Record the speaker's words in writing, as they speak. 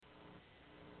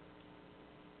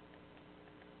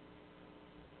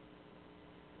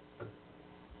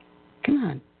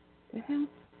on? The hell?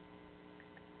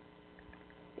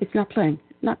 It's not playing.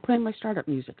 Not playing my startup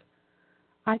music.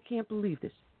 I can't believe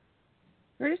this.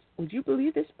 Curtis, would you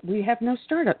believe this? We have no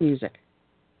startup music.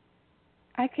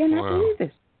 I cannot believe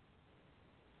this.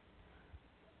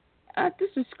 This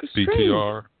is strange.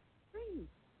 BTR.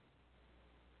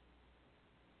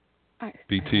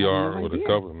 BTR or the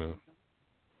government.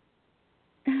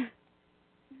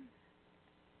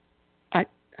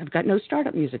 I've got no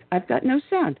startup music. I've got no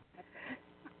sound.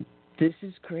 This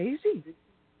is crazy.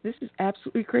 This is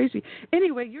absolutely crazy.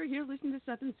 Anyway, you're here listening to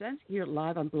Southern Sense here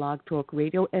live on Blog Talk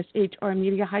Radio, SHR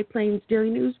Media, High Plains Daily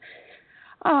News.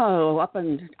 Oh, up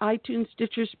on iTunes,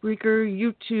 Stitcher, Spreaker,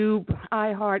 YouTube,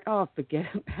 iHeart. Oh, forget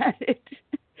about it.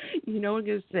 You know what I'm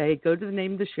going to say. Go to the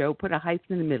name of the show, put a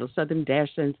hyphen in the middle,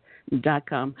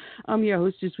 southern-sense.com. I'm your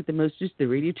hostess with the mostest, the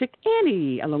radio chick,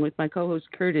 Annie, along with my co-host,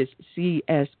 Curtis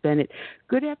C.S. Bennett.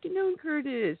 Good afternoon,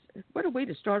 Curtis. What a way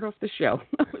to start off the show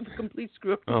with a complete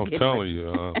screw-up. I'm telling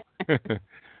you.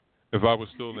 If I was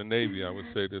still in the Navy, I would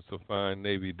say this is a fine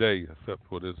Navy day, except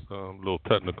for this little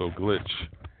technical glitch.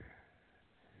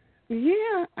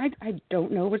 Yeah, I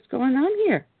don't know what's going on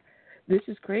here. This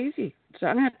is crazy. So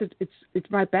I'm gonna have to. It's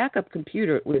my backup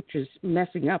computer which is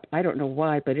messing up. I don't know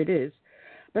why, but it is.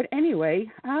 But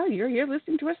anyway, you're here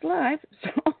listening to us live, so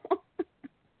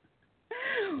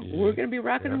we're gonna be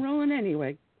rocking and rolling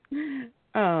anyway.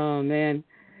 Oh man,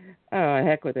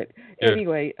 heck with it. Yeah.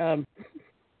 Anyway,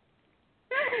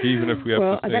 even if we have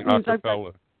to sing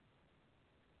acapella.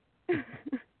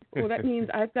 Well, that means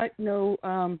I've got no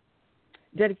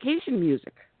dedication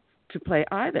music to play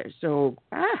either. So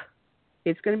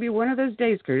it's going to be one of those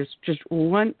days, Curtis. Just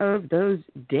one of those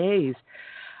days.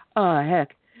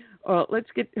 Heck. Well, let's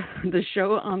get the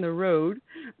show on the road,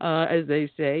 as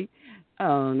they say.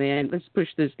 Oh, man, let's push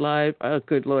this live. Oh,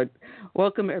 good Lord.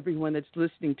 Welcome, everyone that's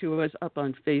listening to us up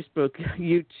on Facebook,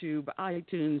 YouTube,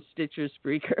 iTunes, Stitcher,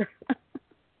 Spreaker.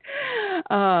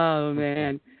 Oh,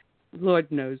 man.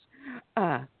 Lord knows.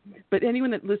 But anyone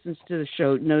that listens to the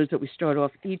show knows that we start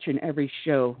off each and every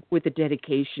show with a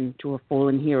dedication to a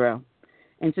fallen hero.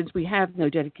 And since we have no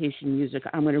dedication music,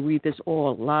 I'm going to read this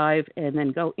all live and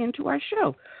then go into our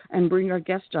show and bring our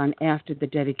guest on after the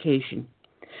dedication.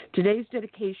 Today's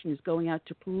dedication is going out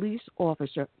to Police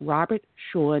Officer Robert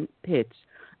Sean Pitts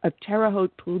of Terre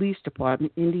Haute Police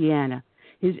Department, Indiana.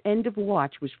 His end of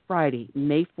watch was Friday,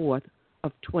 May 4th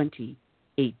of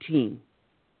 2018.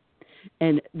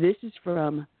 And this is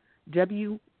from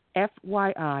WFYI.org,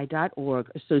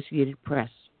 Associated Press.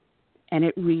 And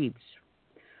it reads,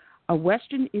 a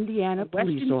Western Indiana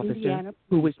police officer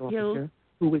who was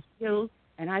killed,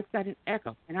 and I've got an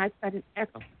echo.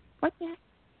 What the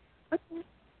heck?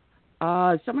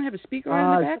 Someone have a speaker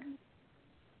on in the back?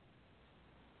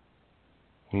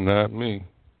 Not me.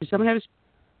 Does someone have a speaker?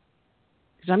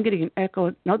 Because I'm getting an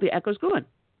echo. No, the echo's gone.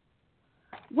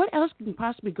 What else can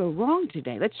possibly go wrong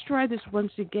today? Let's try this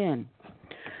once again.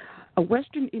 A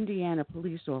Western Indiana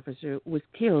police officer was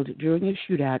killed during a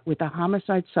shootout with a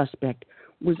homicide suspect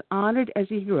was honored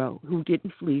as a hero who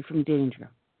didn't flee from danger.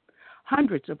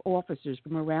 Hundreds of officers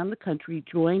from around the country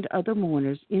joined other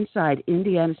mourners inside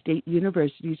Indiana State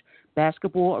University's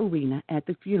basketball arena at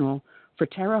the funeral for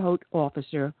Terre Haute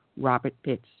officer Robert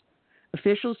Pitts.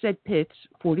 Officials said Pitts,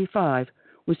 45,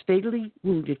 was fatally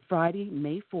wounded Friday,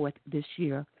 May 4th this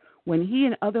year when he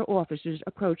and other officers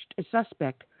approached a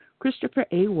suspect, Christopher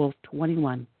A. Wolf,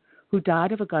 21, who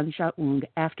died of a gunshot wound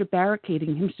after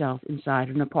barricading himself inside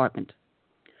an apartment.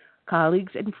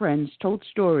 Colleagues and friends told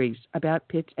stories about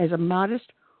Pitts as a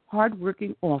modest,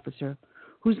 hard-working officer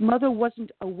whose mother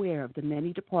wasn't aware of the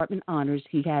many department honors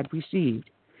he had received,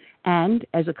 and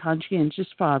as a conscientious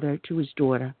father to his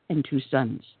daughter and 2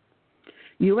 sons.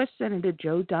 U.S. Senator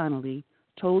Joe Donnelly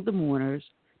told the mourners,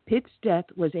 Pitt's death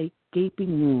was a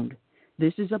gaping wound.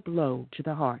 This is a blow to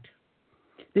the heart.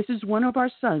 This is one of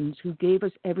our sons who gave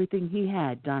us everything he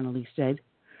had, Donnelly said.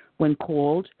 When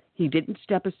called, he didn't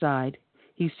step aside.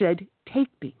 He said, take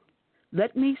me.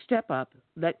 Let me step up.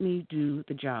 Let me do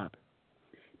the job.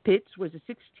 Pitts was a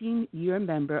 16-year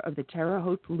member of the Terre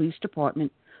Haute Police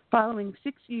Department following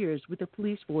 6 years with the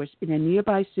police force in a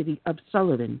nearby city of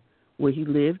Sullivan, where he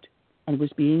lived and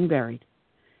was being buried.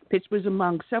 Pitts was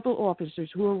among several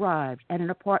officers who arrived at an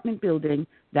apartment building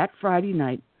that Friday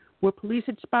night where police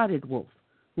had spotted Wolf,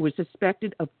 who was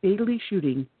suspected of fatally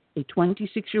shooting a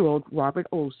 26-year-old Robert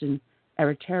Olson at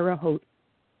a Terre Haute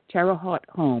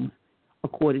home,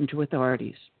 according to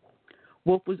authorities.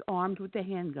 Wolf was armed with a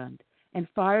handgun and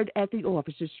fired at the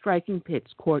officers, striking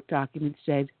Pitts, court documents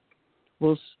said.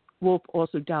 Wolf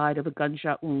also died of a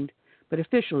gunshot wound, but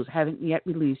officials haven't yet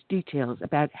released details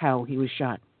about how he was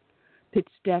shot.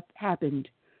 Pitt's death happened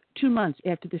 2 months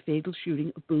after the fatal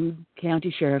shooting of Boone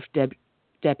County Sheriff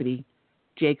Deputy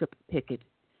Jacob Pickett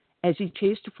as he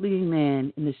chased a fleeing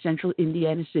man in the central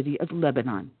Indiana city of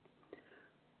Lebanon.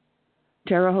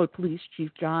 Terre Haute Police Chief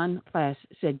John Plass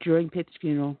said during Pitt's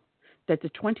funeral that the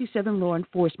 27 law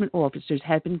enforcement officers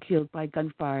had been killed by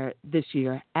gunfire this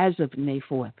year as of May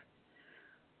 4th.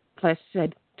 Plass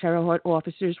said Terre Haute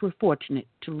officers were fortunate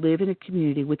to live in a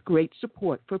community with great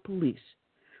support for police,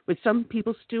 but some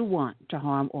people still want to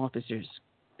harm officers.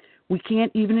 We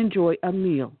can't even enjoy a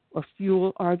meal or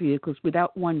fuel our vehicles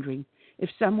without wondering if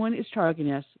someone is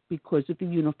targeting us because of the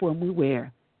uniform we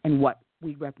wear and what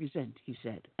we represent, he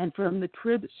said. And from the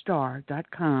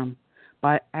TribStar.com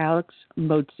by Alex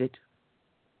Motzit,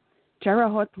 Terre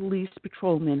Haute Police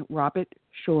Patrolman Robert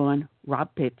Sean Rob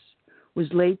Pitts was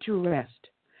laid to rest,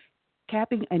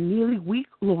 capping a nearly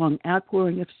week-long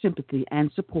outpouring of sympathy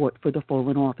and support for the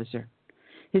fallen officer,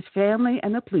 his family,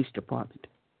 and the police department.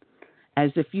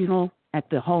 As the funeral at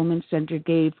the Holman Center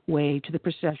gave way to the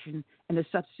procession and the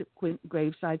subsequent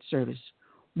graveside service,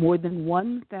 more than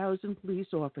 1,000 police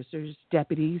officers,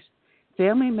 deputies,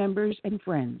 family members, and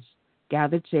friends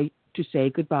gathered to say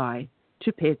goodbye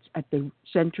to Pitts at the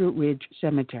Center Ridge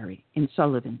Cemetery in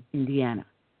Sullivan, Indiana.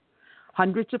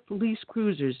 Hundreds of police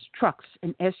cruisers, trucks,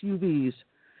 and SUVs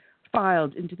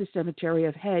filed into the cemetery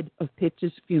ahead of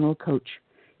Pitts' funeral coach,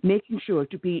 making sure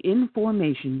to be in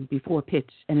formation before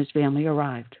Pitts and his family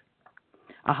arrived.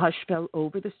 A hush fell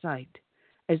over the site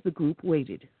as the group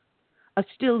waited, a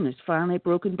stillness finally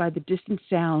broken by the distant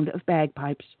sound of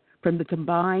bagpipes from the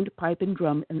combined pipe and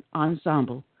drum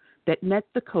ensemble that met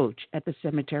the coach at the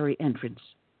cemetery entrance.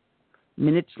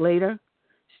 Minutes later,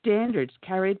 standards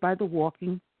carried by the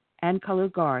walking and color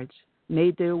guards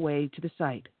made their way to the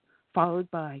site, followed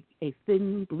by a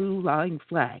thin blue-lined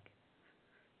flag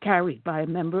carried by a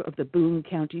member of the Boone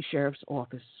County Sheriff's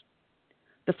Office.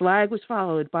 The flag was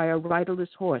followed by a riderless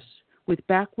horse with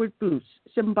backward boots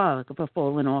symbolic of a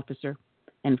fallen officer,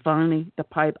 and finally the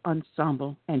pipe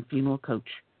ensemble and funeral coach.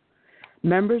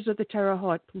 Members of the Terre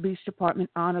Haute Police Department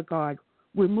Honor Guard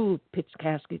removed Pitt's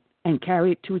casket and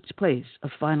carried it to its place of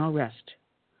final rest.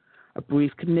 A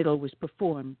brief committal was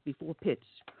performed before Pitts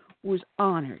was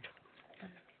honored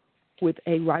with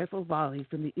a rifle volley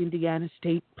from the Indiana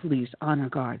State Police Honor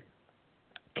Guard.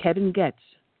 Kevin Getz,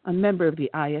 a member of the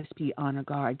ISP Honor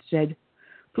Guard, said,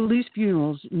 "Police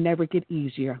funerals never get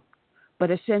easier, but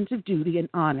a sense of duty and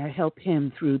honor help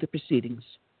him through the proceedings.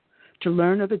 To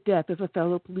learn of the death of a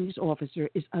fellow police officer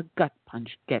is a gut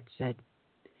punch," Getz said.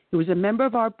 "He was a member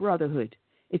of our brotherhood.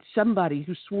 It's somebody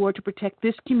who swore to protect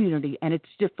this community, and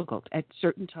it's difficult at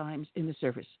certain times in the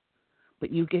service, but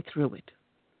you get through it."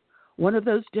 One of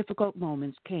those difficult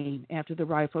moments came after the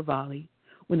rifle volley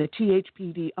when the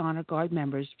THPD Honor Guard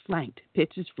members flanked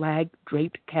Pitts'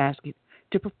 flag-draped casket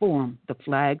to perform the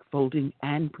flag folding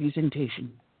and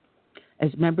presentation.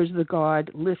 As members of the Guard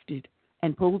lifted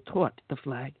and pulled taut the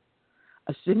flag,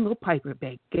 a single piper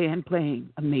began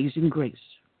playing Amazing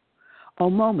Grace, a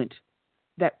moment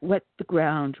that wet the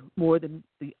ground more than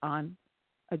the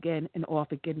on-again and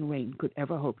off-again rain could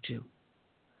ever hope to.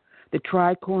 The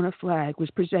tri-corner flag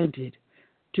was presented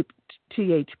to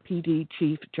THPD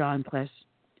Chief John Pless,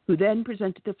 who then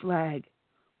presented the flag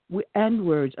and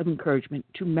words of encouragement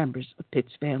to members of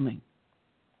Pitt's family.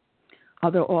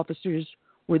 Other officers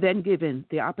were then given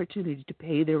the opportunity to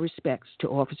pay their respects to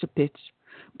Officer Pitts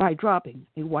by dropping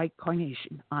a white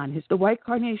carnation on his. The white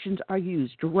carnations are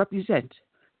used to represent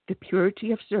the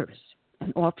purity of service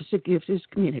an officer gives his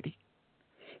community.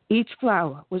 Each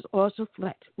flower was also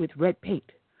flecked with red paint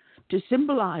to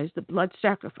symbolize the blood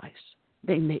sacrifice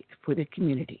they make for their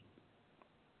community.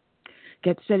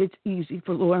 Getz said it's easy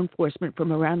for law enforcement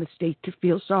from around the state to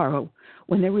feel sorrow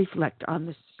when they reflect on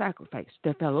the sacrifice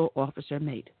their fellow officer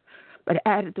made, but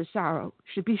added the sorrow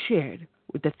should be shared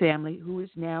with the family who is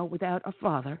now without a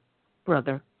father,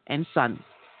 brother, and son.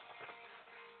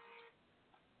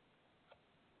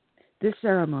 This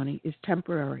ceremony is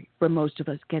temporary for most of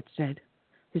us, Getz said.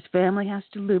 His family has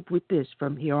to live with this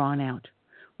from here on out.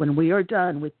 When we are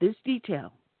done with this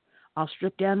detail, I'll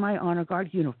strip down my Honor Guard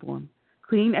uniform,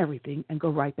 clean everything, and go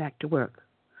right back to work.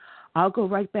 I'll go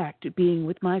right back to being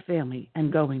with my family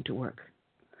and going to work.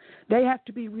 They have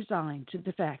to be resigned to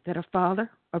the fact that a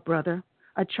father, a brother,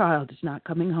 a child is not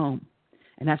coming home.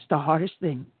 And that's the hardest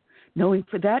thing, knowing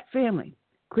for that family,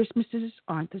 Christmases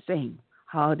aren't the same.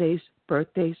 Holidays,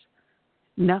 birthdays,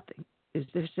 nothing is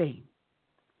the same.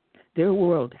 Their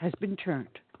world has been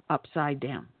turned upside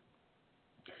down.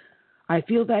 I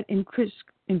feel that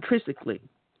intrinsically,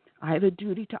 I have a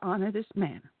duty to honor this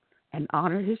man and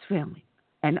honor his family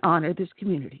and honor this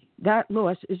community. That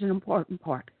loss is an important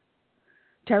part.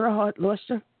 Terre Haute lost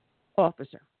her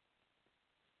officer,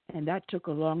 and that took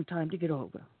a long time to get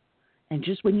over. And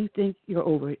just when you think you're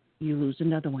over it, you lose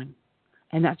another one.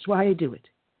 And that's why I do it.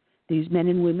 These men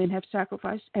and women have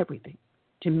sacrificed everything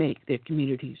to make their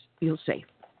communities feel safe.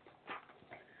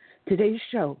 Today's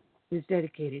show is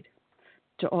dedicated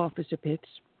to Officer Pitts.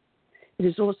 It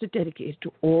is also dedicated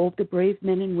to all the brave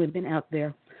men and women out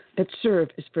there that serve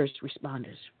as first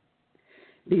responders,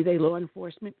 be they law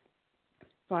enforcement,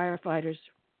 firefighters,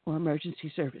 or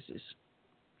emergency services.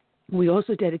 We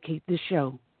also dedicate this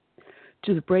show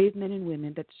to the brave men and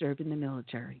women that serve in the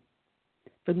military,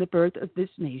 from the birth of this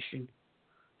nation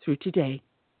through today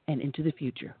and into the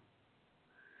future.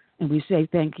 And we say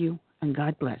thank you and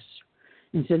God bless.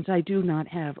 And since I do not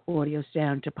have audio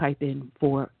sound to pipe in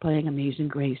for playing Amazing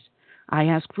Grace, I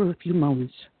ask for a few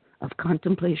moments of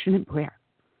contemplation and prayer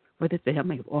for the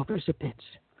family of Officer Pitts.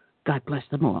 God bless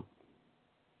them all.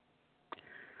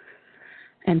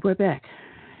 And we're back.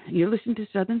 You're listening to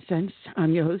Southern Sense.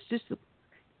 I'm your hostess,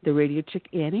 the radio chick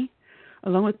Annie,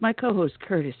 along with my co-host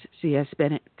Curtis C.S.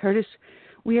 Bennett. Curtis,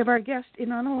 we have our guest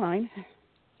in on the line,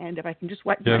 and if I can just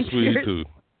wipe my Yes, we ears do.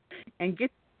 And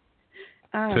get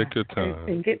take your time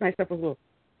and get myself a little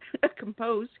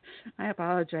composed. I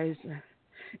apologize.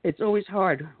 It's always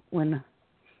hard when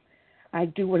I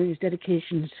do one of these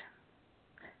dedications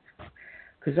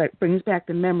because it brings back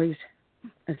the memories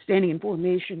of standing in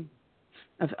formation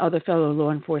of other fellow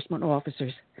law enforcement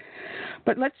officers.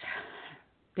 But let's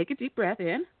take a deep breath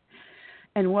in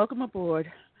and welcome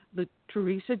aboard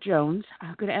Lateresa Jones.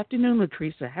 Good afternoon,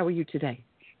 Lateresa. How are you today?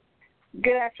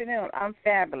 Good afternoon. I'm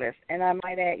fabulous, and I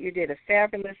might add you did a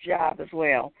fabulous job as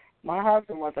well. My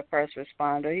husband was a first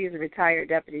responder. He's a retired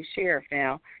deputy sheriff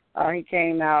now. He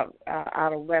came out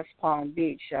of West Palm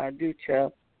Beach due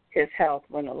to his health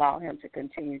wouldn't allow him to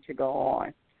continue to go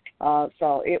on.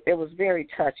 So it was very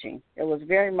touching. It was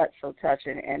very much so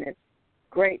touching, and it's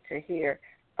great to hear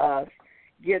us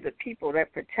give the people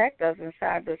that protect us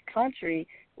inside this country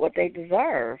what they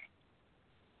deserve.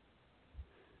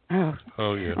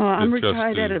 Oh yeah. I'm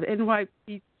retired out of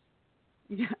NYPD.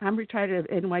 I'm retired out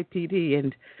of NYPD,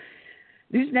 and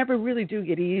these never really do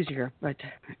get easier. But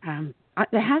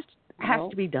it has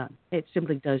to be done. It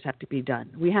simply does have to be done.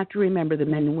 We have to remember the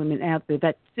men and women out there,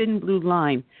 that thin blue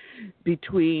line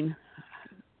between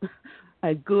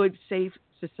a good, safe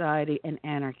society and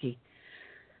anarchy.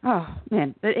 Oh,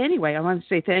 man. But anyway, I want to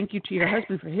say thank you to your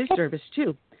husband for his service,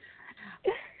 too.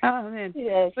 Oh, man.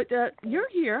 Yes. But you're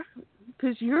here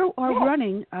because you are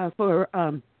running for,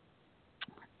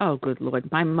 oh, good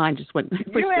Lord. My mind just went.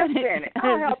 U.S. Senate.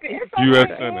 I'll help you. It's okay, U.S.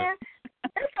 Senate. Ann.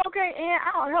 It's okay, Ann.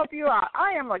 I'll help you out.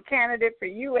 I am a candidate for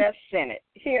U.S. Senate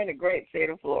here in the great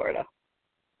state of Florida.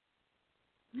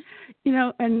 You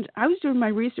know, and I was doing my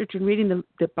research and reading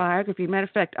the biography. Matter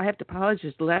of fact, I have to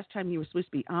apologize. The last time you were supposed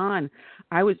to be on,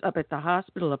 I was up at the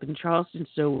hospital up in Charleston,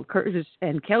 so Curtis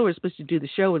and Keller were supposed to do the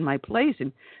show in my place,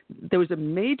 and there was a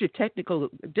major technical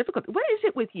difficulty. What is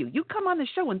it with you? You come on the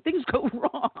show and things go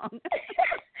wrong.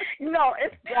 No,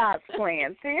 it's God's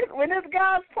plan. See, when it's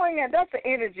God's plan, that's the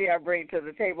energy I bring to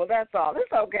the table. That's all.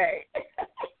 It's okay.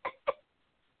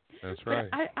 That's right.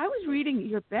 I was reading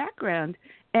your background,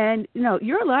 and, you know,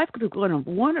 your life could have gone on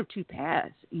one of two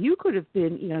paths. You could have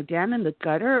been, you know, down in the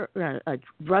gutter, a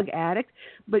drug addict,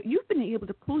 but you've been able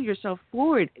to pull yourself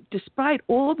forward despite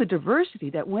all the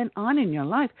diversity that went on in your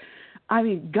life. I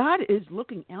mean, God is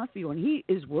looking out for you, and He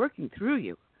is working through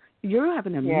you. You have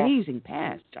an amazing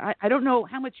past. I don't know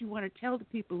how much you want to tell the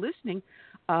people listening,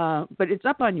 but it's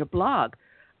up on your blog.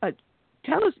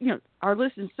 Tell us, you know, our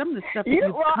listeners, some of the stuff that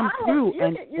you've come through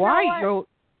and why you're...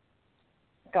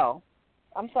 Go.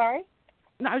 I'm sorry?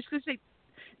 No, I was going to say,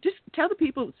 just tell the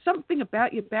people something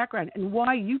about your background and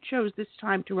why you chose this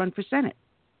time to run for Senate.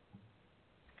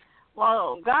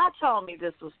 Well, God told me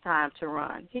this was time to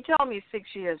run. He told me 6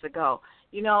 years ago.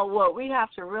 You know, what we have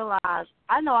to realize,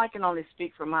 I know I can only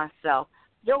speak for myself.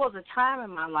 There was a time in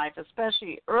my life,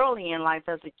 especially early in life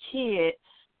as a kid,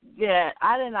 that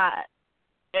I did not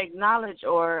acknowledge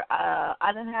or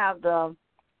I didn't have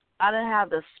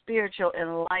the spiritual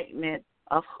enlightenment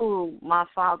of who my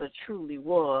father truly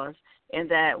was, and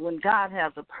that when God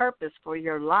has a purpose for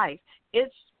your life,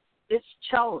 it's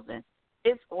chosen,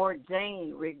 it's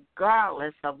ordained,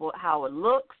 regardless of how it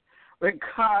looks,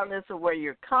 regardless of where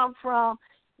you come from,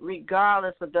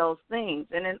 regardless of those things.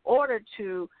 And in order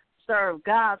to serve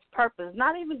God's purpose,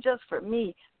 not even just for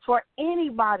me, for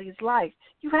anybody's life,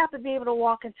 you have to be able to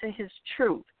walk into His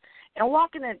truth. And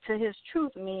walking into His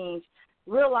truth means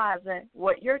realizing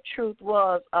what your truth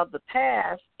was of the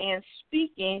past and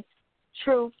speaking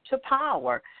truth to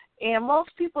power. And most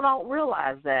people don't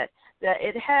realize that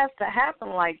it has to happen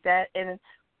like that. And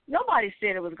nobody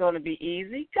said it was going to be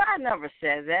easy. God never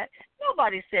said that.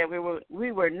 Nobody said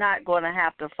we were not going to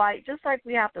have to fight. Just like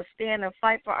we have to stand and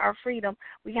fight for our freedom,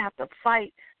 we have to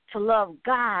fight to love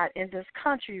God in this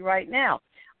country right now.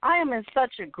 I am in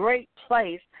such a great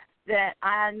place that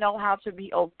I know how to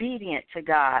be obedient to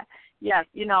God. Yes,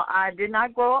 I did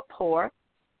not grow up poor.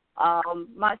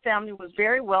 My family was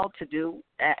very well-to-do,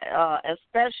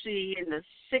 especially in the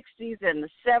 60s and the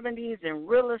 70s, and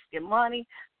risk and money.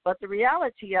 But the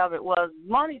reality of it was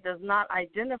money does not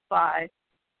identify.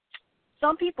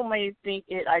 Some people may think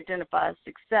it identifies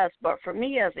success, but for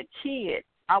me as a kid,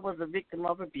 I was a victim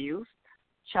of abuse,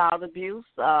 child abuse,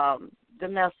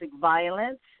 domestic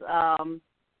violence,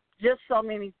 just so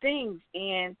many things.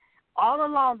 And all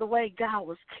along the way, God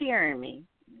was carrying me,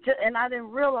 and I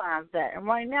didn't realize that. And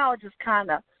right now, it just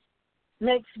kind of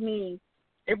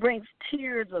it brings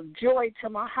tears of joy to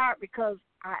my heart because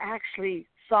I actually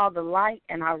saw the light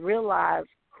and I realized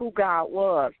who God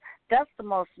was. That's the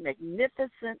most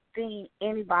magnificent thing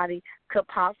anybody could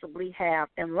possibly have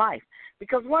in life.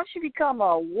 Because once you become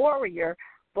a warrior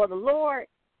for the Lord,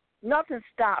 nothing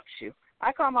stops you.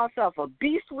 I call myself a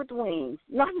beast with wings.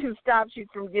 Nothing stops you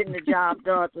from getting the job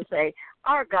done to say,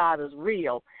 our God is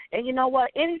real. And you know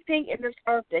what? Anything in this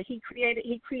earth that he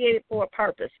created for a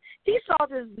purpose. He saw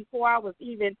this before I was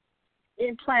even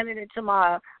implanted into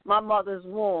my mother's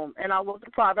womb, and I was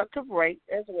a product of rape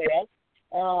as well.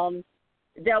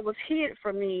 That was hid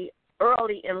from me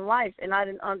early in life, and I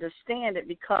didn't understand it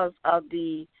because of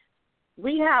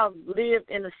we have lived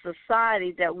in a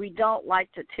society that we don't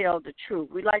like to tell the truth.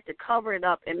 We like to cover it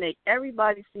up and make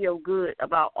everybody feel good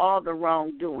about all the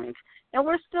wrongdoings. And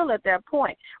we're still at that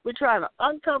point. We're trying to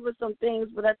uncover some things,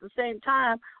 but at the same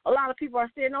time, a lot of people are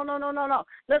saying, no.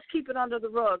 Let's keep it under the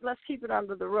rug. Let's keep it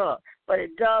under the rug. But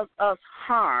it does us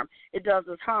harm. It does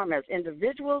us harm as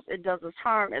individuals. It does us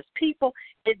harm as people.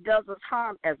 It does us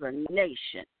harm as a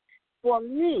nation. For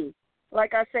me,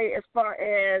 like I say, as far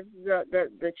as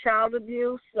the child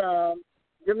abuse,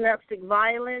 domestic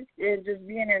violence, and just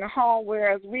being in a home,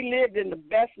 whereas we lived in the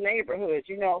best neighborhoods.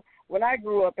 When I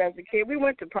grew up as a kid, we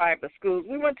went to private schools.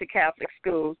 We went to Catholic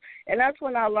schools. And that's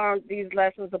when I learned these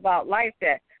lessons about life,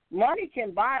 that money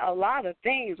can buy a lot of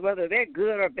things, whether they're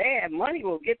good or bad. Money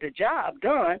will get the job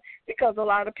done because a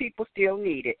lot of people still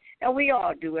need it. And we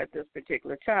all do at this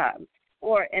particular time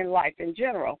or in life in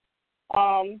general.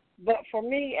 But for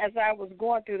me, as I was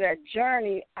going through that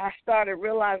journey, I started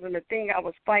realizing the thing I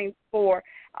was fighting for,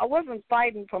 I wasn't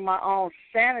fighting for my own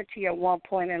sanity at one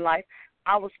point in life.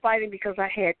 I was fighting because I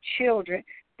had children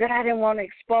that I didn't want to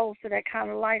expose to that kind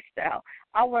of lifestyle.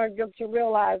 I wanted them to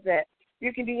realize that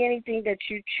you can be anything that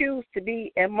you choose to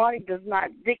be, and money does not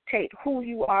dictate who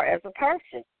you are as a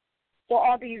person. So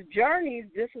on these journeys,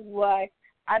 this is why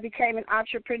I became an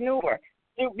entrepreneur.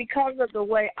 Because of the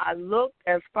way I looked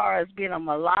as far as being a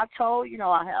mulatto,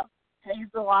 I have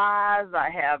hazel eyes, I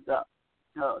have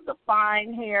the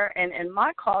fine hair, and in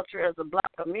my culture as a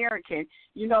Black American,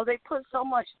 they put so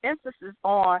much emphasis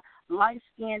on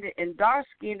light-skinned and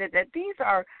dark-skinned that these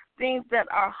are things that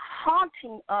are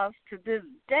haunting us to this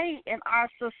day in our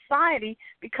society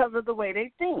because of the way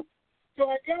they think. So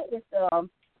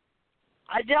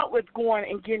I dealt with going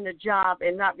and getting a job,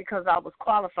 and not because I was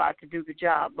qualified to do the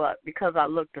job, but because I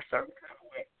looked a certain kind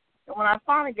of way. And when I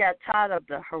finally got tired of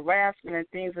the harassment and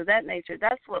things of that nature,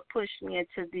 that's what pushed me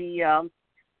into the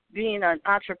being an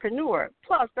entrepreneur.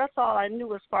 Plus, that's all I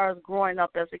knew as far as growing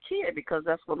up as a kid, because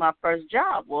that's what my first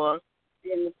job was,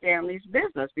 in the family's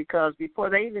business. Because before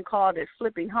they even called it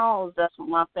flipping homes, that's what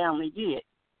my family did.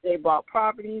 They bought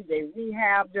properties, they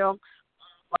rehabbed them.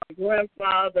 My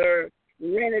grandfather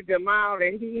rented them out,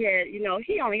 and he had,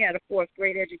 he only had a fourth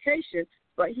grade education,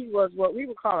 but he was what we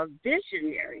would call a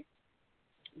visionary.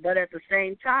 But at the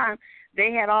same time,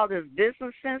 they had all this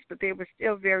business sense, but they were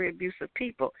still very abusive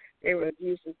people. They were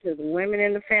abusive to the women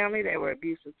in the family. They were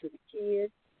abusive to the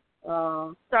kids.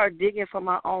 Started digging for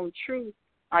my own truth.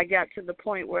 I got to the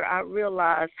point where I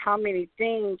realized how many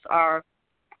things are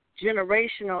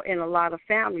generational in a lot of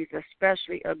families,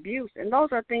 especially abuse. And those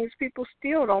are things people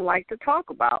still don't like to talk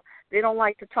about. They don't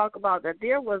like to talk about that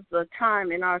there was a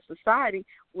time in our society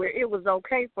where it was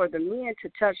okay for the men to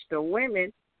touch the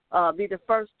women, be the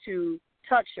first to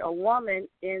touch a woman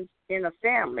in a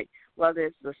family, whether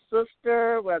it's the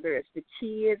sister, whether it's the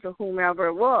kids, or whomever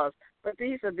it was. But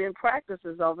these have been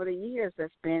practices over the years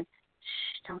that's been,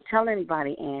 don't tell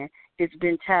anybody, Ann. It's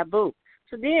been taboo.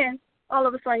 So then, all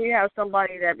of a sudden, you have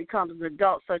somebody that becomes an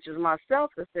adult, such as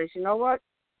myself, that says, you know what,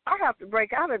 I have to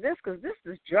break out of this because this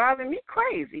is driving me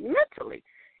crazy mentally.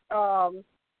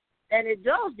 And it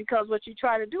does, because what you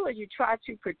try to do is you try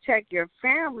to protect your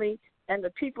family and the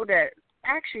people that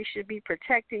actually should be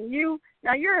protecting you.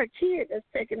 Now, you're a kid that's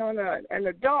taking on an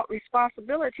adult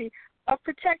responsibility of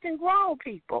protecting grown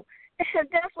people. And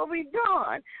that's what we've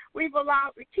done. We've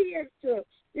allowed the kids to,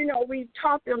 we've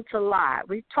taught them to lie.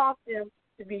 We've taught them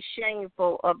to be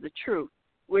shameful of the truth,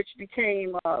 which is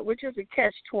a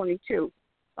catch-22.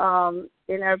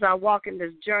 And as I walk in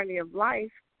this journey of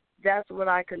life, that's what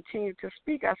I continue to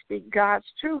speak. I speak God's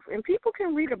truth. And people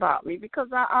can read about me because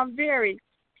I'm very,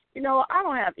 I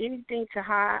don't have anything to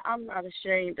hide. I'm not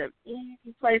ashamed of any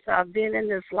place I've been in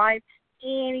this life,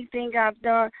 anything I've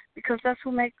done, because that's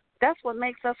what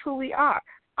makes us who we are.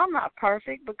 I'm not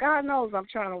perfect, but God knows I'm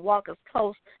trying to walk as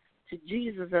close to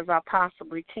Jesus as I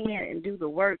possibly can and do the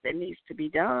work that needs to be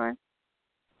done.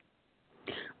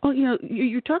 Well,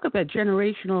 you talk about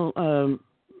generational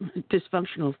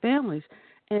dysfunctional families,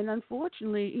 and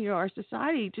unfortunately, our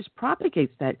society just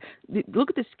propagates that. Look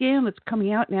at the scam that's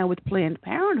coming out now with Planned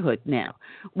Parenthood now,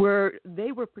 where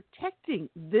they were protecting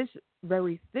this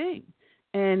very thing.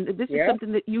 And this is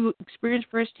something that you experienced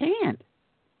firsthand.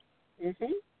 And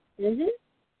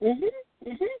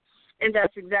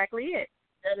that's exactly it.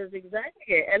 That is exactly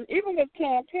it. And even with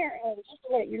Planned Parenthood, just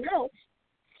to let you know,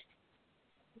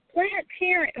 Planned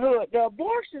Parenthood, the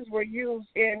abortions were used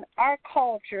in our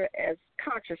culture as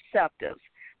contraceptives.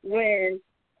 When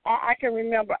I can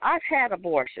remember, I've had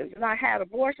abortions, and I had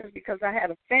abortions because I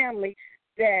had a family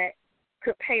that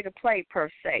could pay to play, per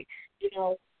se.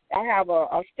 I have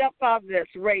a stepfather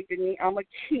that's raping me. I'm a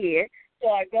kid, so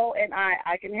I go and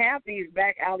I can have these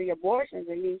back alley abortions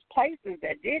in these places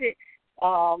that did it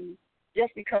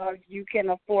just because you can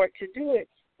afford to do it,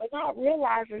 but not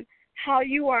realizing how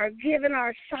you are giving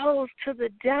our souls to the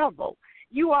devil.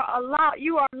 You are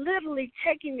literally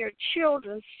taking your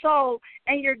children's soul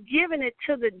and you're giving it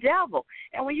to the devil.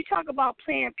 And when you talk about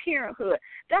Planned Parenthood,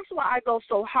 that's why I go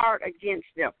so hard against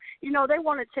them. They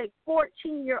want to take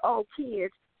 14-year-old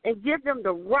kids and give them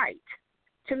the right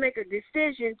to make a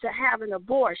decision to have an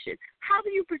abortion. How do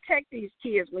you protect these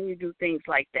kids when you do things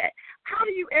like that? How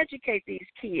do you educate these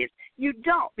kids? You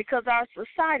don't, because our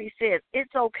society says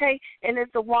it's okay and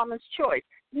it's a woman's choice.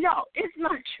 No, it's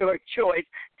not your choice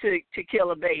to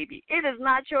kill a baby. It is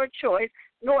not your choice,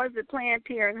 nor is it Planned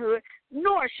Parenthood,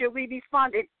 nor should we be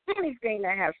funding anything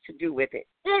that has to do with it.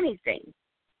 Anything.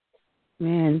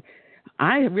 Man,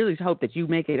 I really hope that you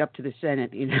make it up to the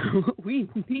Senate. We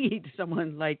need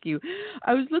someone like you.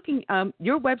 I was looking,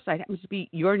 your website happens to be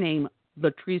your name,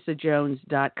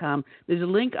 LateresaJones.com. There's a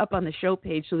link up on the show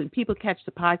page so that people catch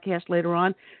the podcast later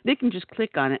on. They can just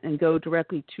click on it and go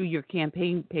directly to your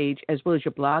campaign page as well as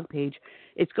your blog page.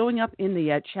 It's going up in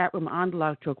the chat room on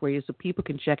Blog Talk Radio so people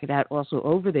can check it out also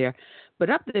over there. But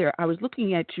up there, I was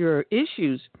looking at your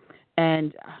issues,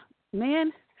 and,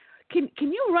 man, can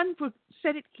you run for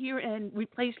Senate here and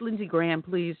replace Lindsey Graham,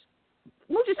 please?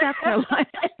 We'll just have to run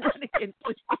against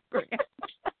Lindsey Graham.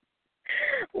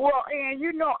 Well, and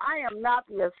I am not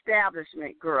the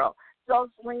establishment, girl. So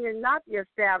when you're not the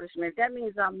establishment, that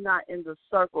means I'm not in the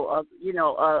circle of,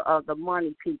 of the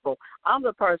money people. I'm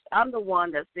the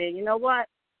one that's saying, you know what?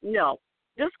 No,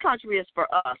 this country is for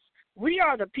us. We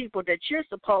are the people that you're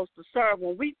supposed to serve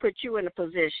when we put you in a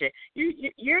position.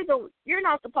 You're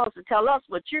not supposed to tell us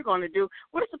what you're going to do.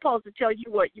 We're supposed to tell you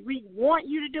what we want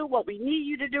you to do, what we need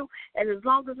you to do, and as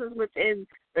long as it's within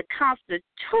the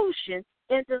Constitution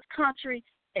in this country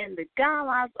and the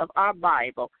guidelines of our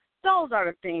Bible, those are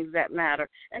the things that matter.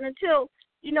 And until,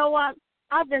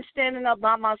 I've been standing up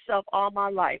by myself all my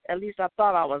life. At least I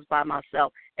thought I was by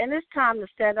myself. And it's time to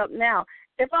stand up now.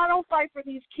 If I don't fight for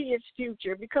these kids'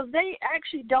 future, because they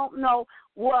actually don't know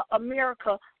what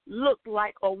America looked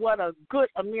like or what a good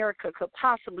America could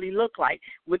possibly look like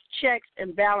with checks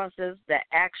and balances that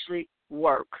actually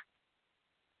work.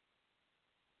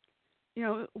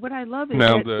 What I love is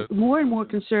that more and more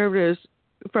conservatives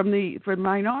from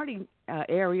minority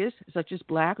areas, such as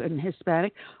Black and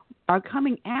Hispanic, are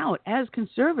coming out as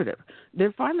conservative.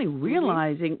 They're finally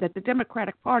realizing that the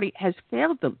Democratic Party has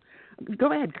failed them.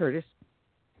 Go ahead, Curtis.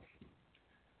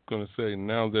 Going to say,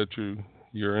 now that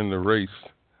you're in the race,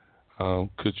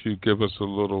 could you give us a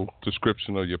little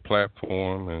description of your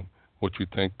platform and what you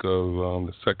think of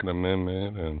the Second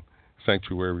Amendment and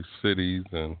sanctuary cities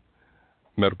and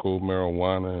medical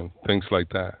marijuana and things like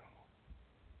that?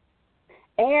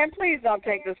 And please don't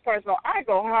take this personal. I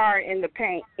go hard in the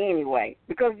paint anyway,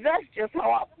 because that's just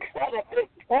how I'm cut at this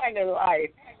point in life.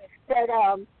 But,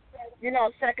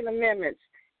 Second Amendments.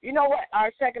 You know what?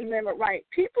 Our Second Amendment right.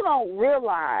 People don't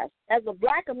realize, as a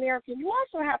Black American, you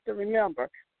also have to remember,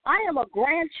 I am a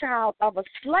grandchild of a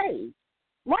slave.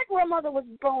 My grandmother was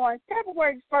born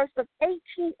February 1st of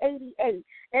 1888,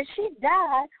 and she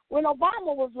died when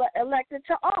Obama was elected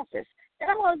to office. And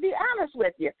I'm going to be honest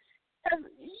with you. Because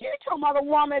you're talking about a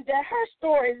woman that her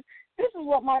stories, this is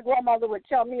what my grandmother would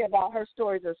tell me about her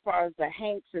stories as far as the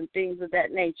Hanks and things of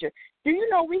that nature. Do you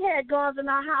know we had guns in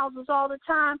our houses all the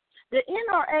time? The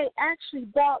NRA actually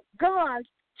bought guns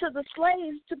to the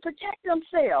slaves to protect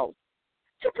themselves.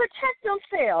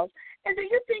 And do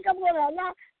you think I'm going to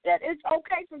allow that it's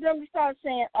okay for them to start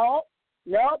saying, oh,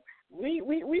 no, we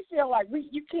feel like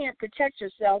you can't protect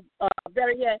yourself.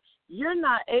 Better yet, you're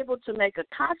not able to make a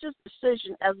conscious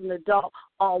decision as an adult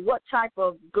on what type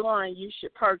of gun you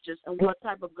should purchase and what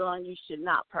type of gun you should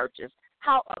not purchase.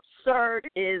 How absurd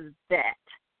is that?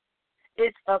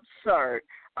 It's absurd.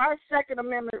 Our Second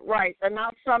Amendment rights, and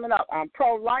I'll sum it up, I'm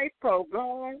pro-life,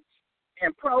 pro-gun,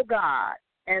 and pro-God.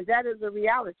 And that is the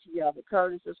reality of it,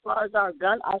 because as far as our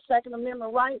Second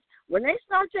Amendment rights, when they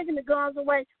start taking the guns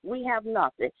away, we have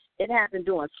nothing. It happened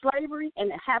during slavery,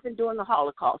 and it happened during the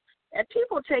Holocaust. And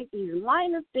people take these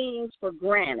minor things for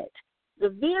granted, the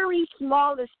very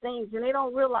smallest things, and they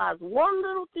don't realize one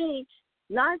little thing,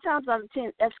 9 times out of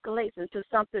 10, escalates into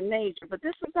something major. But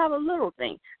this is not a little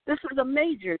thing. This is a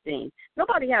major thing.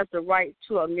 Nobody has the right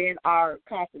to amend our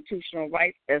constitutional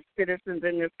rights as citizens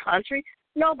in this country.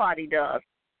 Nobody does.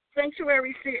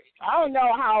 Sanctuary city. I don't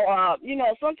know how,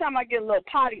 sometimes I get a little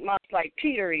potty mouth like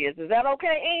Peter is. Is that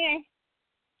okay,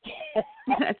 Ann?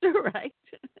 That's all right.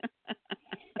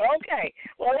 Okay.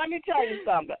 Well, let me tell you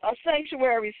something. A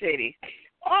sanctuary city.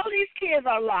 All these kids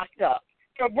are locked up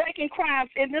for breaking crimes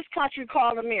in this country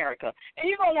called America. And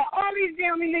you're going to let all these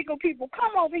damn illegal people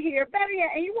come over here, better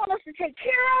yet, and you want us to take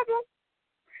care of them?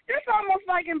 It's almost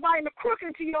like inviting a crook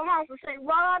into your house and say,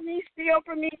 rob me, steal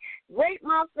from me, rape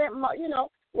my family,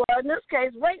 well, in this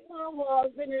case, rape my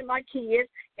husband and my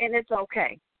kids, and it's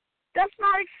okay. That's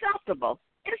not acceptable.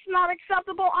 It's not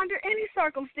acceptable under any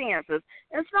circumstances.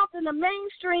 And something the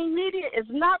mainstream media is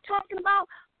not talking about,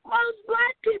 most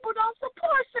black people don't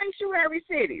support sanctuary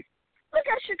cities. Look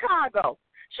at Chicago.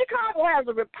 Chicago has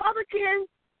a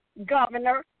Republican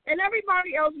governor, and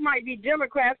everybody else might be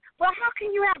Democrats, but how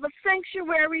can you have a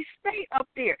sanctuary state up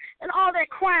there and all that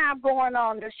crime going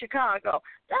on in Chicago?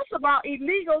 That's about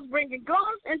illegals bringing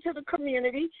guns into the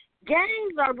community.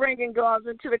 Gangs are bringing guns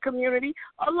into the community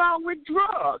along with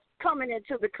drugs coming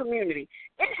into the community.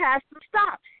 It has to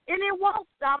stop, and it won't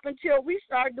stop until we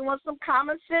start doing some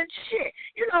common sense shit.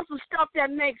 Some stuff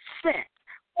that makes sense.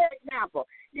 For example,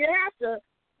 you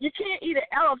can't eat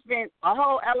a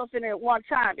whole elephant at one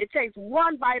time. It takes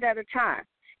one bite at a time.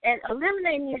 And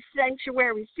eliminating these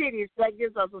sanctuary cities, that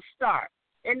gives us a start.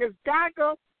 And this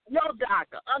DACA,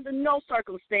 under no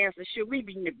circumstances should we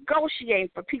be negotiating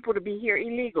for people to be here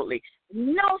illegally.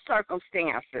 No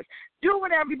circumstances. Do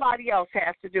what everybody else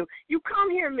has to do. You come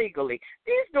here legally.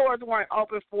 These doors weren't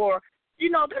open for,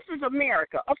 this is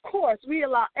America. Of course, we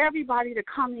allow everybody to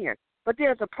come here. But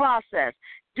there's a process.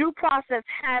 Due process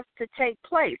has to take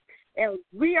place. And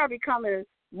we are becoming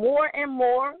more and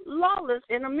more lawless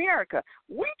in America.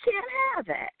 We can't have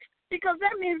that because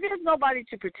that means there's nobody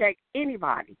to protect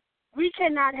anybody. We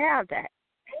cannot have that.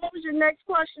 What was your next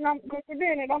question? I'm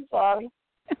sorry.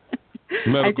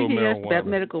 I think he asked about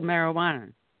medical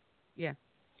marijuana. Yeah.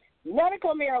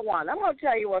 Medical marijuana. I'm going to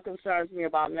tell you what concerns me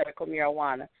about medical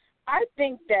marijuana. I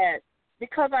think that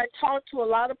because I talk to a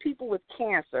lot of people with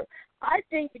cancer, I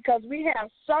think because we have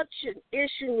such an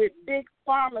issue with big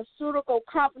pharmaceutical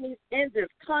companies in this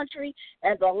country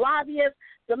and the lobbyists,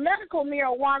 the medical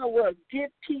marijuana will give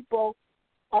people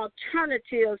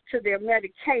alternatives to their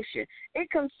medication. It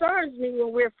concerns me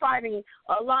when we're fighting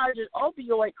a larger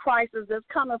opioid crisis that's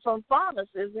coming from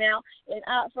pharmacists now and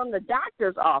from the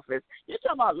doctor's office. You're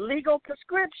talking about legal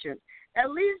prescriptions. At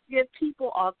least give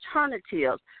people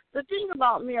alternatives. The thing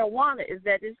about marijuana is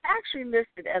that it's actually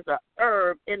listed as a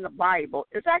herb in the Bible.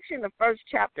 It's actually in the first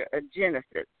chapter of Genesis.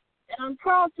 And I'm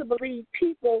proud to believe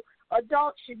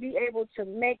adults should be able to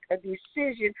make a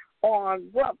decision on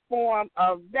what form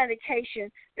of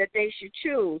medication that they should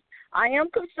choose. I am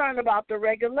concerned about the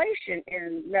regulation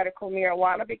in medical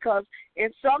marijuana because in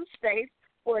some states,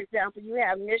 for example, you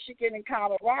have Michigan and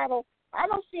Colorado, I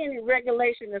don't see any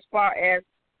regulation as far as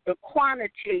the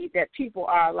quantity that people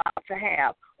are allowed to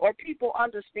have, or people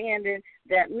understanding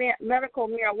that medical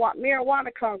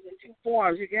marijuana comes in two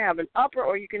forms. You can have an upper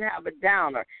or you can have a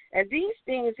downer. And these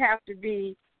things have to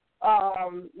be,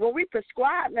 when we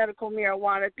prescribe medical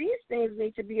marijuana, these things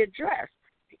need to be addressed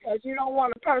because you don't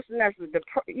want a person that's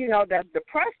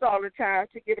depressed all the time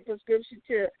to get a prescription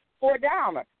for a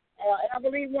downer. I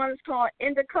believe one is called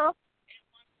indica and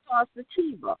one is called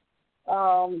sativa.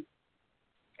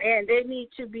 And they need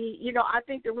to be, I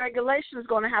think the regulation is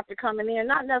going to have to come in,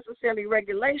 not necessarily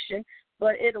regulation,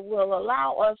 but it will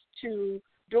allow us to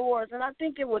doors, and I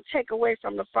think it will take away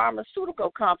from the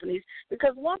pharmaceutical companies,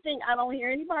 because one thing I don't hear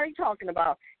anybody talking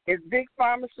about is big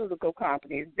pharmaceutical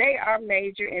companies. They are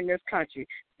major in this country.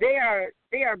 They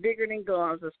are bigger than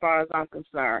guns as far as I'm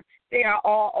concerned. They are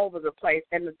all over the place,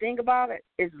 and the thing about it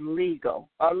is legal,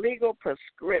 a legal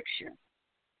prescription.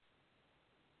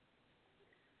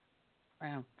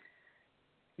 Wow.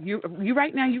 You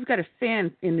right now, you've got a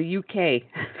fan in the UK.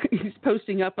 He's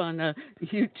posting up on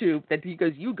YouTube that he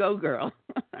goes, "You go, girl."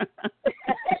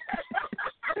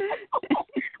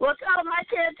 Well, tell him I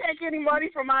can't take any money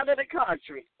from out of the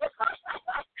country.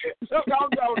 So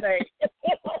don't donate.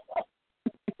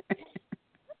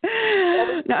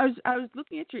 Now, I was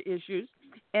looking at your issues,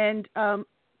 and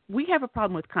we have a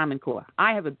problem with Common Core.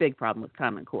 I have a big problem with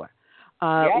Common Core.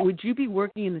 Yep. Would you be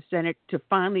working in the Senate to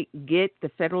finally get the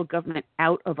federal government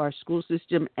out of our school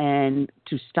system and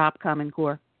to stop Common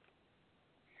Core?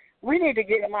 We need to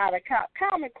get them out of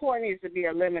Common Core needs to be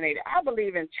eliminated. I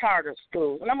believe in charter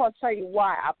schools, and I'm going to tell you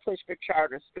why I push for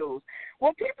charter schools.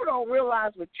 What people don't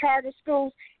realize with charter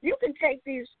schools, you can take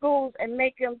these schools and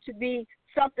make them to be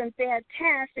something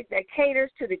fantastic that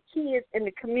caters to the kids in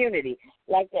the community,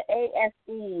 like the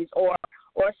ASEs or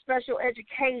special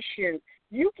education.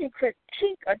 You can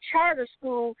critique a charter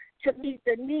school to meet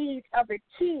the needs of the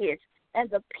kids and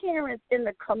the parents in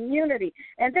the community.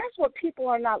 And that's what people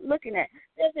are not looking at.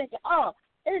 They're thinking, oh,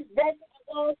 it's that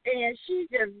and she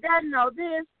just doesn't know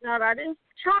this. No, this.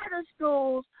 Charter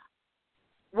schools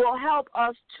will help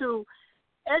us to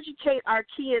educate our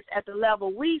kids at the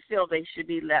level we feel they should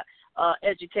be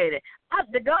educated.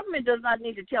 The government does not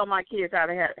need to tell my kids how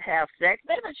to have sex.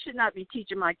 They should not be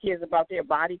teaching my kids about their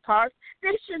body parts.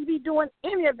 They shouldn't be doing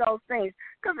any of those things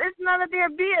because it's none of their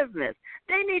business.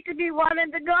 They need to be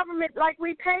running the government like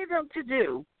we pay them to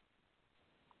do.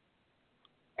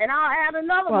 And I'll add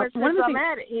another one since I'm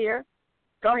at it here.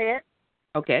 Go ahead.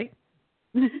 Okay.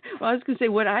 Well, I was going to say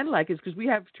what I like is because we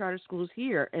have charter schools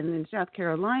here, and in South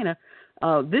Carolina,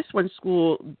 this one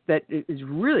school that is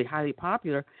really highly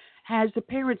popular has the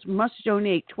parents must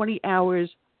donate 20 hours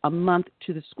a month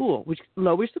to the school, which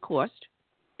lowers the cost,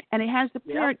 and it has the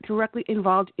parent directly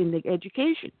involved in the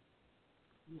education.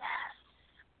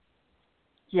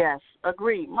 Yes,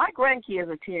 agreed. My grandkids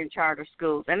attend charter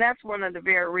schools, and that's one of the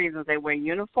very reasons they wear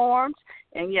uniforms.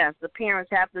 And yes, the parents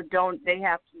have to they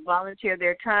have to volunteer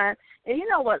their time. And you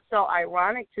know what's so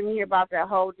ironic to me about that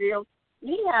whole deal?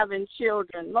 Me having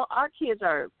children, our kids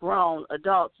are grown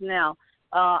adults now.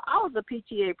 I was a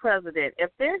PTA president.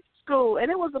 If their school, and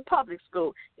it was a public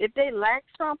school, if they lacked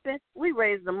something, we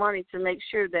raised the money to make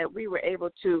sure that we were able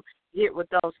to get what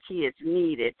those kids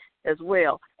needed as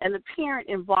well. And the parent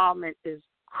involvement is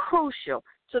crucial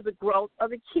to the growth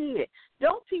of the kid.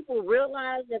 Don't people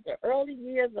realize that the early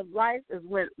years of life is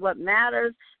what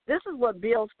matters? This is what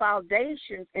builds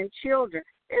foundations in children.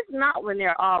 It's not when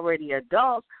they're already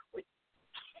adults. It's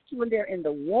when they're in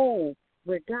the womb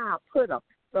where God put them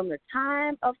from the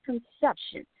time of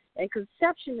conception. And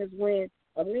conception is when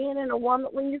a man and a woman,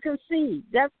 when you conceive.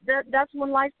 That's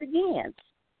when life begins.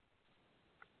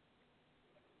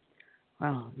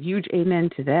 Wow, huge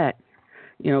amen to that.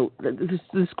 You know,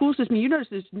 the school system, you notice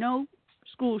there's no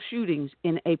school shootings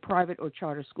in a private or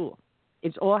charter school.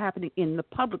 It's all happening in the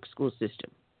public school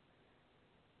system.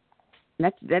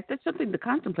 And that's something to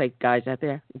contemplate, guys out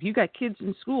there. If you got kids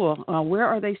in school, where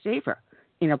are they safer?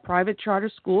 In a private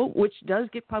charter school, which does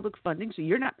get public funding, so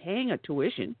you're not paying a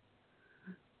tuition.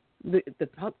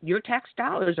 Your tax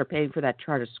dollars are paying for that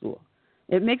charter school.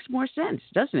 It makes more sense,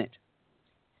 doesn't it?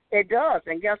 It does.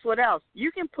 And guess what else?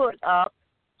 You can put up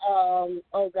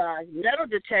metal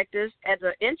detectors at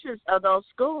the entrance of those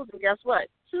schools, and guess what?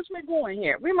 Since we're going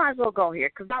here, we might as well go here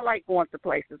because I like going to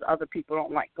places other people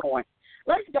don't like going.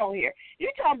 Let's go here.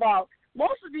 You're talking about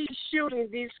most of these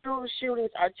shootings, these school shootings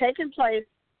are taking place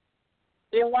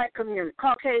in white community,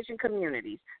 Caucasian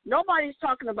communities. Nobody's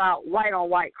talking about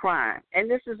white-on-white crime, and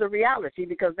this is a reality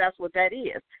because that's what that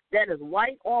is. That is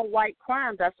white-on-white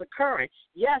crime that's occurring.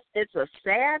 Yes, it's a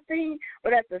sad thing,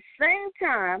 but at the same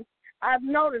time, I've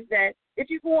noticed that if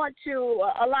you go into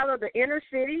a lot of the inner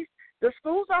cities, the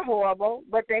schools are horrible,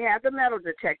 but they have the metal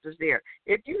detectors there.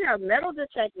 If you have metal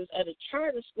detectors at a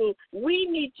charter school, we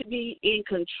need to be in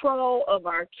control of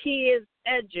our kids'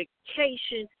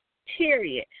 education,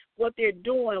 period. What they're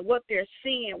doing, what they're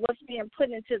seeing, what's being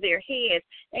put into their heads.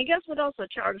 And guess what else a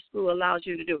charter school allows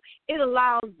you to do? It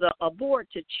allows a board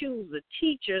to choose the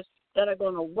teachers that are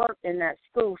going to work in that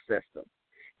school system.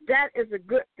 that is a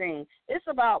good thing. It's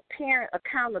about parent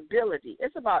accountability.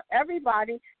 It's about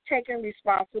everybody taking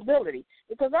responsibility.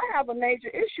 Because I have a major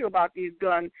issue about these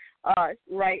gun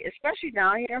rights, especially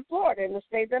down here in Florida, in the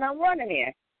state that I'm running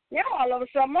in. All of a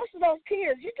sudden, most of those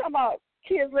kids, you talking about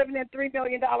kids living in $3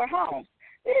 million homes.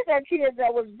 These are kids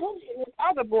that was bullying this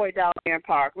other boy down there in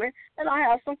Parkland, and I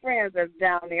have some friends that's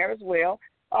down there as well.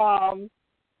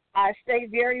 I stay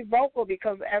very vocal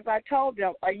because, as I told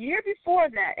them, a year before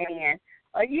that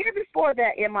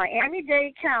in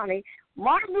Miami-Dade County,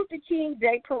 Martin Luther King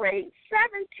Day Parade,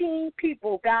 17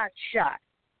 people got shot.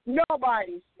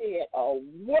 Nobody said a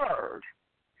word,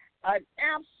 an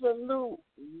absolute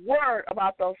word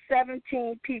about those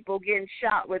 17 people getting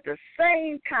shot with the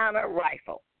same kind of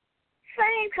rifle.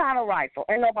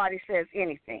 And nobody says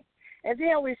anything. And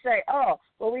then we say, oh,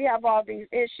 well, we have all these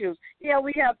issues. Yeah,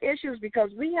 we have issues because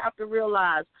we have to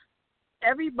realize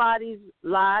everybody's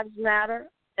lives matter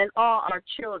and all our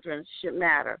children should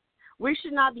matter. We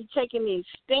should not be taking these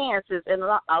stances and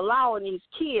allowing these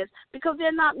kids, because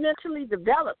they're not mentally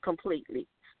developed completely.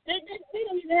 They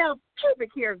don't even have pubic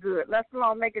hair good, let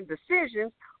alone making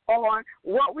decisions on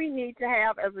what we need to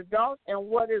have as adults and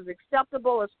what is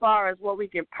acceptable as far as what we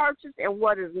can purchase and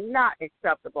what is not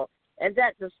acceptable. And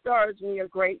that disturbs me a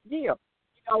great deal.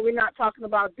 We're not talking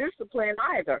about discipline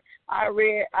either. I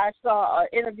saw an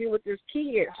interview with this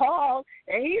kid, Hall,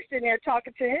 and he's sitting there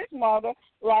talking to his mother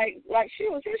like she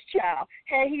was his child.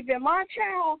 Had he been my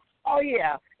child, oh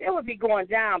yeah, it would be going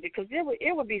down, because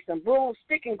it would be some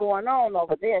broomsticking going on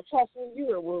over there. Trust me,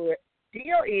 you it would.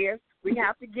 Deal is, we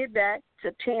have to get back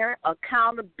to parent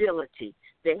accountability.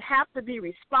 They have to be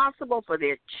responsible for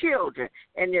their children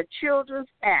and their children's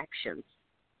actions.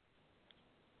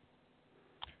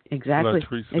 Exactly.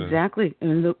 Lateresa. Exactly.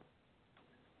 And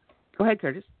go ahead,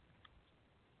 Curtis.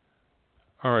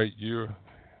 All right, you're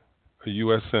a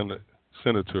U.S.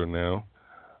 Senator now.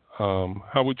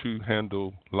 How would you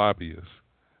handle lobbyists?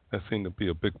 That seemed to be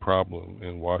a big problem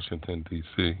in Washington,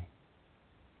 D.C.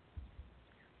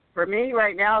 For me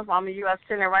right now, if I'm a U.S.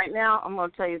 Senator right now, I'm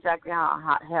going to tell you exactly how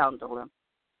I handle them.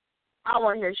 I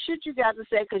want to hear shit you got to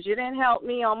say, because you didn't help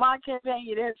me on my campaign.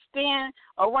 You didn't stand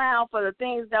around for the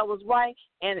things that was right.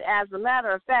 And as a matter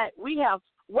of fact,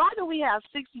 why do we have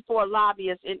 64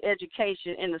 lobbyists in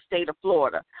education in the state of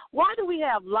Florida? Why do we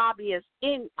have lobbyists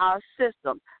in our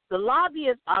system? The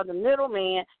lobbyists are the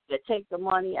middleman that take the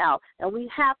money out, and we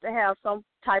have to have some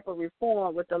type of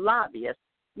reform with the lobbyists.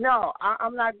 No,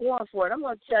 I'm not going for it. I'm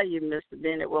going to tell you, Mr.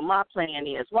 Bennett, what my plan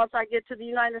is. Once I get to the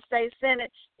United States Senate,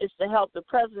 it's to help the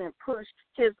president push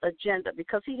his agenda,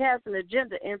 because he has an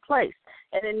agenda in place,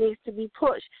 and it needs to be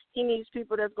pushed. He needs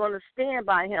people that's going to stand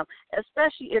by him,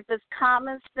 especially if it's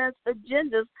common sense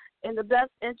agendas in the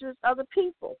best interest of the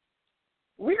people.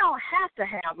 We don't have to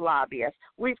have lobbyists.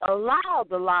 We've allowed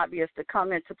the lobbyists to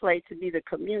come into play to be the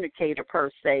communicator, per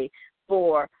se,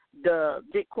 for the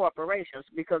big corporations,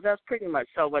 because that's pretty much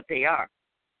so what they are.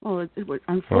 Well,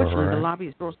 unfortunately, Right. The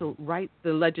lobbyists also write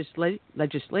the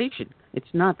legislation. It's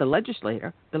not the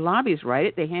legislator. The lobbyists write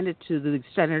it. They hand it to the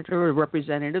senator or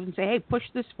representative and say, hey, push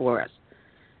this for us.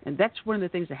 And that's one of the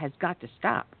things that has got to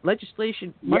stop.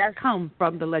 Legislation must come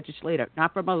from the legislator,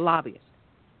 not from a lobbyist.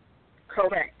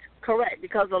 Correct,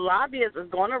 because the lobbyist is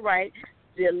going to write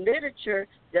the literature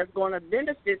that's going to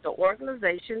benefit the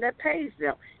organization that pays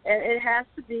them. And it has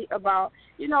to be about,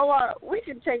 you know what, we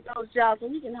can take those jobs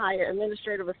and we can hire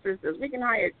administrative assistants. We can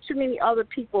hire too many other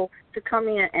people to come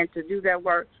in and to do that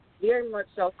work, very much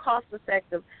so cost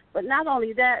effective. But not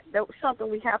only that, that's something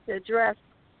we have to address.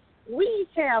 We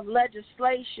have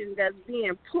legislation that's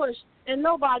being pushed and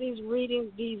nobody's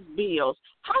reading these bills.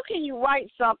 How can you write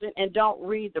something and don't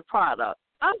read the product?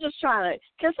 I'm just trying to,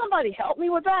 can somebody help me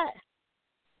with that?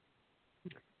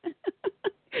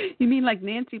 You mean like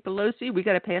Nancy Pelosi? We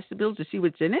got to pass the bill to see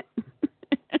what's in it?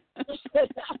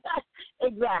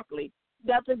 Exactly.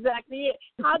 That's exactly it.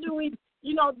 How do we,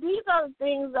 these are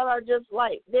things that are just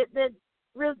like, they're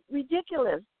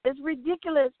ridiculous. It's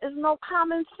ridiculous. It's no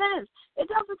common sense. It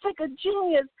doesn't take a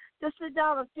genius to sit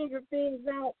down and figure things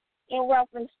out in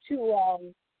reference to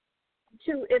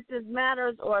if this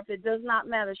matters or if it does not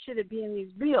matter, should it be in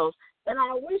these bills. And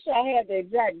I wish I had the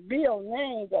exact bill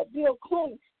name that Bill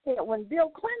Clinton said when Bill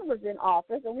Clinton was in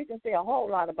office, and we can say a whole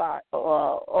lot about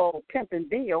old pimping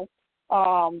Bill,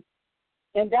 and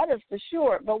that is for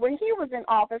sure. But when he was in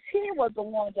office, he was the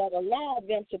one that allowed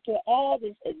them to put all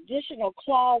these additional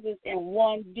clauses in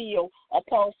one bill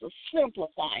opposed to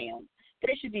simplifying them.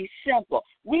 They should be simple.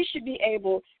 We should be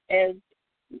able, as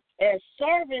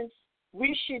servants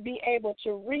we should be able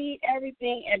to read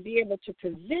everything and be able to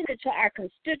present it to our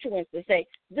constituents to say,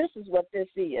 this is what this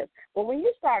is. But when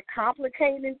you start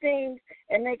complicating things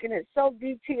and making it so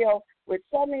detailed with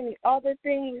so many other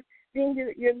things, then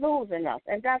you're losing us.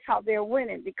 And that's how they're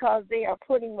winning, because they are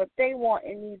putting what they want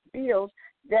in these bills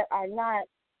that are not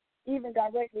even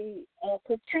directly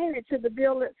pertaining to the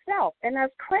bill itself. And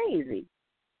that's crazy.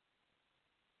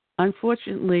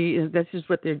 Unfortunately, this is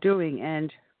what they're doing.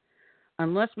 And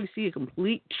unless we see a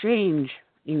complete change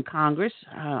in Congress,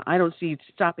 I don't see it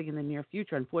stopping in the near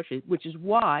future, unfortunately, which is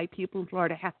why people in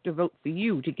Florida have to vote for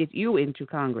you to get you into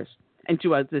Congress, into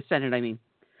the Senate, I mean.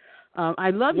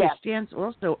 I love your stance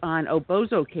also on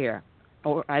Obozocare,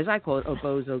 or as I call it,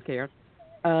 Obozocare.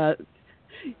 The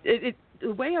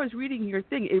way I was reading your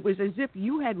thing, it was as if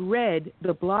you had read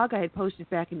the blog I had posted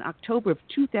back in October of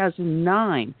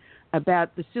 2009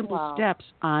 about the simple steps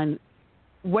on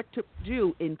what to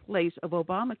do in place of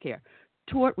Obamacare,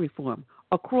 tort reform,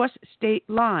 across state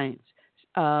lines,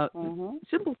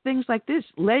 simple things like this,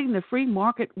 letting the free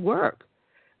market work,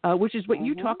 which is what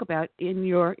you talk about in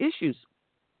your issues.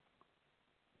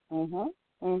 And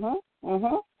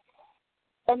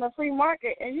the free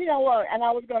market, and you know what, and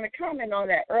I was going to comment on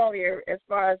that earlier as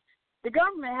far as the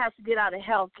government has to get out of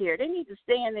health care. They need to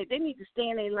stay in their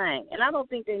lane. And I don't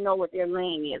think they know what their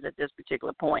lane is at this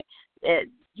particular point.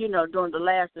 During the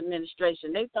last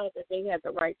administration, they thought that they had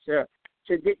the right to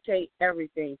dictate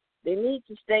everything. They need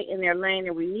to stay in their lane,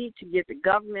 and we need to get the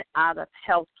government out of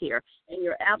health care. And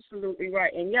you're absolutely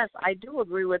right. And, yes, I do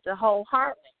agree with it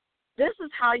wholeheartedly. This is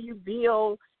how you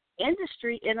build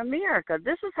industry in America.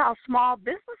 This is how small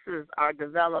businesses are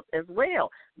developed as well.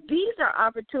 These are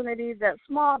opportunities that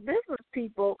small business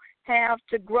people have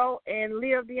to grow and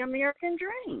live the American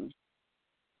dream.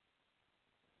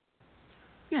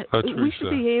 Yeah, we should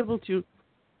be able to.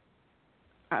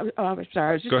 I'm sorry,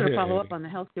 I was just going to follow up on the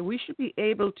health care. We should be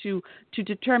able to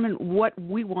determine what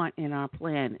we want in our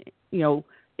plan.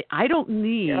 I don't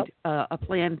need a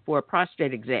plan for a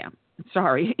prostate exam.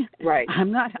 Sorry. Right.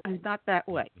 I'm not that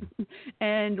way.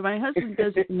 And my husband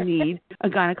doesn't need a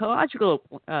gynecological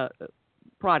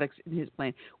products in his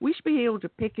plan. We should be able to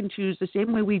pick and choose the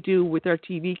same way we do with our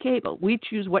TV cable. We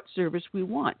choose what service we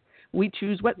want. We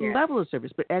choose what level of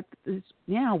service. But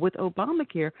now with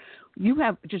Obamacare, you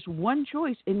have just one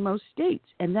choice in most states,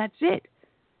 and that's it.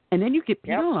 And then you get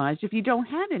penalized if you don't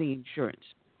have any insurance.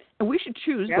 And we should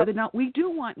choose whether or not we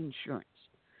do want insurance.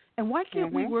 And why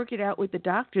can't we work it out with the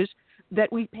doctors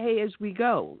that we pay as we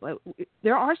go?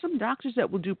 There are some doctors that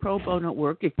will do pro bono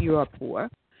work if you are poor.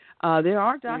 There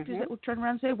are doctors that will turn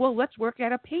around and say, well, let's work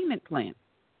out a payment plan,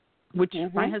 which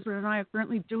my husband and I are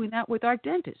currently doing that with our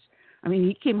dentist. I mean,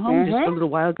 he came home just a little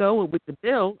while ago with the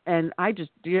bill, and I just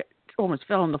almost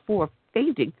fell on the floor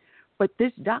fainting. But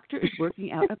this doctor is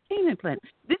working out a payment plan.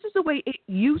 This is the way it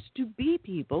used to be,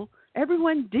 people.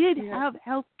 Everyone did have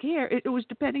health care. It was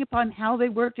depending upon how they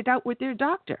worked it out with their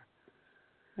doctor.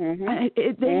 They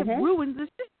have ruined the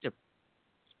system.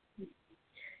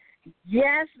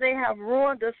 Yes, they have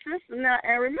ruined the system now.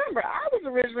 And remember, I was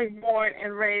originally born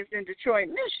and raised in Detroit,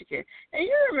 Michigan. And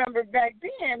you remember back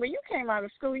then, when you came out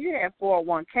of school, you had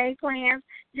 401k plans.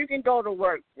 You can go to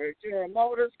work for General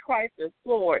Motors, Chrysler,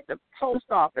 Ford, the post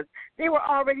office. They were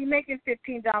already making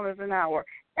 $15 an hour.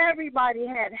 Everybody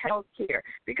had health care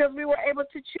because we were able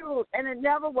to choose, and it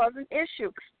never was an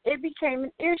issue. It became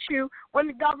an issue when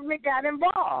the government got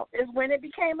involved, is when it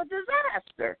became a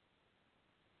disaster.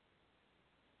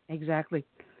 Exactly.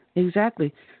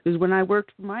 Because when I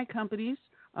worked for my companies,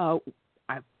 I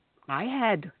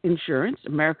had insurance,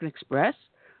 American Express,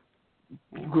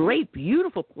 great,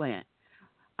 beautiful plan.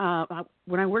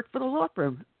 When I worked for the law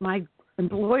firm, my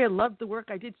employer loved the work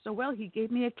I did so well, he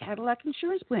gave me a Cadillac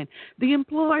insurance plan. The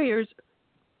employers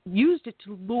used it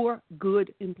to lure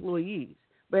good employees.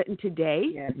 But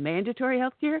today, mandatory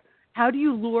health care, how do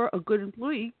you lure a good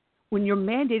employee when you're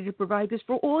mandated to provide this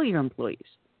for all your employees?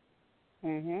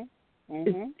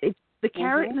 It's the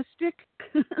carrot and the stick.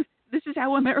 This is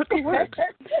how America works.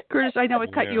 Curtis, I know I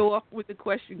cut you off with the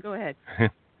question. Go ahead.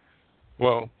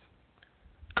 Well,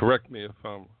 correct me if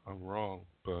I'm wrong,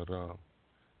 but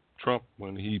Trump,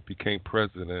 when he became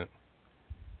president,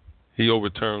 he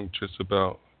overturned just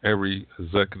about every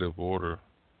executive order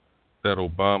that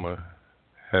Obama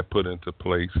had put into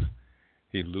place.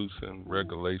 He loosened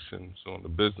regulations on the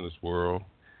business world.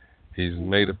 He's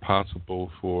made it possible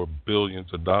for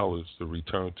billions of dollars to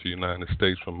return to the United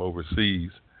States from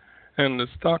overseas. And the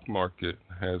stock market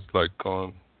has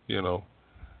gone,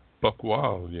 buck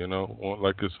wild,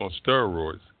 like it's on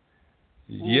steroids.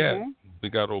 Yet, we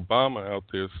got Obama out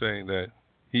there saying that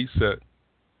he set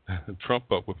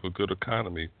Trump up with a good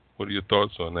economy. What are your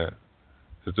thoughts on that?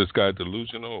 Is this guy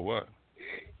delusional or what?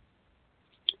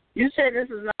 You said this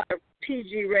is not a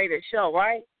PG-rated show,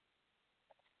 right?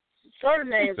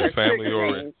 Certain names are family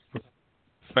trigger names.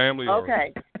 Family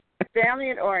oriented. Okay,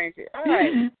 family and oriented. All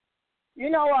right.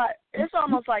 You know what? It's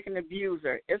almost like an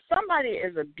abuser. If somebody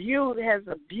has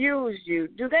abused you,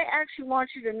 do they actually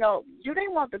want you to know? Do they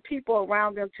want the people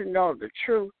around them to know the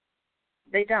truth?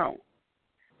 They don't.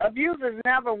 Abusers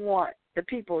never want the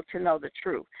people to know the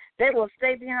truth. They will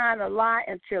stay behind a lie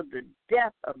until the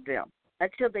death of them.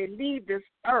 Until they leave this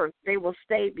earth, they will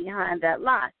stay behind that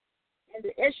lie. And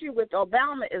the issue with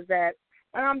Obama is that,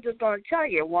 and I'm just going to tell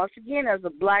you, once again, as a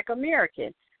black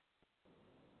American,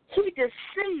 he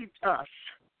deceived us.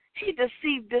 He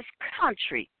deceived this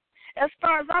country. As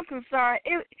far as I'm concerned,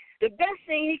 the best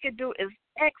thing he could do is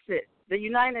exit the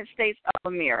United States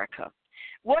of America.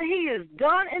 What he has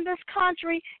done in this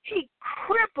country, he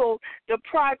crippled the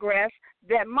progress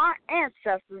that my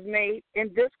ancestors made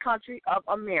in this country of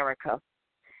America.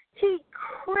 He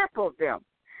crippled them.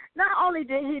 Not only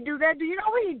did he do that, do you know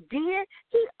what he did?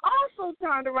 He also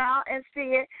turned around and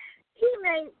said he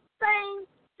made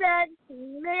same-sex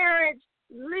marriage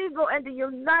legal in the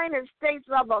United States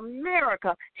of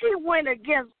America. He went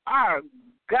against our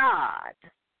God.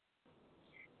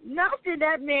 Nothing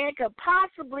that man could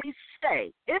possibly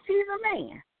say, if he's a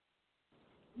man,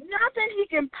 nothing he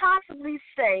can possibly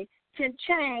say can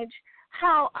change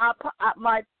how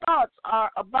my thoughts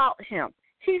are about him.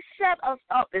 He set us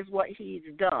up is what he's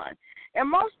done. And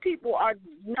most people are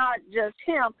not just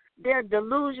him, they're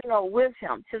delusional with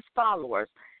him, his followers.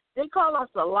 They call us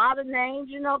a lot of names,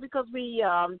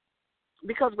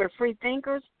 because we're free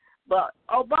thinkers. But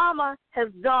Obama has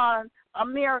done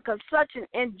America such an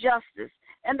injustice.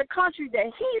 And the country that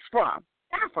he's from,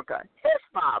 Africa, his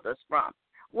father's from,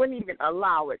 wouldn't even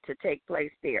allow it to take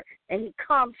place there. And he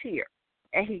comes here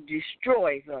and he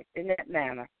destroys us in that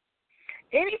manner.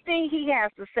 Anything he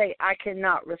has to say, I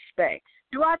cannot respect.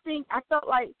 I felt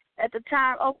like at the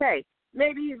time, okay,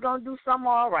 maybe he's going to do something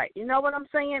all right. You know what I'm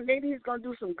saying? Maybe he's going to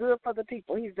do some good for the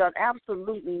people. He's done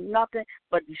absolutely nothing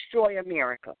but destroy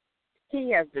America. He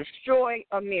has destroyed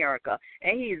America,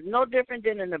 and he is no different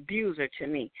than an abuser to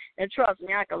me. And trust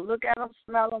me, I can look at him,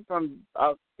 smell him from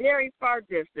a very far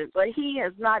distance, but he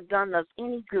has not done us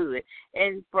any good.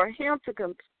 And for him to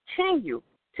continue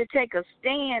to take a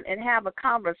stand and have a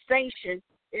conversation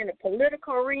in a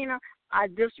political arena, I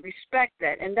disrespect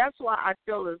that. And that's why I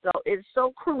feel as though it's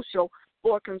so crucial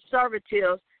for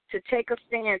conservatives to take a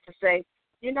stand to say,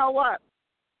 you know what?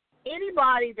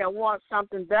 Anybody that wants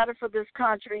something better for this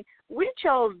country, we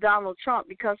chose Donald Trump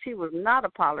because he was not a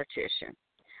politician.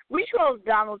 We chose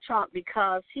Donald Trump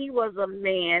because he was a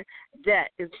man that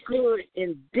is good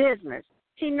in business.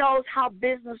 He knows how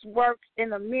business works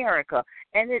in America,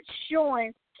 and it's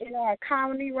showing in our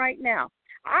economy right now.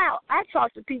 I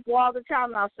talk to people all the time,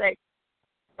 and I'll say,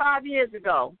 5 years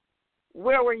ago,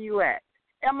 where were you at?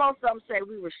 And most of them say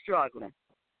we were struggling.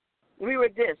 We were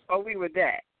this or we were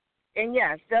that. And,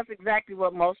 yes, that's exactly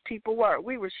what most people were.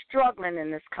 We were struggling in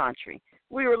this country.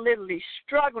 We were literally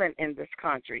struggling in this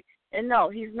country. And, no,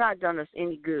 he's not done us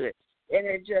any good. And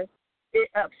it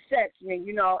upsets me,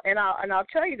 And I'll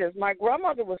tell you this. My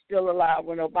grandmother was still alive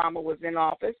when Obama was in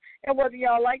office. And whether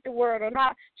y'all like the word or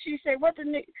not, she said, what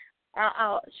the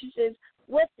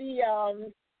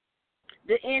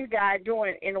end guy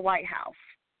doing in the White House?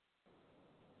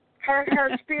 Her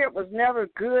spirit was never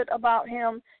good about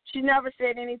him. She never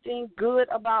said anything good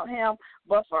about him.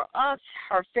 But for us,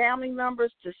 her family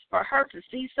members, for her to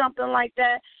see something like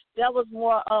that, that was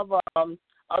more of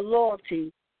a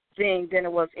loyalty thing than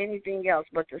it was anything else.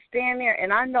 But to stand there,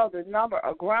 and I know the number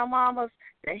of grandmamas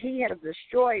that he has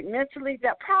destroyed mentally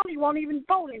that probably won't even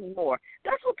vote anymore.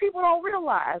 That's what people don't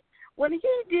realize. When he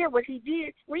did what he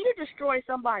did, when you destroy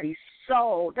somebody's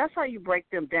soul, that's how you break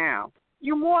them down.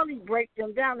 You morally break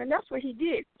them down, and that's what he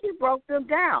did. He broke them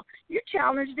down. You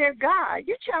challenged their God.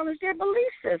 You challenged their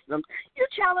belief systems. You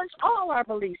challenged all our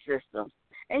belief systems,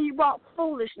 and you brought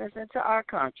foolishness into our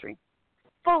country.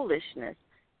 Foolishness.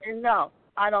 And no,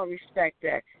 I don't respect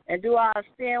that. And do I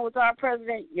stand with our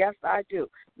president? Yes, I do.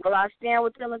 Will I stand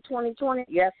with him in 2020?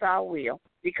 Yes, I will,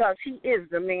 because he is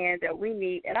the man that we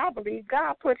need, and I believe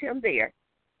God put him there.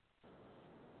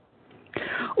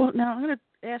 Well, now I'm going to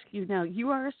ask you now, you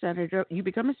are a senator, you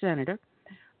become a senator,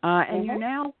 and you're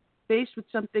now faced with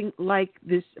something like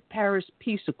this Paris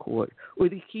Peace Accord or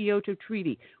the Kyoto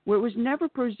Treaty, where it was never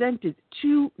presented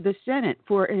to the Senate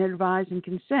for an advise and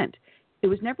consent. It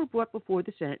was never brought before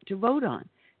the Senate to vote on,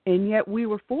 and yet we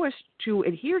were forced to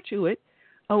adhere to it.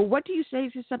 What do you say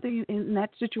to something in that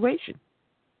situation?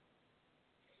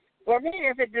 For me,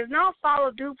 if it does not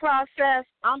follow due process,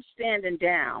 I'm standing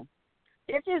down.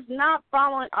 If it's not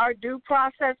following our due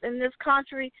process in this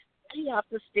country, we have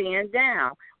to stand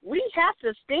down. We have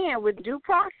to stand with due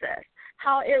process.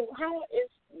 How is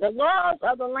the laws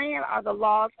of the land are the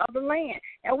laws of the land,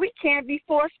 and we can't be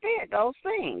force-fed those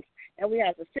things. And we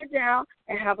have to sit down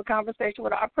and have a conversation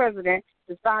with our president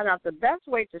to find out the best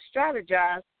way to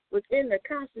strategize within the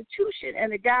Constitution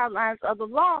and the guidelines of the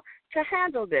law to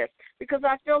handle this. Because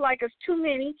I feel like it's too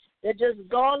many that just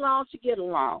go along to get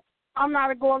along. I'm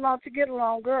not a go along to get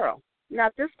along girl. Not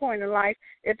at this point in life.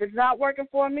 If it's not working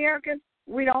for Americans,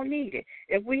 we don't need it.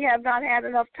 If we have not had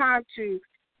enough time to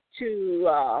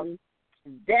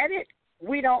vet it,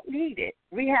 we don't need it.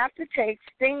 We have to take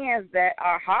stands that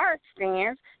are hard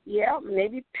stands,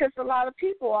 maybe piss a lot of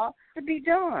people off, to be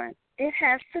done. It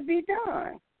has to be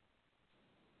done.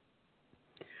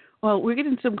 Well, we're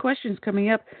getting some questions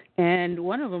coming up, and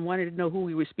one of them wanted to know who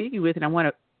we were speaking with, and I want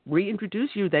to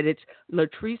reintroduce you that it's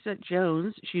Lateresa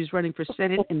Jones. She's running for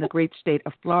Senate in the great state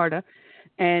of Florida,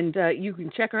 and you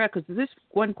can check her out because this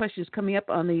one question is coming up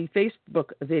on the Facebook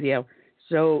video.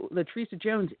 So Lateresa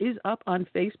Jones is up on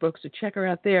Facebook, so check her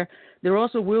out there. There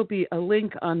also will be a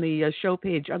link on the show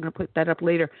page. I'm going to put that up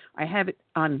later. I have it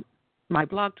on my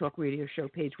Blog Talk Radio show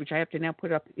page, which I have to now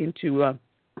put up into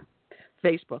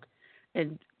Facebook.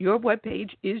 And your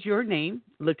webpage is your name,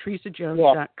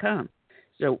 LateresaJones.com.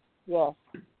 So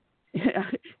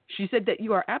she said that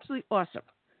you are absolutely awesome.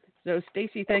 So,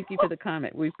 Stacy, thank you for the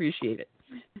comment. We appreciate it.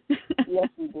 Yes,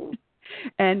 we do.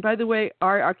 And by the way,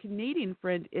 our Canadian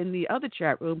friend in the other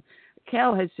chat room,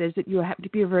 Cal, has says that you happen to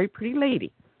be a very pretty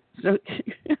lady. So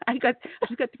I've got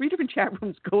 3 different chat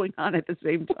rooms going on at the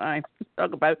same time.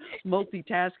 Talk about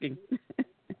multitasking.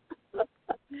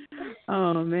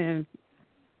 Oh man.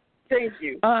 Thank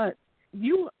you.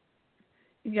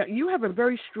 You have a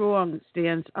very strong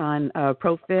stance on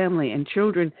pro-family and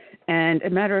children. And a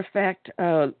matter of fact,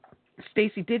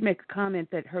 Stacy did make a comment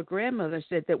that her grandmother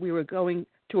said that we were going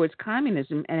towards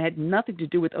communism and had nothing to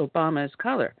do with Obama's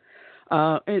color.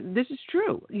 And this is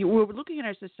true. We're looking at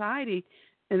our society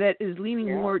that is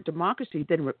leaning more democracy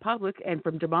than republic, and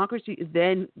from democracy it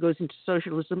then goes into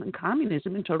socialism and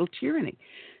communism and total tyranny.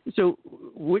 So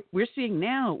what we're seeing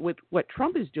now with what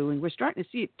Trump is doing, we're starting to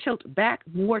see it tilt back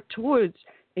more towards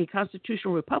a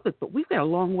constitutional republic, but we've got a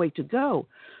long way to go.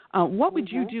 What would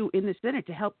you do in the Senate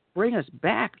to help bring us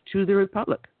back to the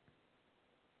republic?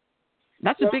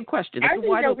 That's a big question. That's I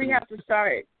think that we have to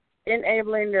start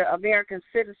enabling the American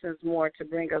citizens more to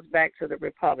bring us back to the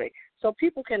republic, so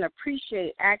people can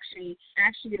appreciate actually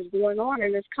is going on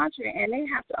in this country, and they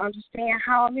have to understand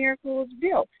how America was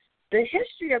built. The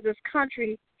history of this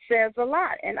country says a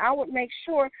lot, and I would make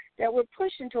sure that we're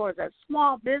pushing towards that.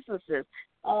 Small businesses,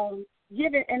 and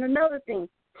another thing,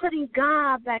 putting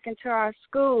God back into our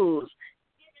schools,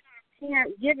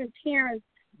 giving parents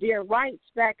their rights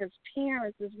back as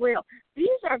parents as well. These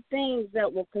are things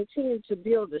that will continue to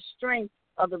build the strength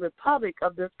of the republic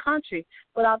of this country.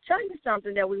 But I'll tell you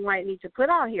something that we might need to put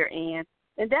out here, Ann,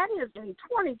 and that is in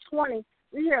 2020,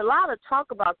 we hear a lot of talk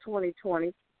about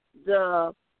 2020.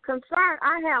 The concern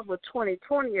I have with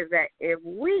 2020 is that if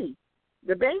we,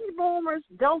 the baby boomers,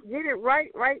 don't get it right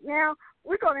now,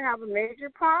 we're going to have a major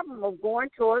problem of going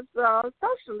towards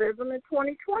socialism in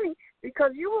 2020,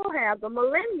 because you will have the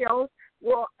millennials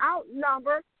will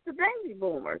outnumber the baby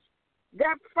boomers.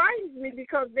 That frightens me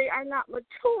because they are not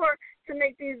mature to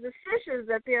make these decisions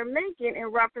that they're making in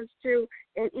reference to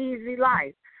an easy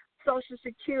life, Social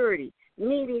Security,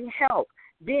 needing help,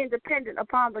 being dependent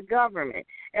upon the government.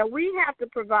 And we have to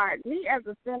provide, me as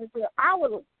a senator, I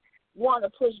would want to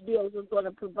push bills that's going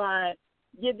to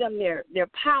give them their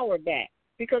power back,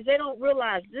 because they don't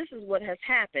realize this is what has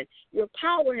happened. Your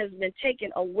power has been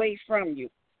taken away from you.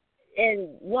 And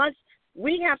once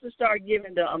we have to start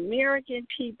giving the American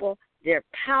people their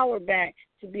power back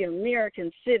to be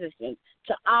American citizens,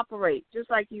 to operate, just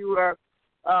like you were,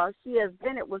 C.S.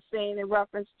 Bennett was saying in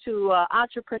reference to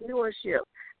entrepreneurship.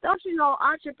 Don't you know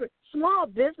small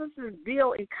businesses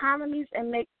build economies and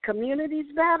make communities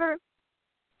better?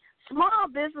 Small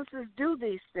businesses do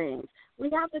these things. We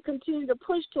have to continue to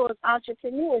push towards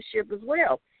entrepreneurship as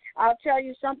well. I'll tell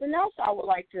you something else I would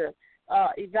like to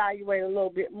evaluate a little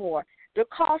bit more. The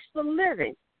cost of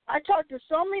living. I talk to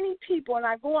so many people, and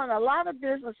I go in a lot of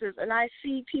businesses, and I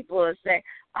see people that say,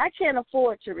 I can't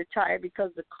afford to retire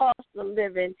because the cost of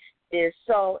living is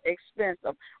so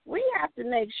expensive. We have to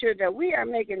make sure that we are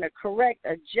making the correct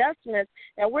adjustments,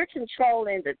 and we're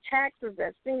controlling the taxes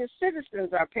that senior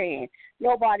citizens are paying.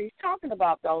 Nobody's talking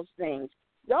about those things.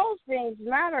 Those things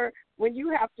matter when you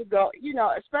have to go,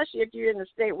 especially if you're in a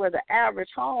state where the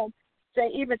average home say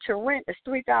even to rent is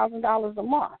 $3,000 a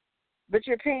month, but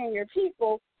you're paying your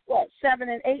people what, $7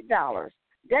 and $8.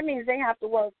 That means they have to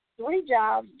work 3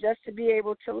 jobs just to be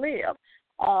able to live.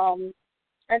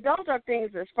 And those are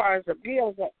things as far as the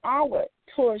bills that I would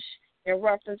push in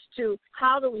reference to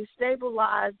how do we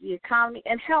stabilize the economy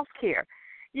and health care.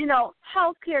 You know,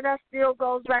 health care, that still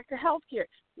goes back to health care.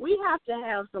 We have to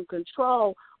have some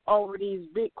control over these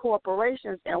big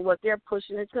corporations and what they're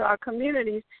pushing into our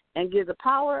communities and give the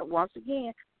power, once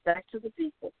again, back to the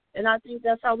people. And I think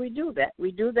that's how we do that.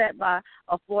 We do that by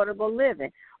affordable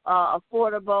living,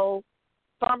 affordable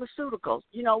pharmaceuticals.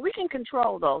 You know, we can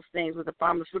control those things with the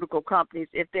pharmaceutical companies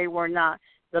if they were not,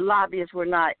 the lobbyists were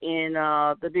not in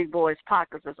the big boys'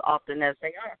 pockets as often as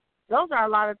they are. Those are a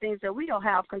lot of things that we don't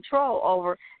have control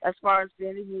over as far as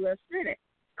being a U.S. Senate,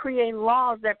 creating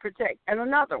laws that protect. And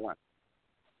another one,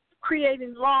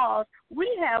 creating laws. We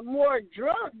have more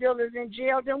drug dealers in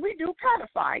jail than we do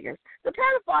pedophiles. The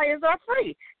pedophiles are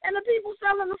free, and the people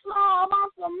selling the small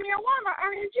amounts of marijuana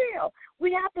are in jail.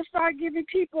 We have to start giving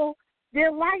people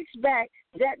their rights back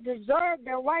that deserve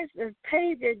their rights and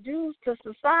pay their dues to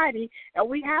society, and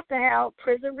we have to have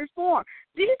prison reform.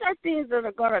 These are things that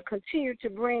are going to continue to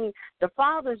bring the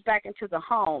fathers back into the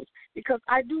homes, because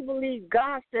I do believe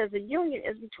God says a union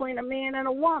is between a man and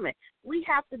a woman. We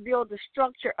have to build the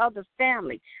structure of the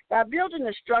family. By building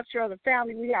the structure of the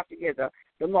family, we have to give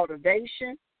the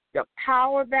motivation, the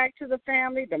power back to the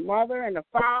family, the mother and the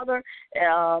father.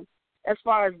 As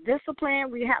far as discipline,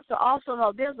 we have to also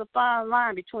know there's a fine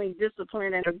line between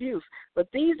discipline and abuse. But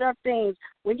these are things,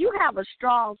 when you have a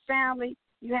strong family,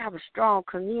 you have a strong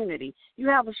community. You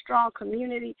have a strong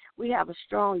community, we have a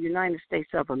strong United States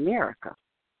of America.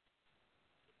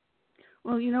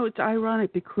 Well, you know, it's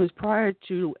ironic because prior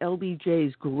to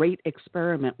LBJ's great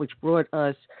experiment, which brought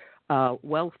us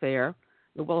welfare,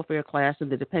 the welfare class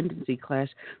and the dependency class,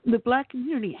 the black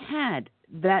community had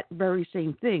that very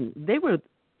same thing.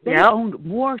 They owned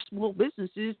more small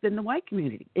businesses than the white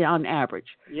community on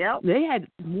average. Yep. They had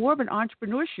more of an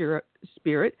entrepreneurship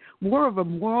spirit, more of a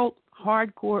moral,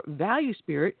 hardcore value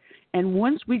spirit. And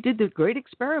once we did the great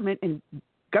experiment and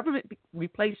government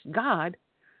replaced God,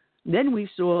 then we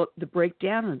saw the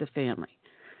breakdown of the family.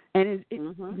 And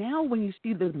now when you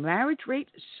see the marriage rate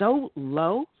so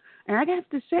low, and I have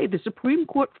to say, the Supreme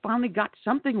Court finally got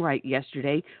something right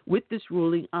yesterday with this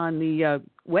ruling on the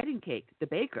wedding cake, the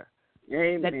baker.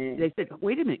 Amen. That they said,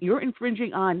 wait a minute, you're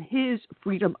infringing on his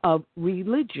freedom of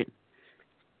religion.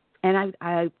 And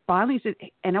I finally said,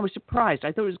 and I was surprised.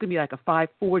 I thought it was going to be like a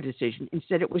 5-4 decision.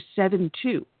 Instead, it was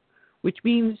 7-2, which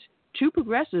means 2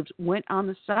 progressives went on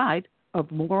the side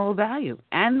of moral value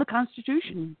and the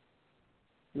Constitution.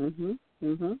 And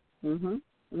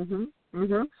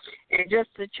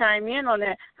just to chime in on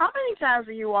that, how many times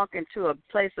do you walk into a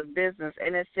place of business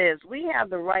and it says, we have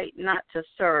the right not to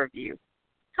serve you?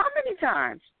 How many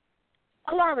times?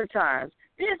 A lot of times.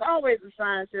 There's always a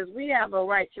sign that says we have a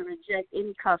right to reject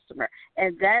any customer,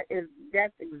 and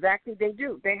that's exactly they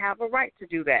do. They have a right to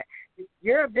do that.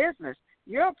 You're a business.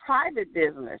 You're a private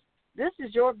business. This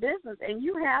is your business, and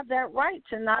you have that right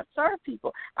to not serve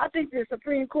people. I think the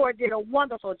Supreme Court did a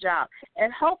wonderful job,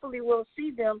 and hopefully we'll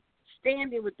see them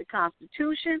standing with the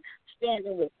Constitution,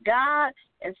 standing with God,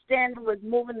 and standing with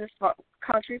moving this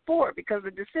country forward, because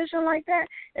a decision like that,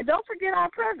 and don't forget our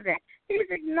president, he's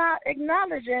not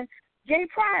acknowledging Gay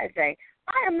Pride Day.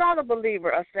 I am not a believer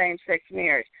of same-sex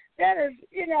marriage. That is,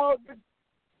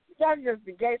 that's just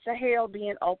the gates of hell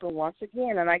being open once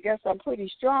again, and I guess I'm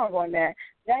pretty strong on that.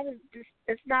 That is just,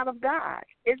 it's not of God.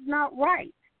 It's not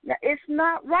right. It's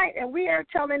not right, and we are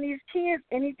telling these kids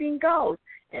anything goes.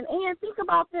 And Ann, think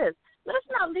about this. Let's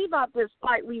not leave out this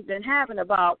fight we've been having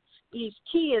about these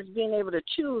kids being able to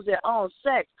choose their own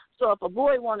sex. So if a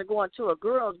boy want to go into a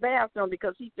girl's bathroom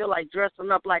because he feel like dressing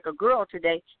up like a girl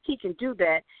today, he can do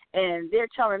that. And they're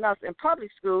telling us in public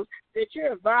schools that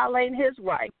you're violating his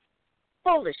right.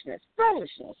 Foolishness.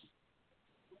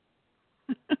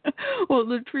 Well,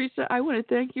 Lateresa, I want to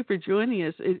thank you for joining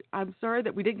us. I'm sorry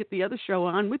that we didn't get the other show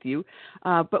on with you,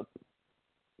 but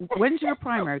when's your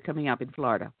primary coming up in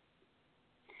Florida?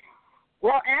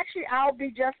 Well, actually, I'll be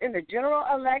just in the general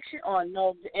election on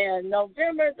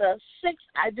November the 6th.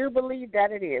 I do believe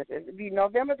that it is. It will be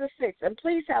November the 6th. And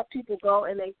please have people go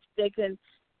and they can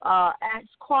ask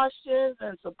questions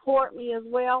and support me as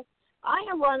well. I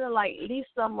am running like Lisa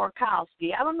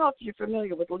Murkowski. I don't know if you're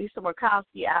familiar with Lisa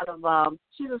Murkowski out of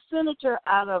she's a senator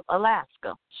out of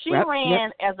Alaska. She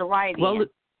ran as a write-in.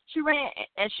 She ran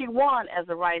and she won as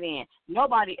a write-in.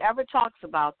 Nobody ever talks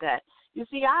about that. You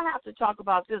see, I have to talk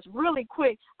about this really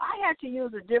quick. I had to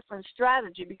use a different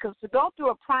strategy because to go through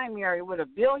a primary with a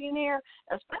billionaire,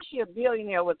 especially a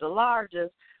billionaire with the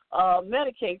largest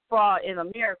Medicaid fraud in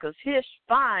America's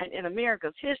fine in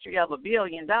America's history of $1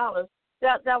 billion,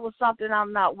 that was something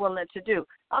I'm not willing to do.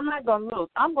 I'm not going to lose.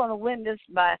 I'm going to win this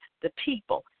by the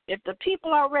people. If the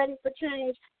people are ready for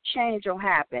change, change will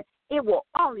happen. It will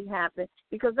only happen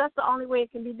because that's the only way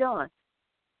it can be done.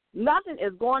 Nothing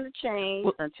is going to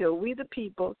change until we, the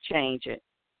people, change it.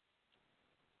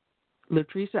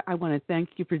 Lateresa, I want to thank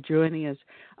you for joining us.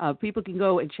 People can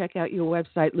go and check out your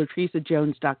website,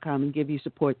 lateresajones.com, and give you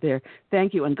support there.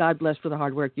 Thank you, and God bless for the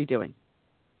hard work you're doing.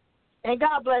 And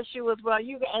God bless you as well.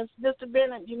 You and Mr.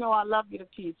 Bennett, you know I love you to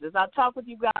pieces. I'll talk with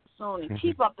you guys soon, and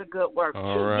keep up the good work.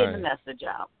 All keep right. getting the message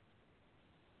out.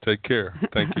 Take care.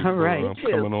 Thank you All for right.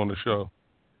 coming on the show.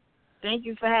 Thank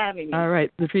you for having me. All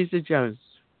right, Lateresa Jones.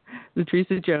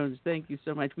 Lateresa Jones, thank you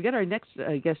so much. We got our next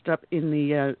guest up in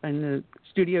the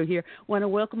studio here. Want to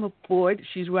welcome aboard.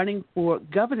 She's running for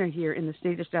governor here in the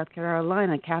state of South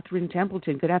Carolina, Catherine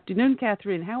Templeton. Good afternoon,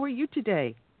 Catherine. How are you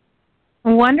today?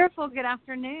 Wonderful. Good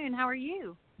afternoon. How are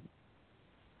you?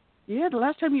 Yeah, the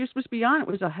last time you were supposed to be on, it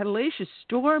was a hellacious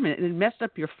storm, and it messed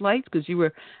up your flights because you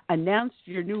were announced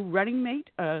your new running mate.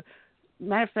 Matter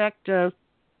of fact,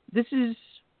 this is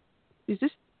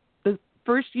this the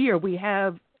first year we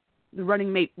have the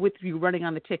running mate with you running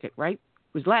on the ticket, right?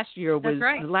 It was last year was That's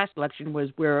right. The last election was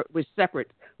where it was separate.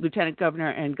 Lieutenant governor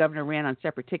and governor ran on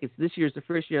separate tickets. This year is the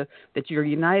first year that you're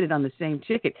united on the same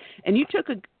ticket, and you took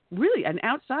really an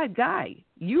outside guy.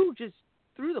 You just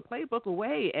threw the playbook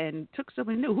away and took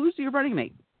someone new. Who's your running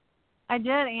mate? I did,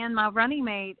 and my running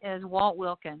mate is Walt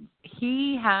Wilkins.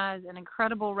 He has an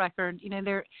incredible record. You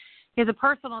know, he has a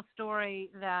personal story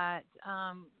that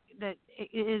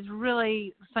is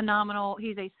really phenomenal.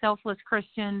 He's a selfless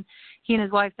Christian. He and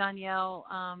his wife Danielle,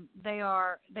 they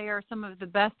are some of the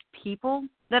best people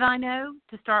that I know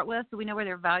to start with, so we know where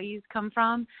their values come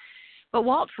from. But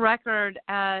Walt's record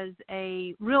as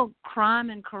a real crime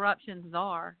and corruption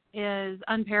czar is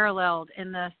unparalleled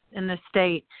in this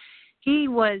state. He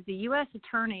was the U.S.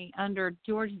 attorney under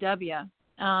George W.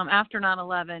 After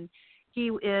 9/11. He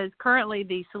is currently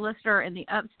the solicitor in the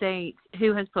upstate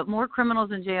who has put more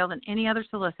criminals in jail than any other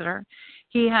solicitor.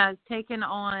 He has taken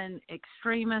on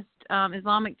extremist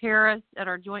Islamic terrorists at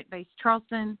our joint base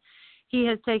Charleston. He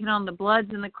has taken on the Bloods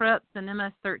and the Crips and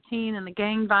MS-13 and the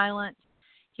gang violence.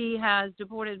 He has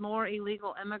deported more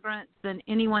illegal immigrants than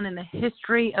anyone in the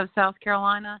history of South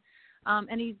Carolina.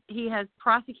 And he has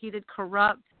prosecuted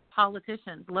corrupt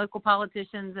politicians, local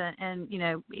politicians, and you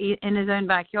know, in his own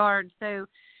backyard. So,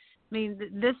 I mean,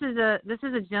 this is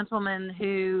a gentleman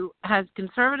who has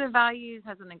conservative values,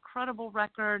 has an incredible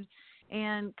record,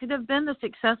 and could have been the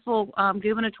successful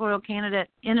gubernatorial candidate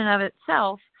in and of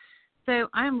itself. So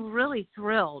I'm really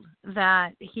thrilled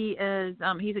that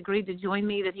he's agreed to join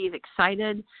me, that he's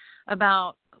excited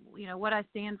about, you know, what I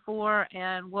stand for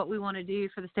and what we want to do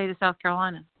for the state of South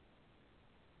Carolina.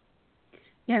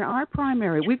 Yeah, in our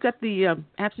primary, we've got the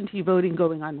absentee voting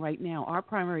going on right now. Our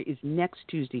primary is next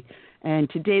Tuesday, and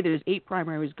today there's 8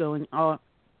 primaries going out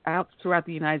throughout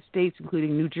the United States,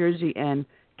 including New Jersey and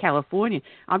California.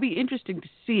 I'll be interested to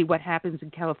see what happens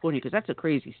in California because that's a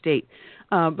crazy state.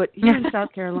 But here in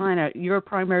South Carolina, your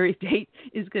primary date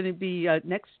is going to be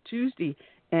next Tuesday,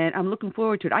 and I'm looking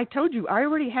forward to it. I told you, I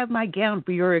already have my gown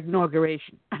for your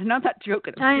inauguration. And I'm not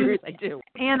joking. I'm serious. I do.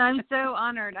 And I'm so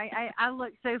honored. I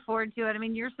look so forward to it. I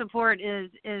mean, your support is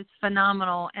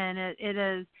phenomenal, and it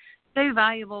is so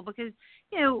valuable because,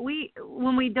 you know,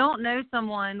 when we don't know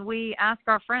someone, we ask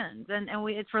our friends, and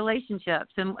it's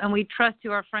relationships, and we trust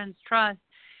who our friends trust.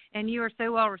 And you are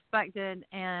so well respected,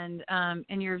 and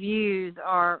your views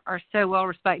are so well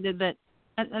respected that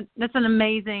that's an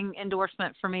amazing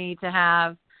endorsement for me to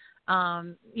have.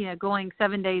 You know, going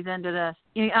 7 days into this,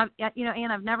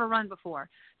 and I've never run before,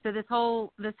 so this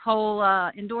whole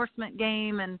endorsement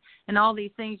game and all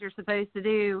these things you're supposed to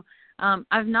do,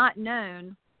 I've not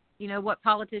known, you know, what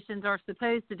politicians are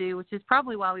supposed to do, which is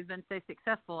probably why we've been so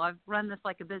successful. I've run this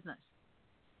like a business.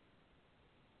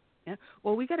 Yeah.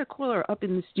 Well, we got a caller up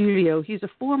in the studio. He's a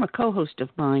former co-host of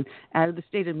mine out of the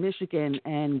state of Michigan,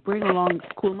 and bring along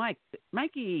Cool Mike.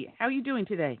 Mikey, how are you doing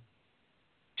today?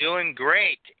 Doing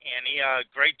great, Annie.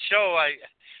 Great show.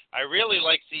 I really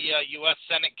like the U.S.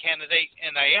 Senate candidate,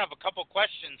 and I have a couple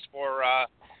questions for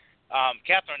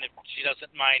Catherine, if she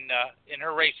doesn't mind, in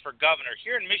her race for governor.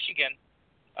 Here in Michigan,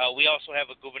 we also have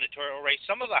a gubernatorial race.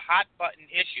 Some of the hot-button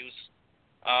issues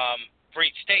for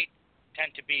each state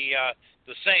tend to be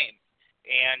the same.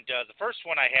 And the first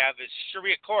one I have is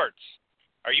Sharia courts.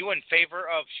 Are you in favor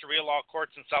of Sharia law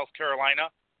courts in South Carolina?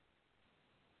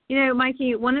 You know,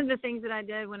 Mikey, one of the things that I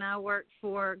did when I worked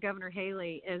for Governor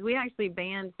Haley is we actually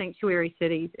banned sanctuary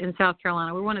cities in South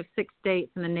Carolina. We're one of 6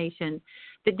 states in the nation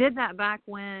that did that back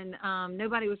when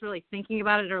nobody was really thinking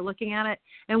about it or looking at it,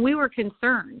 and we were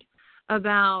concerned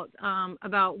about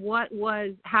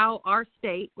how our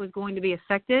state was going to be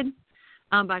affected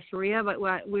by Sharia, but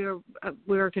we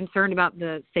were concerned about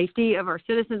the safety of our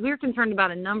citizens. We were concerned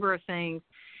about a number of things,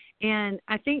 and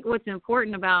I think what's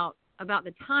important about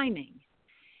the timing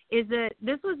is that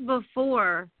this was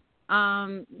before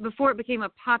it became a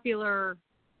popular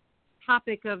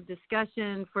topic of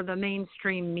discussion for the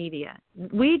mainstream media.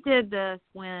 We did this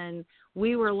when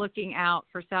we were looking out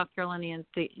for South Carolinians.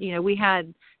 We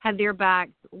had their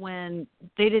backs when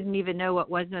they didn't even know what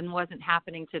was and wasn't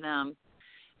happening to them.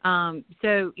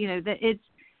 So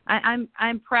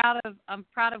I'm proud of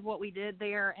what we did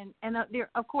there, and there,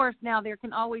 of course, now there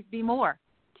can always be more.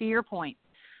 To your point.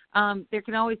 There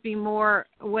can always be more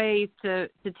ways to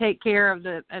take care of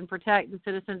and protect the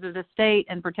citizens of the state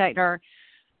and protect our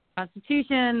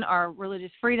Constitution, our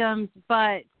religious freedoms,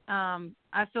 but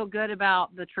I feel good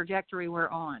about the trajectory we're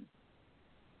on.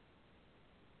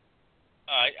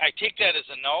 I take that as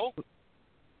a no.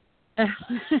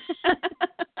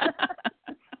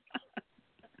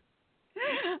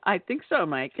 I think so,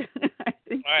 Mike. I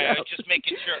think all right, so. I'm just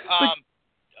making sure.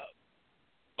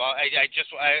 Well,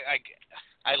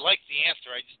 I like the answer.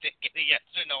 I just didn't get a yes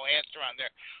or no answer on there.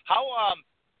 How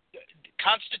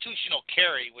constitutional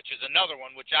carry, which is another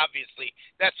one, which obviously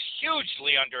that's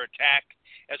hugely under attack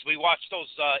as we watch those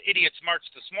idiots march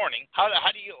this morning. How do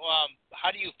you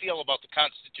feel about the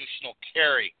constitutional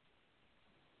carry?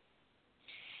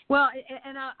 Well,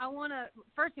 and I want to,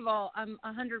 first of all, I'm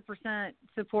 100%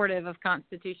 supportive of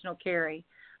constitutional carry.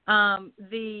 You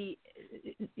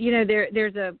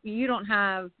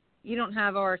don't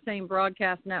have our same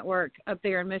broadcast network up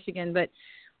there in Michigan, but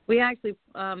we actually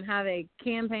have a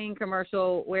campaign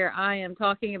commercial where I am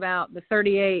talking about the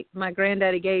 .38 my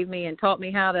granddaddy gave me and taught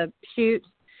me how to shoot.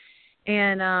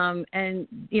 And I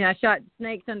shot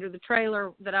snakes under the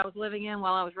trailer that I was living in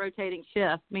while I was rotating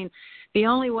shifts. I mean, the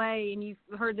only way, and you've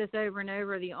heard this over and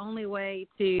over, the only way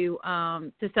to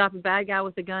stop a bad guy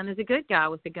with a gun is a good guy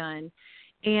with a gun.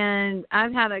 And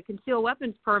I've had a concealed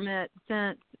weapons permit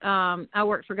since I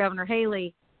worked for Governor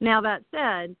Haley. Now, that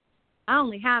said, I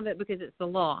only have it because it's the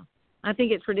law. I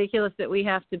think it's ridiculous that we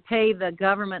have to pay the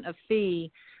government a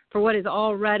fee for what is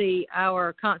already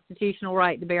our constitutional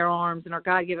right to bear arms and our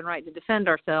God-given right to defend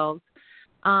ourselves.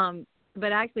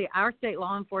 But actually, our state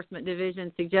law enforcement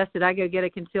division suggested I go get a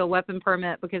concealed weapon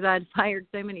permit because I'd fired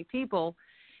so many people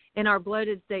in our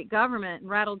bloated state government and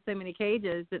rattled so many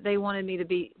cages that they wanted me to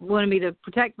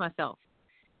protect myself.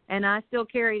 And I still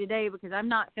carry today because I'm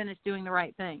not finished doing the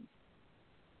right thing.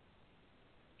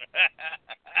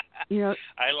 I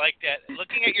like that.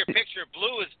 Looking at your picture,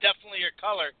 blue is definitely your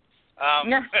color.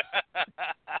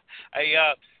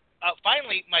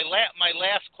 Finally, my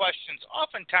last questions.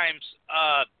 Oftentimes,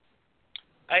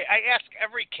 I ask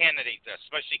every candidate this,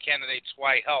 especially candidates who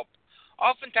I help.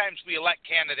 Oftentimes, we elect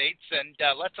candidates, and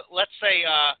let's say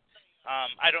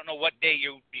I don't know what day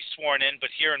you'll be sworn in, but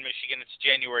here in Michigan, it's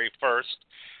January 1st.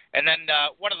 And then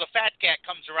one of the fat cat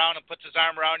comes around and puts his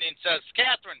arm around you and says,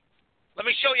 "Catherine, let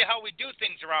me show you how we do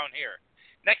things around here."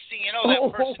 Next thing you know, that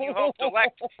person you helped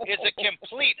elect is a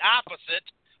complete opposite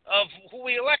of who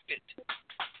we elected.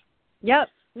 Yep.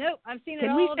 Nope. I've seen it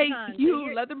all the time. Can we say Hugh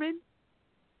Leatherman?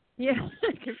 Yeah.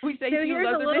 Can we say so Hugh here's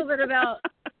Leatherman?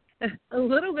 a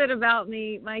little bit about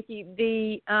me, Mikey.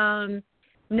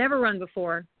 Never run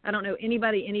before. I don't know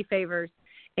anybody any favors.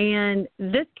 And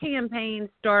this campaign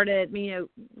started,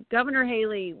 Governor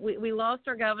Haley, we lost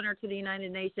our governor to the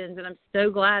United Nations, and I'm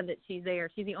so glad that she's there.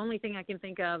 She's the only thing I can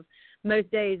think of most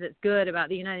days that's good about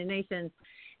the United Nations.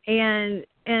 And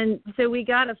so we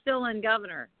got a fill-in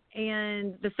governor,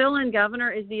 and the fill-in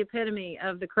governor is the epitome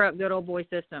of the corrupt good old boy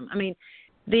system. I mean,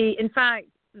 in fact,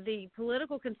 the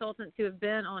political consultants who have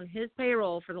been on his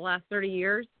payroll for the last 30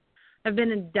 years have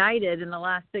been indicted in the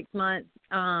last 6 months.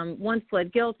 One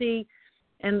pled guilty.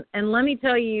 And let me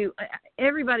tell you,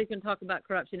 everybody's going to talk about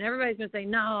corruption. Everybody's going to say,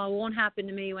 no, it won't happen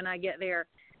to me when I get there.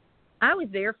 I was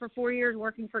there for 4 years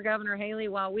working for Governor Haley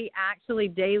while we actually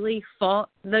daily fought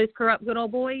those corrupt good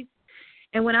old boys.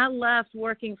 And when I left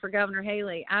working for Governor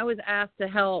Haley, I was asked to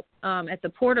help at the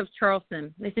Port of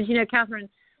Charleston. They said, Catherine,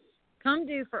 come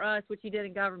do for us what you did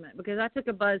in government, because I took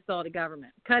a buzzsaw to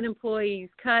government, cut employees,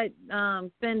 cut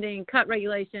spending, cut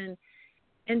regulation.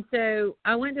 And so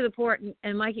I went to the port,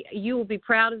 and Mikey, you will be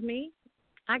proud of me.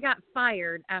 I got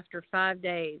fired after 5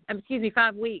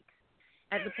 weeks.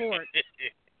 at the port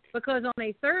because on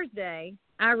a Thursday,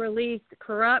 I released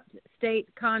corrupt state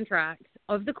contracts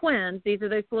of the Quins. These are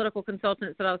those political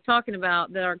consultants that I was talking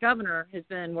about that our governor has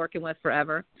been working with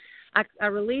forever. I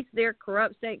released their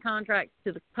corrupt state contracts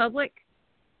to the public,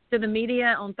 to the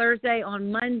media on Thursday.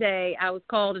 On Monday, I was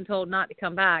called and told not to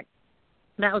come back.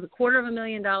 That was a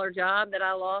 $250,000 job that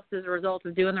I lost as a result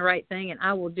of doing the right thing, and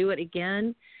I will do it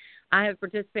again. I have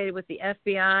participated with the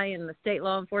FBI and the State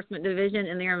Law Enforcement Division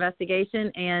in their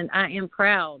investigation, and I am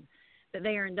proud that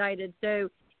they are indicted. So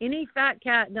any fat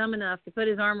cat dumb enough to put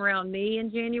his arm around me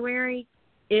in January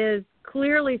is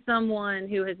clearly someone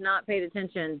who has not paid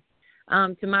attention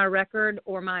to my record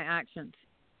or my actions.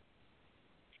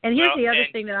 And here's the other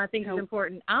thing that I think is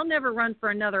important. I'll never run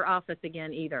for another office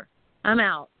again either. I'm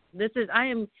out. I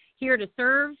am here to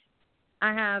serve.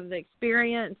 I have the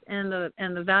experience and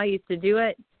the values to do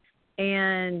it.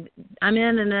 And I'm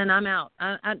in and then I'm out.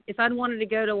 If I'd wanted to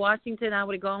go to Washington, I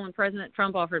would have gone when President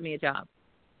Trump offered me a job.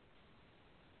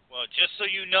 Well, just so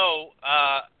you know,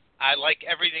 I like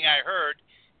everything I heard.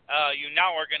 You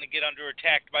now are going to get under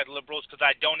attack by the liberals because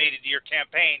I donated to your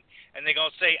campaign, and they're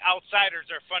going to say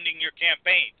outsiders are funding your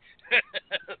campaign.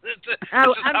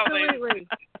 Absolutely.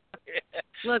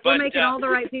 Look, we're making all the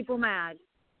right people mad.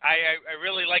 I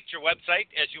really liked your website.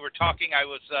 As you were talking, I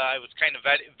was kind of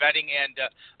vetting, and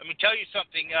let me tell you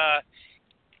something.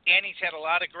 Annie's had a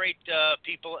lot of great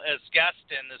people as guests,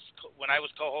 and when I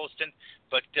was co-hosting.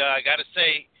 But I got to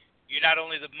say, you're not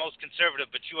only the most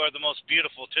conservative, but you are the most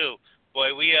beautiful too.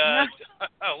 Boy, we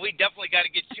definitely got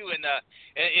to get you in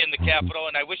the Capitol,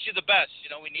 and I wish you the best.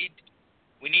 You know, we need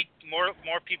more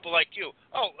people like you.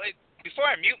 Oh, before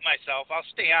I mute myself, I'll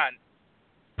stay on.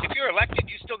 If you're elected,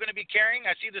 you still going to be carrying?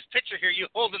 I see this picture here, you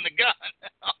holding the gun.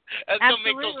 That's going to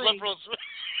make those liberals.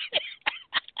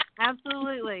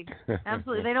 Absolutely.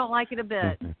 They don't like it a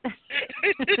bit.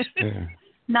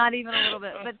 Not even a little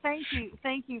bit. But thank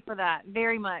you for that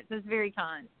very much. That's very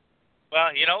kind.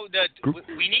 Well, you know,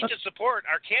 we need to support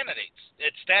our candidates.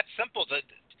 It's that simple. The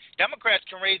Democrats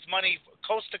can raise money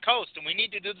coast to coast, and we need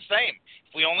to do the same.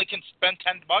 If we only can spend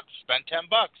 $10, spend $10.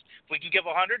 If we can give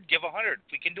 100, give 100.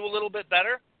 If we can do a little bit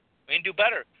better, we can do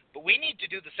better. But we need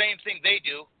to do the same thing they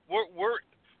do.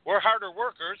 We're harder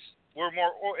workers. We're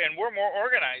more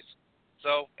organized.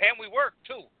 So, and we work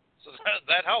too. So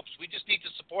that helps. We just need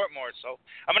to support more. So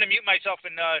I'm going to mute myself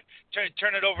and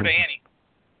turn it over to Annie.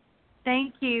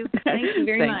 Thank you. Thank you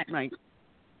very much. Mike.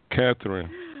 Catherine.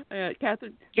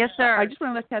 Catherine. Yes, sir. I just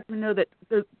want to let Catherine know that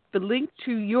the link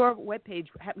to your webpage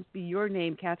happens to be your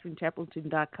name,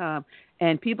 CatherineTempleton.com,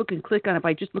 and people can click on it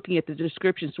by just looking at the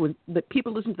description. So when the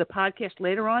people listen to the podcast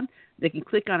later on, they can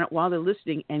click on it while they're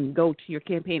listening and go to your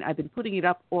campaign. I've been putting it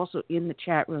up also in the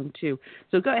chat room, too.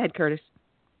 So go ahead, Curtis.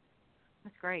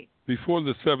 That's great. Before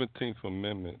the 17th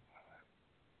Amendment,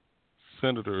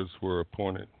 senators were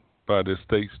appointed by the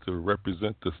states to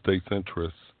represent the state's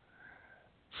interests.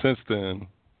 Since then,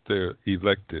 they're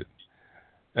elected.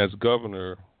 As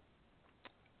governor,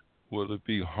 will it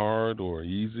be hard or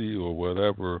easy or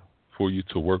whatever for you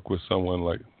to work with someone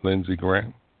like Lindsey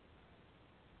Graham?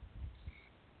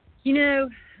 You know,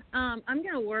 I'm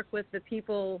going to work with the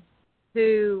people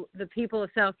who the people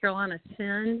of South Carolina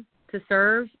send to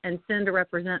serve and send to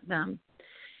represent them.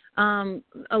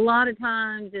 A lot of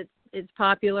times it's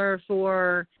popular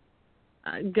for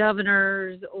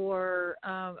governors or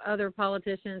other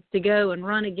politicians to go and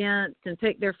run against and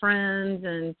pick their friends.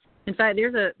 And in fact,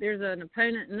 there's an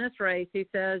opponent in this race who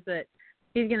says that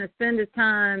he's going to spend his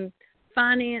time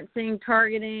financing,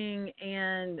 targeting,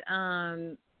 and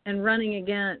running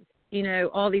against, you know,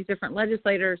 all these different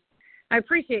legislators. I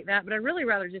appreciate that, but I'd really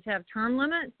rather just have term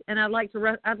limits, and I'd like to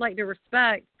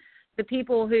respect the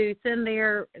people who send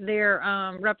their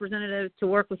representatives to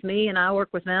work with me, and I work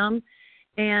with them.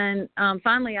 And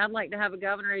finally, I'd like to have a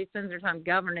governor who spends their time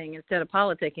governing instead of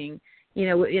politicking, you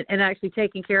know, and actually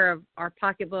taking care of our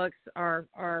pocketbooks, our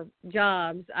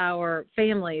jobs, our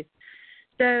families.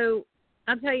 So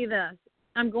I'll tell you this.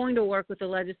 I'm going to work with the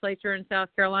legislature in South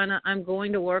Carolina. I'm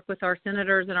going to work with our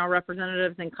senators and our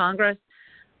representatives in Congress.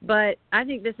 But I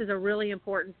think this is a really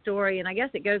important story, and I guess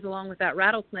it goes along with that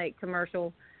rattlesnake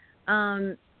commercial.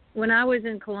 When I was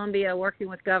in Columbia working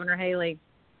with Governor Haley,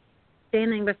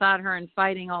 standing beside her and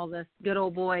fighting all this good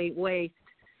old boy waste,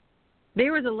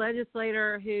 there was a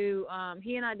legislator who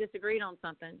he and I disagreed on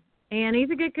something. And he's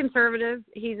a good conservative.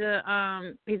 He's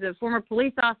a former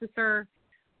police officer,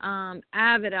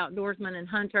 avid outdoorsman and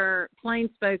hunter, plain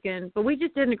spoken, but we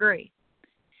just didn't agree.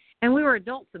 And we were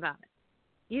adults about it.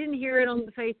 You didn't hear it on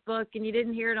the Facebook, and you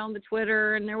didn't hear it on the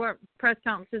Twitter, and there were press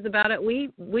conferences about it.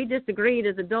 We disagreed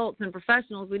as adults and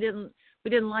professionals. We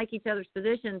didn't like each other's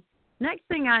positions, Next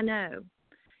thing I know,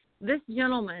 this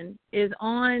gentleman is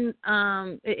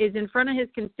is in front of his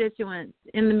constituents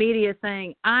in the media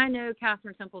saying, I know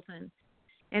Catherine Templeton,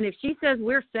 and if she says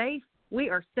we're safe, we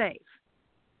are safe.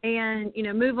 And,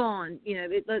 move on,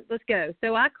 let's go.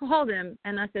 So I called him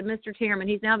and I said, Mr. Chairman,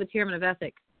 he's now the chairman of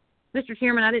ethics. Mr.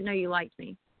 Chairman, I didn't know you liked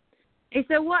me. He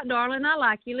said, what, darling? I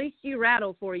like you. At least you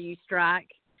rattle before you strike.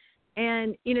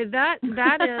 And, that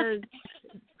is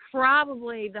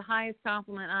probably the highest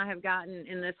compliment I have gotten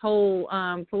in this whole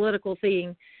political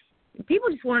thing. People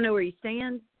just want to know where you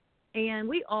stand. And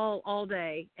we all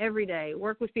day, every day,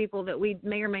 work with people that we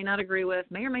may or may not agree with,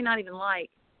 may or may not even like.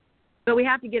 But we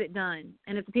have to get it done.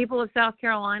 And if the people of South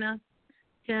Carolina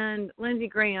send Lindsey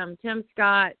Graham, Tim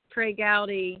Scott, Trey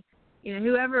Gowdy,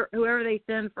 whoever they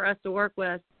send for us to work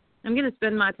with, I'm going to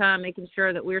spend my time making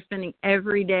sure that we're spending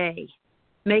every day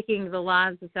making the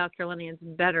lives of South Carolinians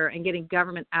better and getting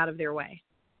government out of their way.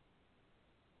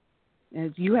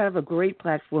 And you have a great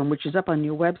platform, which is up on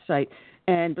your website.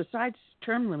 And besides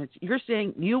term limits, you're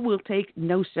saying you will take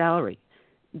no salary.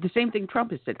 The same thing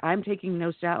Trump has said, I'm taking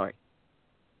no salary.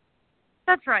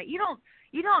 That's right. You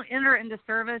don't enter into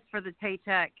service for the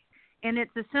paycheck, and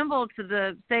it's a symbol to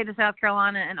the state of South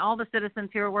Carolina and all the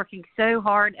citizens who are working so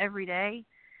hard every day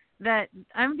that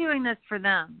I'm doing this for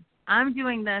them. I'm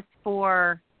doing this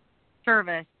for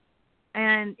service,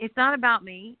 and it's not about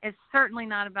me. It's certainly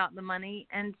not about the money,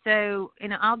 and so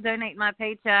I'll donate my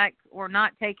paycheck or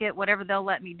not take it, whatever they'll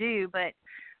let me do. But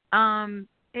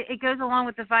it goes along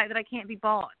with the fact that I can't be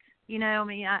bought.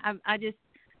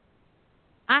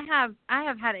 I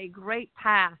have had a great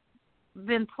path,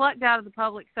 been plucked out of the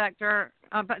public sector,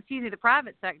 the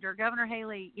private sector. Governor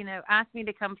Haley, asked me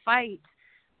to come fight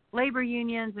labor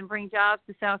unions and bring jobs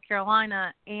to South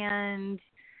Carolina, and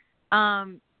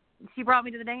she brought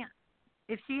me to the dance.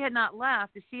 If she had not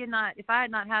left, if I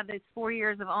had not had those 4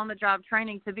 years of on-the-job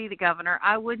training to be the governor,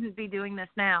 I wouldn't be doing this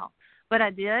now. But I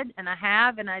did, and I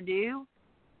have, and I do.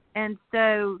 And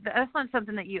so that's not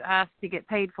something that you ask to get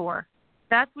paid for.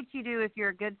 That's what you do if you're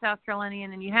a good South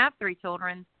Carolinian and you have 3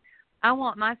 children. I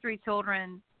want my 3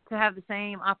 children to have the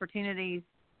same opportunities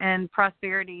and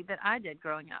prosperity that I did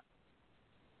growing up.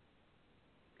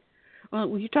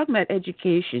 Well, you're talking about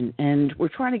education, and we're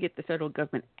trying to get the federal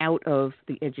government out of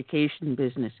the education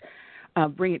business,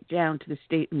 bring it down to the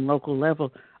state and local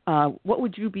level. What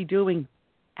would you be doing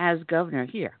as governor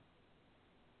here?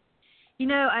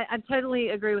 I totally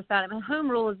agree with that.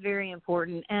 Home rule is very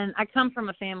important, and I come from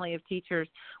a family of teachers.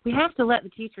 We have to let the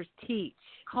teachers teach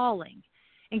calling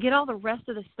and get all the rest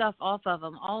of the stuff off of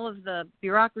them, all of the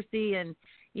bureaucracy and,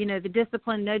 the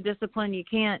discipline, no discipline. You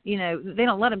can't, they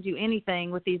don't let them do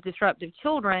anything with these disruptive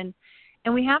children,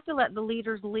 and we have to let the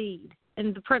leaders lead,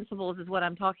 and the principals is what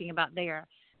I'm talking about there.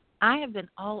 I have been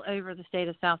all over the state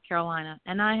of South Carolina,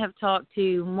 and I have talked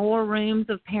to more rooms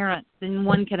of parents than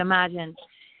one could imagine.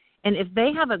 And if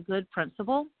they have a good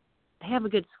principal, they have a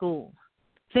good school.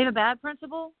 If they have a bad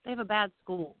principal, they have a bad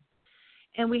school.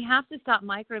 And we have to stop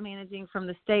micromanaging from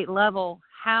the state level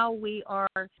how we are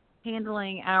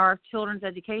handling our children's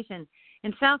education.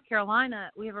 In South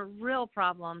Carolina, we have a real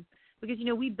problem because,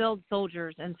 we build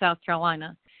soldiers in South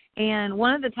Carolina. And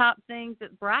one of the top things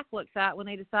that BRAC looks at when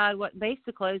they decide what base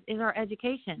to close is our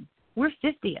education. We're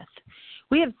 50th.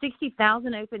 We have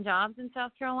 60,000 open jobs in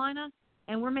South Carolina,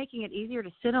 and we're making it easier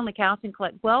to sit on the couch and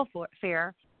collect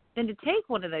welfare than to take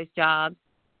one of those jobs.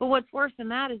 But what's worse than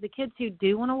that is the kids who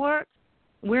do want to work,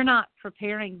 we're not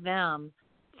preparing them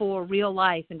for real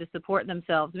life and to support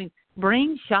themselves.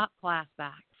 Bring shop class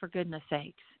back, for goodness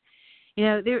sakes.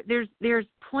 There's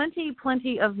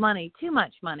plenty of money, too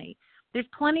much money. There's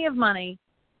plenty of money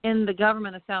in the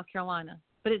government of South Carolina,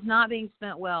 but it's not being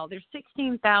spent well. There's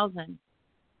 $16,000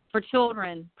 for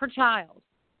children per child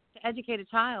to educate a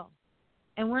child.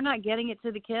 And we're not getting it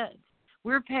to the kids.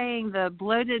 We're paying the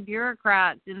bloated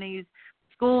bureaucrats in these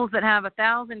schools that have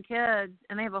 1,000 kids,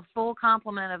 and they have a full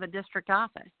complement of a district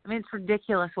office. It's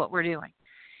ridiculous what we're doing.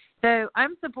 So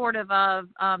I'm supportive of,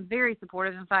 very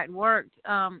supportive, in fact, worked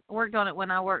on it when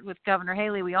I worked with Governor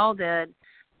Haley. We all did,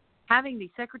 having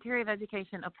the Secretary of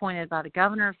Education appointed by the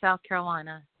governor of South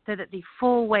Carolina so that the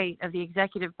full weight of the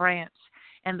executive branch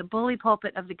and the bully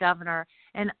pulpit of the governor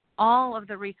and all of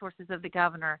the resources of the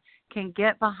governor can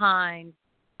get behind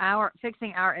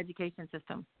fixing our education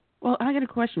system. Well, I got a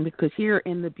question because here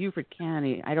in the Beaufort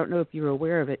County, I don't know if you're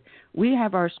aware of it, we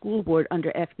have our school board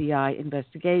under FBI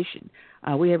investigation.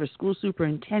 We have a school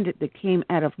superintendent that came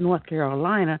out of North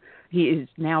Carolina. He is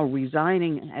now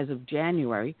resigning as of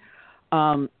January.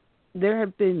 There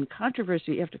have been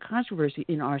controversy after controversy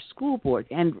in our school board,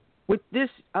 and with this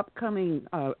upcoming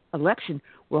election,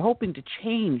 we're hoping to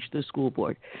change the school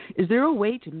board. Is there a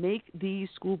way to make these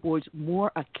school boards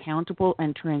more accountable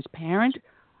and transparent?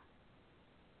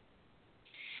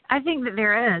 I think that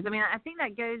there is. I mean, I think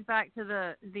that goes back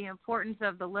to the importance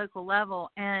of the local level.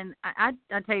 And I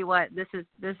tell you what, this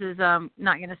is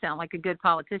not going to sound like a good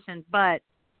politician, but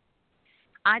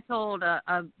I told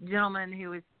a gentleman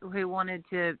who wanted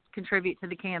to contribute to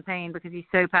the campaign because he's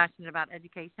so passionate about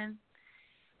education.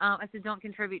 I said, don't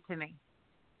contribute to me.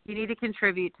 You need to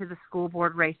contribute to the school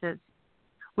board races.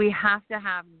 We have to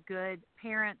have good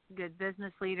parents, good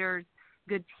business leaders,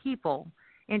 good people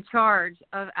in charge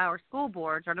of our school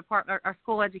boards, our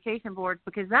school education boards,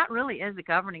 because that really is the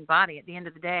governing body at the end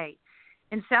of the day.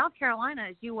 In South Carolina,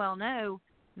 as you well know,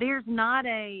 there's not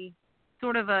a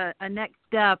sort of a next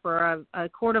step or a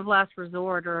court of last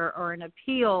resort or an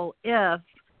appeal if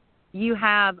you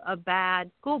have a bad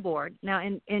school board. Now,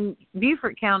 in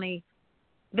Beaufort County,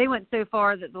 they went so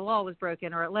far that the law was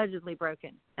broken or allegedly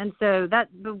broken. And so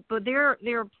but there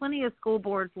are plenty of school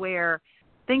boards where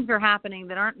things are happening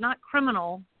that aren't not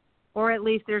criminal, or at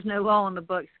least there's no law in the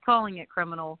books calling it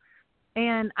criminal.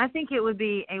 And I think it would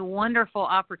be a wonderful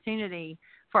opportunity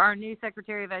for our new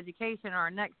Secretary of Education or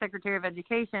our next Secretary of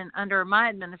Education under my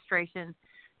administration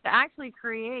to actually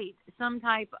create some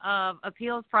type of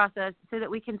appeals process so that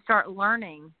we can start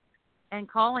learning and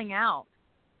calling out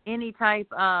any type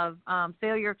of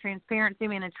failure of transparency. I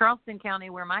mean, in Charleston County,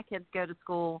 where my kids go to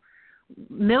school,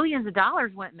 millions of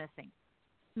dollars went missing,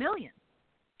 millions.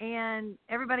 And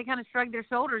everybody kind of shrugged their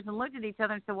shoulders and looked at each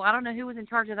other and said, well, I don't know who was in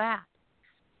charge of that.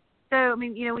 So, I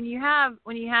mean, you know, when you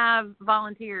have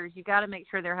volunteers, you got to make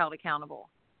sure they're held accountable.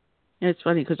 And it's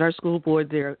funny because our school board,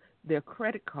 their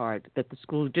credit card that the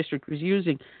school district was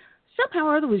using, somehow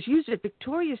or other was used at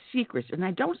Victoria's Secrets, and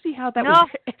I don't see how that was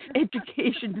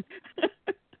education.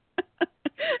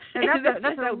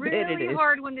 That's a really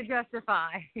hard one to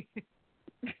justify.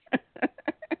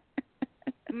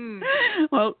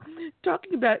 Well,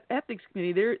 talking about ethics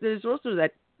committee, there's also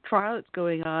that trial that's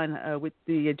going on with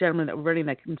the gentleman that was running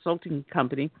that consulting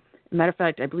company. As a matter of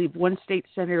fact, I believe one state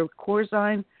senator,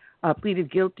 Corzine, pleaded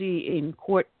guilty in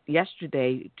court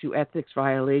yesterday to ethics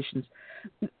violations.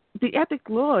 The ethics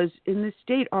laws in this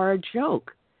state are a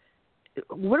joke.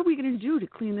 What are we going to do to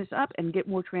clean this up and get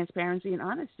more transparency and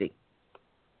honesty?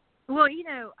 Well, you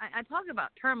know, I talk about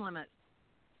term limits,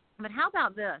 but how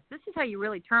about this? This is how you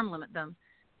really term limit them.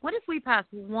 What if we pass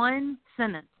one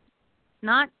sentence,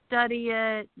 not study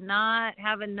it, not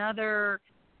have another,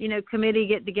 committee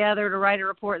get together to write a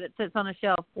report that sits on a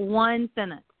shelf? One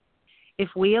sentence. If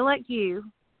we elect you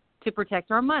to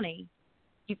protect our money,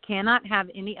 you cannot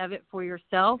have any of it for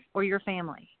yourself or your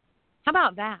family. How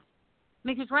about that?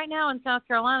 Because right now in South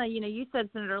Carolina, you said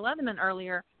Senator Leatherman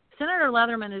earlier. Senator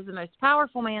Leatherman is the most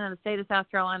powerful man in the state of South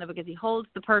Carolina because he holds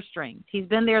the purse strings. He's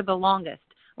been there the longest,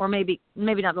 or maybe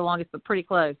not the longest, but pretty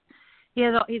close.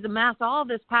 He's amassed all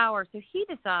this power, so he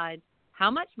decides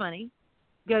how much money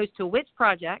goes to which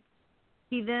project.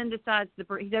 He then decides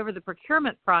he's over the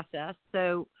procurement process,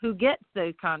 so who gets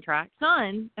those contracts.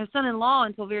 Son-in-law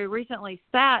until very recently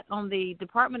sat on the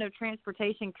Department of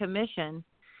Transportation Commission,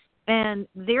 and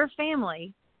their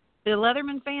family, the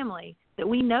Leatherman family that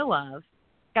we know of,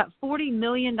 got $40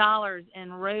 million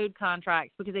in road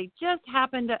contracts because they just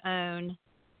happened to own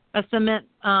a cement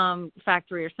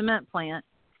factory or cement plant.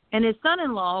 And his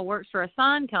son-in-law works for a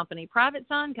sign company, private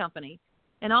sign company,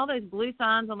 and all those blue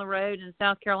signs on the road in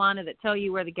South Carolina that tell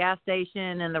you where the gas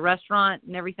station and the restaurant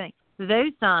and everything,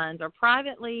 those signs are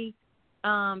privately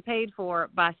paid for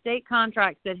by state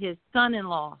contracts that his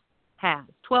son-in-law has,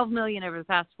 $12 million over the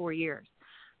past 4 years.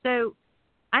 So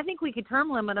I think we could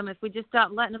term limit them if we just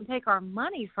stopped letting them take our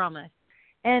money from us.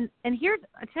 And here's,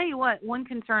 I tell you what, one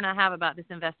concern I have about this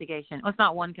investigation. Well, it's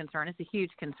not one concern. It's a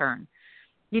huge concern.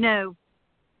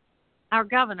 Our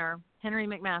governor, Henry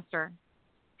McMaster,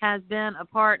 has been a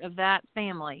part of that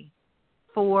family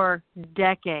for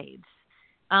decades.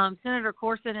 Senator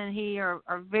Corson and he are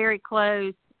very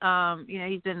close.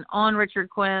 He's been on Richard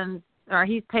Quinn's, or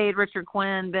he's paid Richard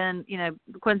Quinn.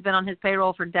 Quinn's been on his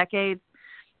payroll for decades.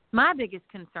 My biggest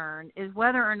concern is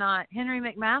whether or not Henry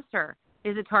McMaster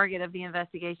is a target of the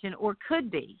investigation or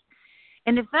could be.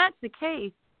 And if that's the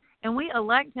case, and we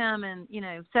elect him in,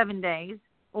 7 days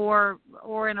or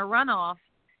in a runoff,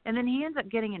 and then he ends up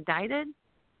getting indicted,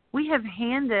 we have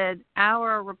handed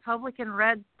our Republican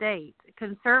red state,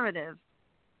 conservative,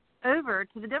 over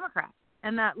to the Democrats.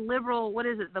 And that liberal,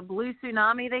 the blue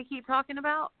tsunami they keep talking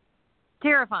about?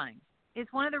 Terrifying.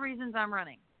 It's one of the reasons I'm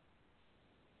running.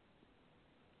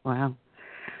 Wow.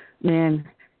 Man,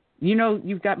 You know,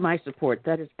 you've got my support.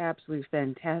 That is absolutely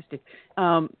fantastic.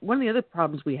 One of the other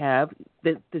problems we have,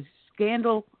 the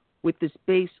scandal with this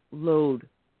base load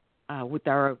with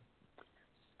our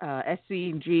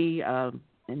SC&G,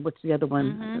 and what's the other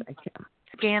one? Mm-hmm. I can't.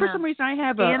 Scana. For some reason, I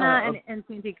have Scana and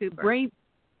Santee Cooper. brain.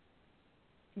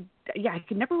 Yeah, I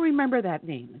can never remember that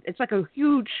name. It's like a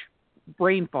huge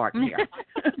brain fart here.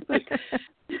 But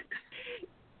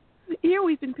here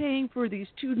we've been paying for these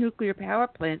 2 nuclear power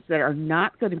plants that are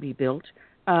not going to be built.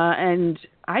 And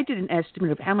I did an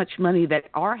estimate of how much money that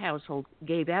our household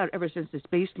gave out ever since the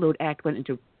Space Load Act went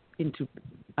into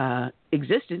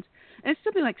existence, and it's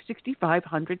something like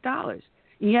 $6,500.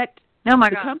 And yet, oh my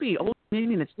the God. company, Old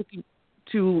Dominion, that's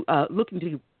looking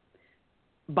to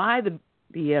buy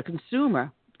the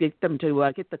consumer, get them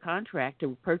to get the contract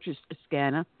to purchase a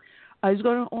scanner, is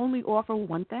going to only offer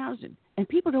 $1,000. And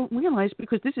people don't realize,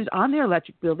 because this is on their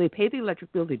electric bill, they pay the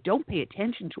electric bill, they don't pay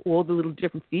attention to all the little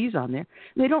different fees on there,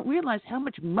 and they don't realize how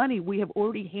much money we have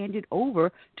already handed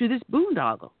over to this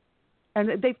boondoggle.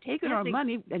 And they've taken our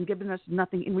money and given us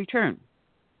nothing in return.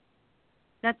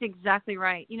 That's exactly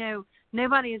right. You know,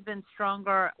 nobody has been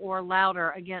stronger or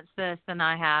louder against this than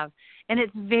I have, and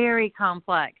it's very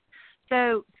complex.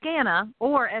 So Scana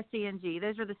or SC&G,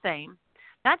 those are the same.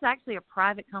 That's actually a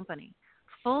private company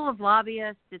full of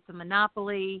lobbyists. It's a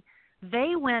monopoly.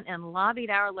 They went and lobbied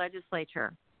our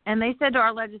legislature, and they said to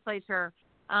our legislature,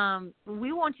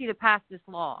 we want you to pass this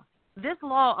law. This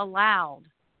law allowed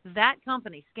that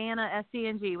company, Scana,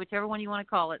 SC&G, whichever one you want to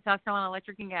call it, South Carolina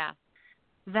Electric and Gas,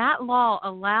 that law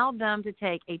allowed them to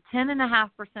take a 10.5%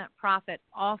 profit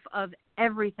off of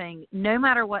everything, no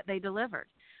matter what they delivered.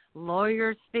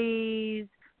 Lawyers' fees,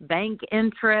 bank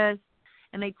interest,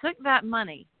 and they took that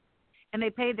money and they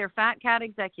paid their fat cat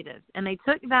executives, and they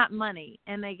took that money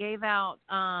and they gave out,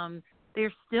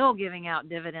 they're still giving out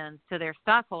dividends to their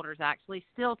stockholders, actually,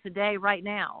 still today, right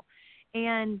now.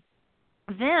 And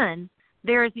then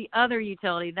there is the other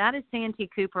utility. That is Santee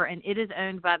Cooper, and it is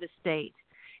owned by the state.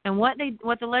 And what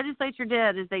the legislature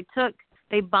did is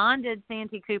they bonded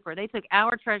Santee Cooper. They took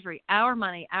our treasury, our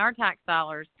money, our tax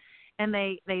dollars, and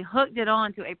they hooked it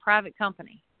on to a private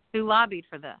company who lobbied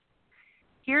for this.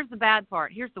 Here's the bad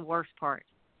part. Here's the worst part.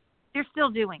 They're still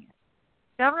doing it.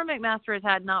 Governor McMaster has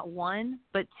had not one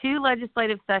but 2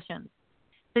 legislative sessions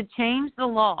to change the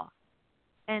law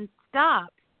and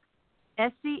stop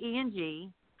SCE&G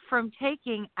from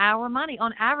taking our money.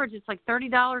 On average, it's like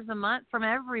 $30 a month from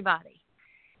everybody.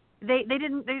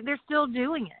 They're still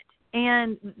doing it.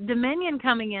 And Dominion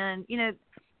coming in, you know,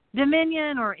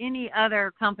 Dominion or any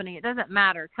other company, it doesn't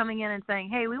matter, coming in and saying,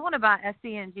 hey, we want to buy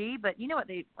SCNG, but you know what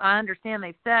I understand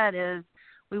they've said is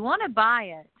we want to buy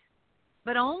it,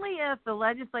 but only if the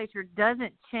legislature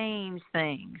doesn't change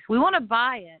things. We want to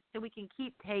buy it so we can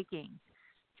keep taking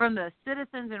from the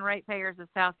citizens and ratepayers of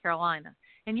South Carolina.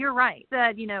 And you're right.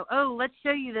 Said, you know, oh, let's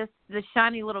show you this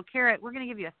shiny little carrot. We're going to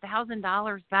give you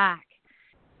 $1,000 back.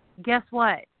 Guess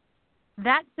what?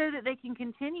 That's so that they can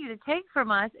continue to take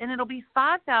from us, and it'll be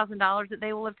 $5,000 that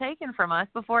they will have taken from us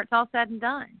before it's all said and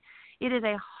done. It is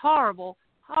a horrible,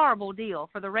 horrible deal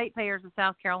for the ratepayers of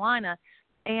South Carolina,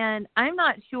 and I'm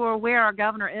not sure where our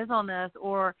governor is on this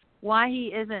or why he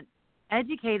isn't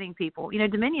educating people. You know,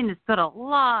 Dominion has put a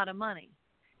lot of money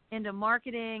into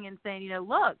marketing and saying, you know,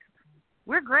 look,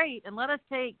 we're great, and let us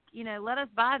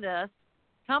buy this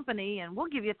company, and we'll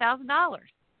give you $1,000.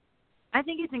 I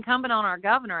think it's incumbent on our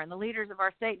governor and the leaders of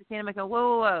our state to stand up and go,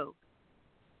 whoa, whoa, whoa.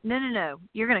 No.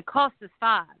 You're going to cost us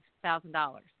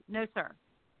 $5,000. No, sir.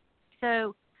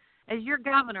 So as your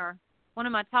governor, one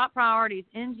of my top priorities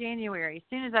in January, as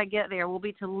soon as I get there, will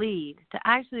be to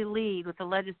actually lead with the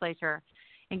legislature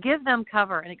and give them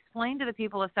cover and explain to the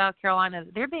people of South Carolina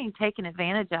that they're being taken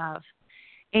advantage of,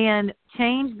 and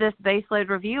change this Baseload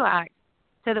Review Act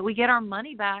so that we get our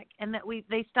money back and that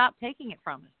they stop taking it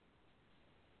from us.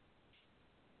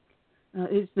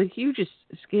 It's the hugest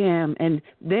scam, and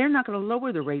they're not going to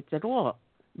lower the rates at all.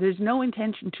 There's no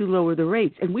intention to lower the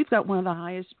rates, and we've got one of the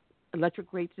highest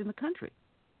electric rates in the country.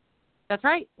 That's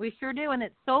right, we sure do, and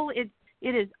it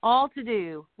is all to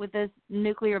do with this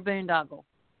nuclear boondoggle.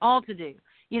 All to do.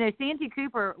 You know, Santee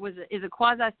Cooper is a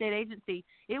quasi-state agency.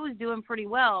 It was doing pretty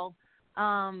well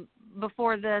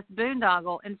before this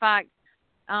boondoggle. In fact,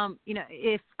 you know,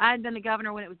 if I had been the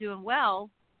governor when it was doing well,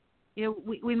 you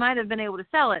know, we might have been able to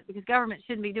sell it, because government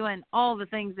shouldn't be doing all the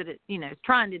things that it, you know, is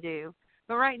trying to do.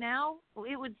 But right now,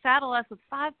 it would saddle us with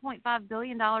 $5.5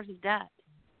 billion of debt.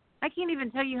 I can't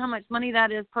even tell you how much money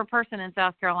that is per person in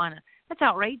South Carolina. That's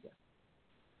outrageous.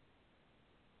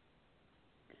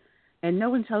 and no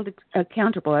one's held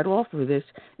accountable at all for this.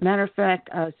 Matter of fact,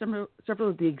 several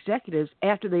of the executives,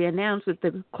 after they announced that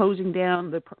they're closing down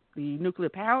the nuclear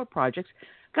power projects,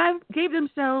 gave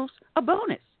themselves a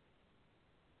bonus.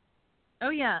 Oh,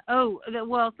 yeah.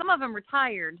 Well, some of them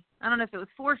retired. I don't know if it was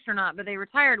forced or not, but they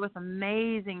retired with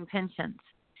amazing pensions.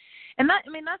 And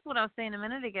that's what I was saying a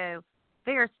minute ago.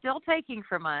 They are still taking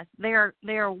from us. They are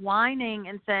whining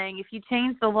and saying, if you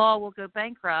change the law, we'll go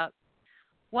bankrupt,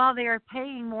 while they are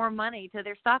paying more money to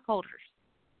their stockholders.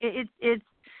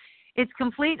 It's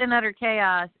complete and utter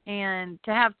chaos. And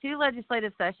to have 2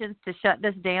 legislative sessions to shut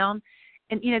this down,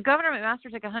 and Governor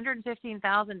McMaster took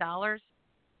 $115,000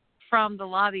 from the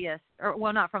lobbyists, or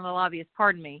well, not from the lobbyists,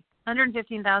 pardon me,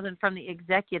 $115,000 from the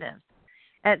executives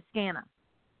at SCANA.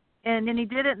 And then he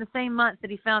did it in the same month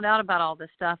that he found out about all this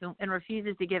stuff and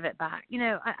refuses to give it back. We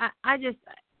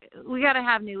got to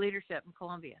have new leadership in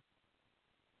Columbia.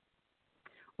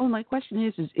 Well, my question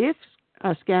is if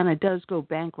SCANA does go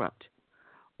bankrupt,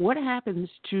 what happens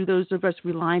to those of us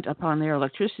reliant upon their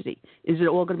electricity? Is it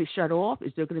all going to be shut off?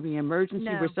 Is there going to be an emergency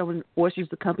where someone forces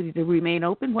the company to remain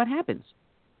open? What happens?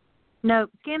 No,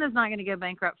 SCANA's not going to go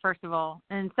bankrupt, first of all.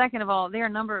 And second of all, there are a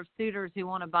number of suitors who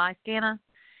want to buy SCANA.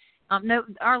 No,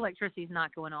 our electricity is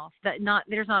not going off. There's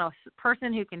not a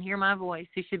person who can hear my voice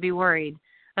who should be worried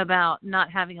about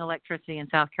not having electricity in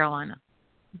South Carolina.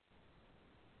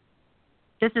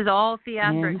 This is all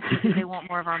theatrics because they want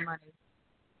more of our money.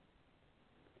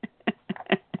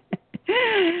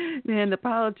 Man, the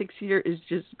politics here is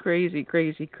just crazy,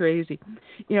 crazy, crazy.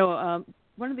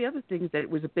 One of the other things that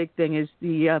was a big thing is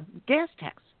the gas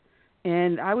tax.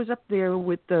 And I was up there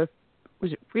with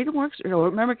was it Freedom Works or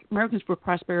Americans for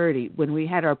Prosperity when we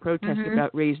had our protest about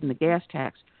raising the gas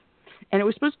tax. And it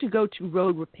was supposed to go to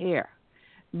road repair,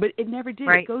 but it never did.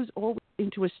 Right. It goes all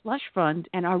into a slush fund,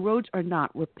 and our roads are not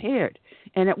repaired.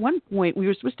 And at one point, we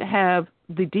were supposed to have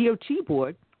the DOT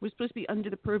board was supposed to be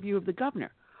under the purview of the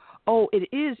governor. Oh, it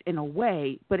is in a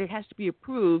way, but it has to be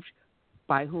approved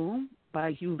by whom?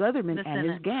 By Hugh Leatherman and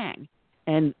his gang.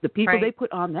 And the people they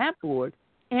put on that board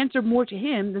answer more to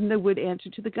him than they would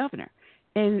answer to the governor.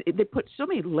 And they put so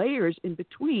many layers in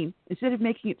between. Instead of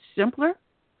making it simpler,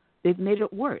 they've made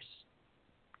it worse.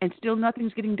 And still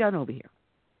nothing's getting done over here.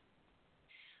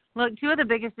 Look, 2 of the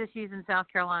biggest issues in South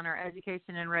Carolina are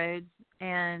education and roads,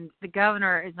 and the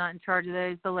governor is not in charge of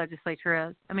those. The legislature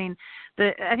is. I think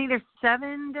there's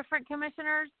 7 different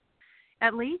commissioners,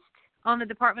 at least, on the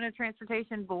Department of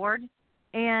Transportation board.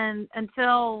 And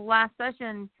until last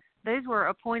session, those were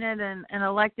appointed and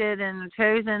elected and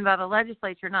chosen by the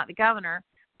legislature, not the governor.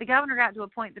 The governor got to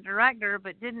appoint the director,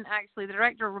 but didn't actually. The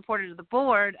director reported to the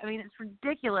board. It's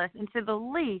ridiculous. And to the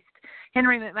least,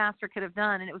 Henry McMaster could have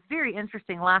done. And it was very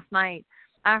interesting last night.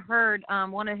 I heard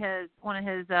one of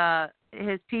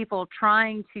his people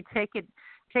trying to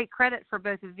take credit for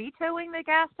both vetoing the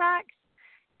gas tax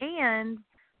and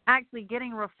actually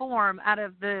getting reform out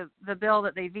of the bill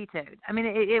that they vetoed.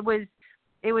 It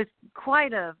was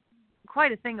quite a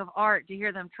thing of art to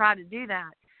hear them try to do that.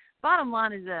 Bottom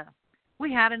line is this.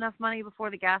 We had enough money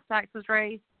before the gas tax was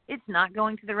raised. It's not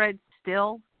going to the roads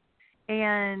still.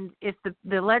 And if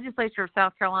the legislature of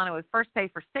South Carolina would first pay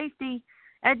for safety,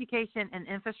 education, and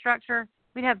infrastructure,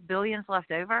 we'd have billions left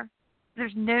over.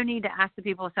 There's no need to ask the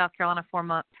people of South Carolina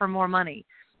for more money.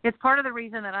 It's part of the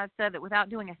reason that I've said that without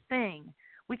doing a thing,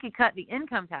 we could cut the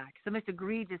income tax, the most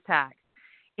egregious tax,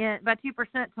 by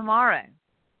 2% tomorrow.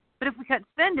 But if we cut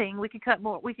spending, we could cut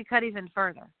more. We could cut even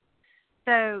further.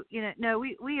 So,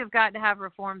 we have got to have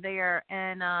reform there.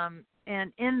 And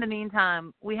in the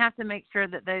meantime, we have to make sure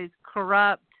that those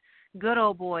corrupt, good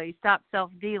old boys stop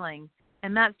self-dealing.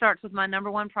 And that starts with my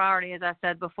number 1 priority, as I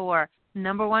said before.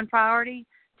 Number 1 priority,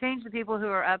 change the people who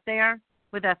are up there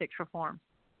with ethics reform.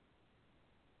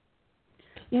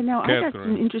 I got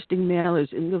some interesting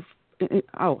mailers in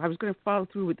I was going to follow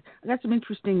through with. I got some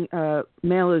interesting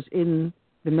mailers in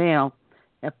the mail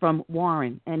from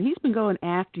Warren, and he's been going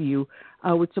after you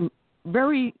with some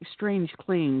very strange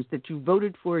claims that you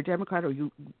voted for a Democrat or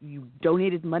you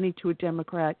donated money to a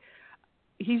Democrat.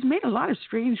 He's made a lot of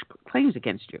strange claims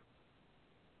against you.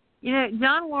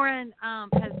 John Warren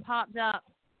has popped up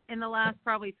in the last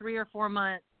probably 3 or 4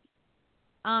 months.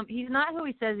 He's not who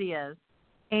he says he is,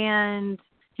 and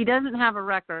he doesn't have a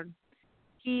record.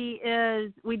 He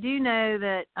is. We do know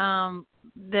that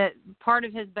that part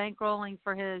of his bankrolling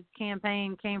for his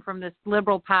campaign came from this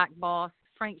liberal PAC boss,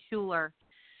 Frank Schuler,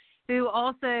 who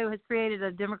also has created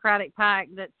a Democratic PAC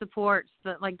that supports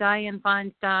like Dianne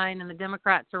Feinstein and the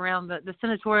Democrats around the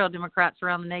senatorial Democrats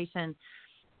around the nation.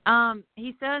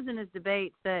 He says in his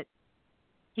debates that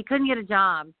he couldn't get a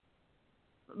job,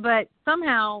 but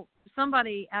somehow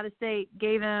somebody out of state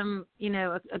gave him,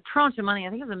 a tranche of money. I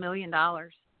think it was $1 million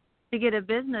to get a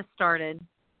business started.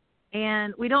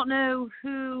 And we don't know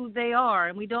who they are,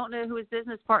 and we don't know who his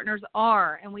business partners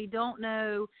are, and we don't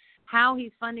know how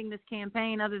he's funding this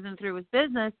campaign other than through his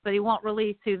business, but he won't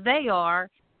release who they are.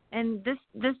 And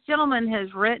this gentleman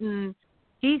has written,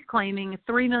 he's claiming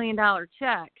a $3 million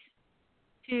check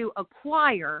to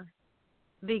acquire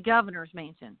the governor's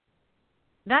mansion.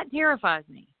 That terrifies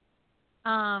me,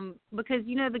 because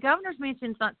the governor's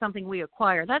mansion is not something we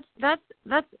acquire. That's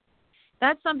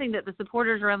something that the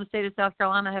supporters around the state of South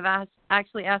Carolina have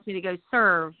actually asked me to go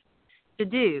serve to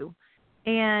do.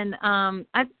 And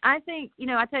I think,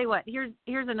 I tell you what,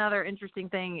 here's another interesting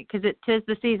thing, because it 'tis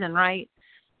the season, right?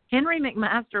 Henry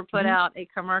McMaster put out a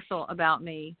commercial about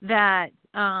me that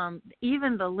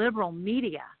even the liberal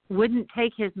media wouldn't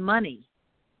take his money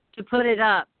to put it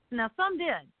up. Now, some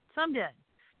did.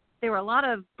 There were a lot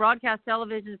of broadcast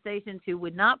television stations who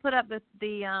would not put up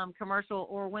the commercial,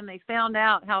 or when they found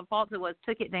out how false it was,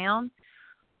 took it down.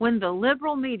 When the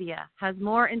liberal media has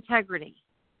more integrity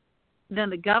than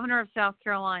the governor of South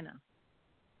Carolina,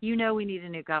 we need a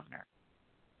new governor.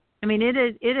 I mean, it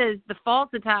is the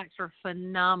false attacks are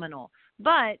phenomenal,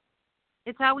 but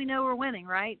it's how we know we're winning,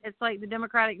 right? It's like the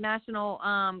Democratic National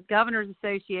Governors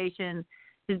Association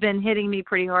has been hitting me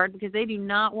pretty hard because they do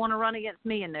not want to run against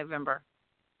me in November.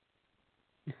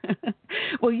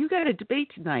 Well, you got a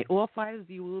debate tonight. All 5 of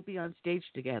you will be on stage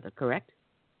together, correct?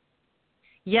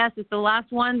 Yes, it's the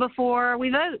last one before we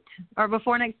vote, or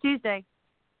before next Tuesday.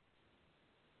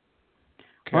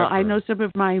 Well, I know some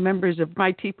of my members of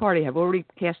my Tea Party have already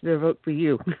cast their vote for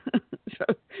you.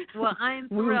 Well, I'm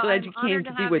thrilled. We're glad you came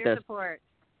to be with us. Support.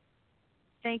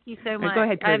 Thank you so much. Go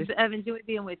ahead, Curtis. I've enjoyed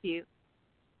being with you.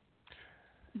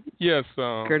 Yes,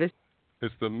 Curtis?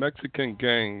 Is the Mexican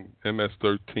gang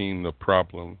MS-13 the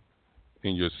problem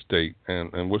in your state?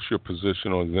 And what's your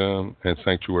position on them and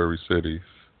sanctuary cities?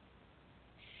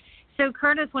 So,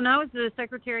 Curtis, when I was the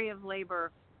Secretary of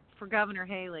Labor for Governor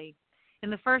Haley, in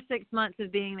the first 6 months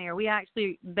of being there, we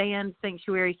actually banned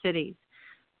sanctuary cities,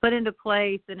 put into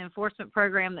place an enforcement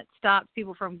program that stops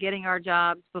people from getting our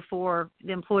jobs before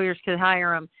the employers could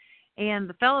hire them. And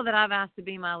the fellow that I've asked to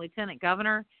be my lieutenant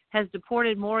governor has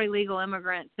deported more illegal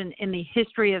immigrants in the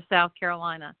history of South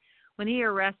Carolina. When he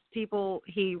arrests people,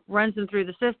 he runs them through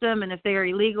the system, and if they are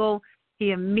illegal,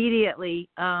 he immediately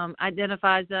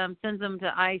identifies them, sends them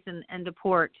to ICE, and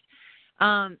deports.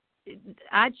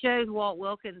 I chose Walt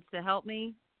Wilkins to help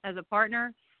me as a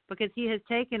partner because he has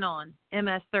taken on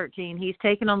MS-13. He's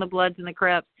taken on the Bloods and the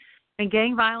Crips, and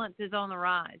gang violence is on the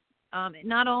rise,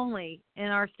 not only in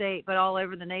our state but all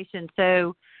over the nation.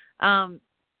 So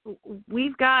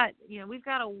we've got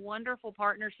a wonderful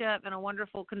partnership and a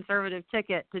wonderful conservative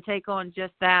ticket to take on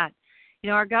just that.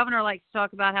 Our governor likes to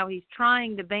talk about how he's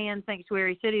trying to ban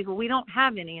sanctuary cities. Well, we don't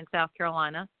have any in South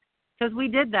Carolina because we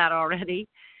did that already.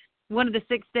 One of the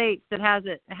 6 states that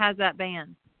has that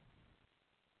ban.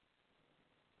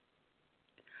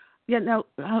 Yeah, now,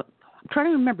 I'm trying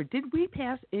to remember, did we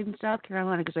pass in South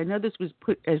Carolina, because I know this was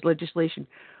put as legislation,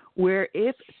 where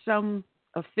if some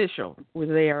official,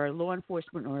 whether they are a law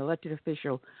enforcement or elected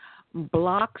official,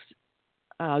 blocks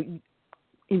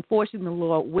enforcing the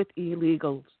law with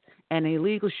illegals, and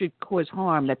illegal should cause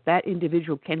harm, that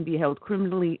individual can be held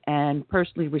criminally and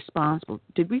personally responsible.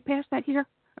 Did we pass that here?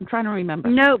 I'm trying to remember.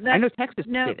 No, I know Texas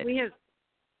did it.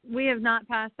 We have not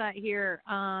passed that here.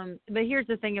 But here's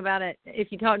the thing about it: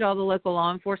 if you talk to all the local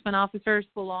law enforcement officers,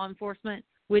 full law enforcement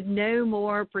would no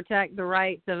more protect the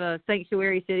rights of a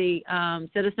sanctuary city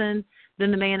citizen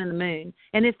than the man in the moon.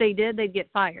 And if they did, they'd get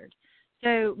fired.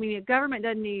 So the government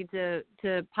doesn't need to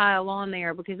pile on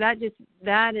there, because that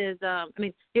is.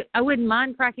 I wouldn't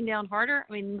mind cracking down harder.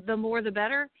 I mean, the more the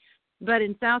better. But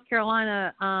in South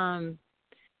Carolina,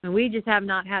 we just have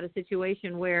not had a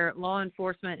situation where law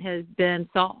enforcement has been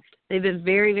soft. They've been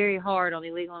very, very hard on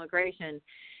illegal immigration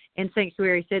in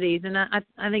sanctuary cities, and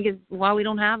I think it's why we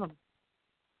don't have them.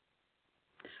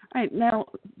 All right, now,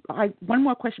 one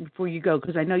more question before you go,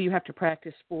 because I know you have to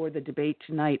practice for the debate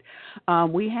tonight.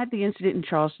 We had the incident in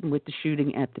Charleston with the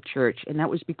shooting at the church, and that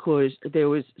was because there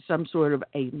was some sort of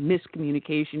a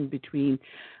miscommunication between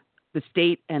the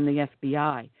state and the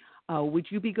FBI. Would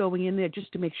you be going in there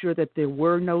just to make sure that there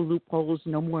were no loopholes,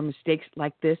 no more mistakes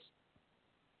like this?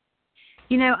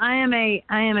 I am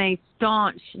a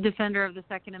staunch defender of the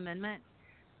Second Amendment,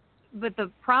 but the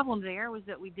problem there was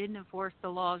that we didn't enforce the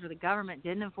laws, or the government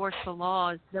didn't enforce the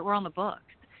laws that were on the books,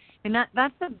 and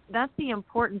that's the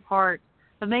important part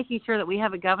of making sure that we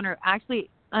have a governor who actually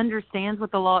understands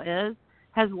what the law is,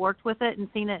 has worked with it, and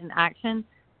seen it in action.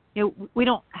 We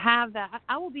don't have that.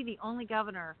 I will be the only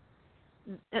governor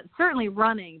certainly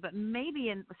running, but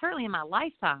maybe certainly in my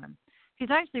lifetime, he's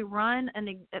actually run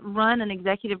an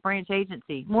executive branch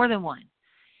agency, more than one.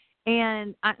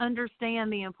 And I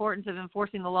understand the importance of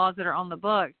enforcing the laws that are on the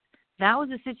books. That was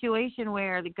a situation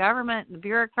where the government and the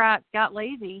bureaucrats got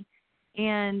lazy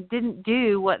and didn't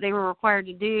do what they were required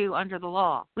to do under the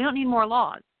law. We don't need more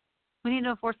laws. We need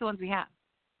to enforce the ones we have.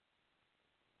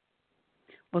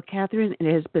 Well, Catherine,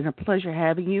 it has been a pleasure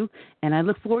having you, and I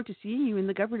look forward to seeing you in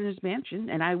the governor's mansion,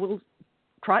 and I will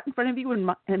trot in front of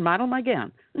you and model my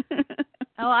gown.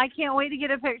 Oh, I can't wait to get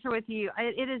a picture with you.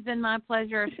 It has been my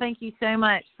pleasure. Thank you so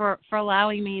much for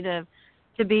allowing me to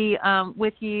be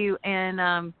with you,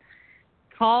 and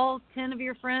call 10 of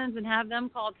your friends and have them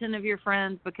call 10 of your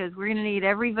friends, because we're going to need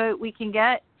every vote we can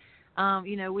get.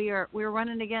 We're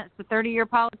running against a 30-year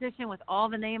politician with all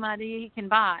the name ID he can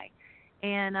buy,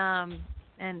 and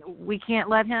we can't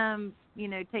let him,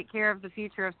 take care of the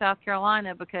future of South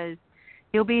Carolina, because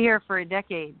he'll be here for a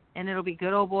decade, and it'll be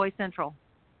good old boy Central.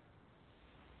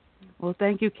 Well,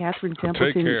 thank you, Catherine Take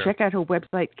Templeton. care. Check out her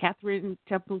website,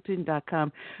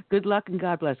 catherinetempleton.com. Good luck and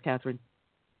God bless, Catherine.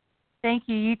 Thank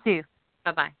you. You too.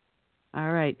 Bye-bye.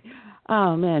 All right.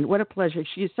 Oh, man, what a pleasure.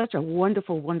 She is such a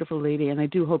wonderful, wonderful lady, and I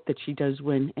do hope that she does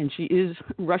win. And she is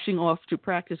rushing off to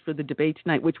practice for the debate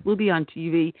tonight, which will be on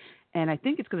TV, and I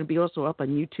think it's going to be also up on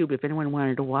YouTube if anyone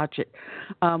wanted to watch it.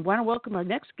 Want to welcome our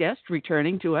next guest.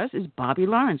 Returning to us is Bobby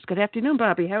Lawrence. Good afternoon,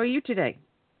 Bobby. How are you today?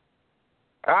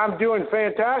 I'm doing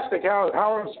fantastic. How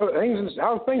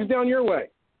are things down your way?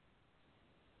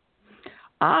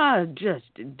 Just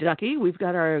ducky. We've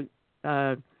got our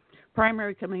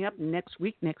primary coming up next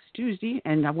week, next Tuesday,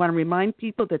 and I want to remind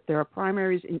people that there are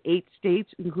primaries in 8 states,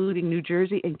 including New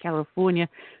Jersey and California.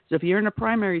 So if you're in a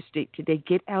primary state today,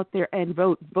 get out there and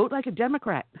vote. Vote like a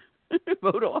Democrat.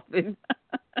 Vote often.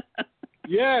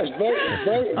 Yes, vote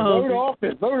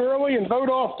often. Vote early and vote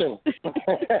often.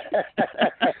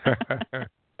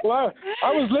 Well,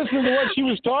 I was listening to what she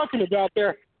was talking about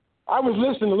there. I was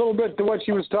listening a little bit to what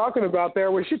she was talking about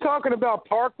there. Was she talking about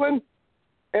Parkland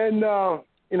and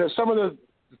some of the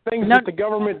things that the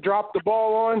government dropped the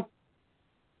ball on?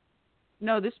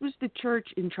 No, this was the church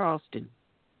in Charleston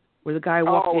where the guy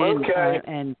walked in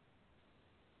and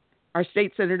our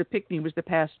state senator Pickney was the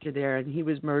pastor there, and he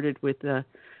was murdered with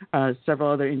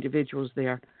several other individuals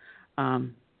there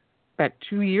about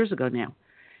 2 years ago now.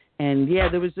 And yeah,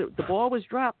 the ball was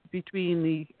dropped between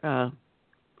the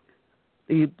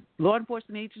law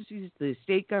enforcement agencies, the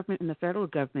state government, and the federal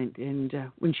government. And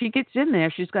when she gets in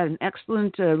there, she's got an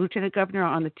excellent lieutenant governor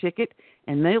on the ticket,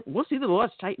 and we'll see the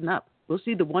laws tighten up. We'll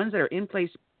see the ones that are in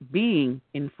place being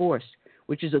enforced,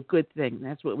 which is a good thing.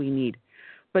 That's what we need.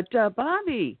 But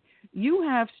Bobby, you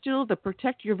have still the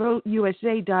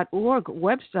ProtectYourVoteUSA.org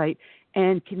website,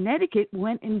 and Connecticut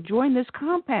went and joined this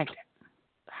compact.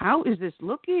 How is this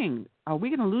looking? Are we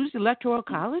going to lose the Electoral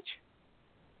College?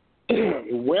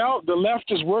 Well, the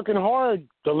left is working hard.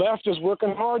 The left is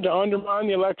working hard to undermine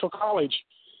the Electoral College,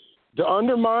 to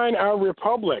undermine our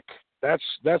republic. That's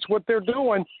what they're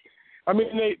doing. I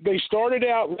mean, they started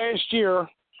out last year.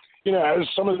 As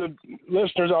some of the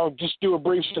listeners, I'll just do a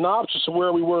brief synopsis of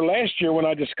where we were last year when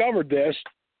I discovered this.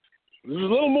 It was a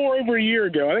little more over a year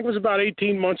ago. I think it was about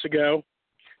 18 months ago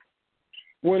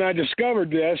when I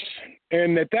discovered this.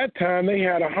 And at that time, they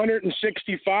had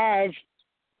 165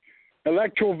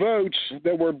 electoral votes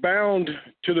that were bound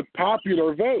to the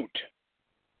popular vote.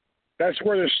 That's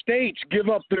where the states give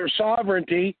up their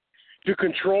sovereignty to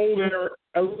control their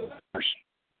electors.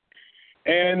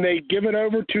 And they give it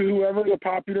over to whoever the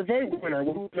popular vote winner.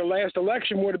 The last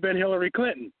election would have been Hillary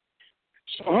Clinton.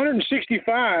 So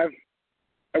 165,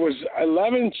 it was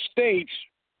 11 states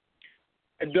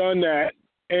had done that,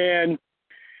 and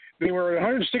they were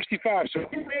 165. So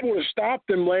we were able to stop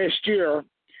them last year.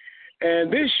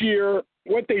 And this year,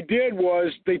 what they did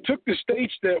was they took the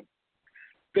states that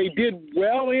they did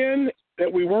well in,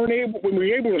 that we were able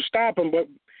to stop them, but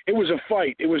it was a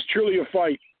fight. It was truly a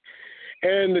fight.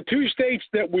 And the 2 states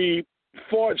that we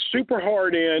fought super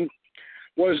hard in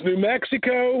was New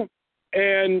Mexico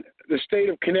and the state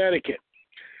of Connecticut.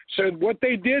 So what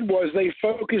they did was they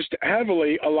focused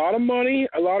heavily, a lot of money,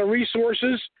 a lot of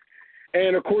resources,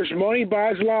 and of course money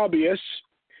buys lobbyists,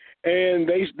 and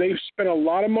they've spent a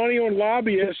lot of money on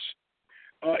lobbyists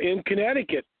in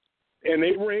Connecticut, and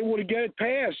they were able to get it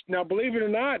passed. Now, believe it or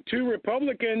not, 2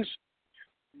 Republicans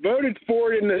voted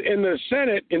for it in the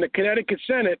Senate, in the Connecticut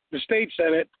Senate, the state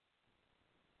Senate.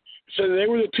 So they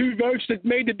were the 2 votes that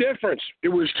made the difference. It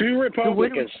was 2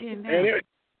 Republicans. So what and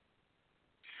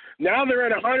now they're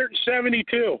at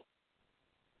 172.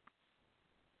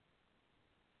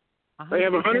 They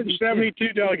have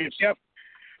 172 delegates. Yep.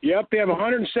 Yep, they have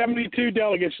 172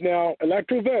 delegates now,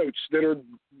 electoral votes, that are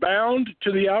bound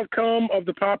to the outcome of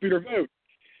the popular vote.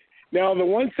 Now, the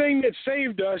one thing that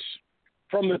saved us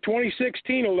from the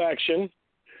 2016 election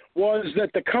was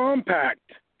that the compact,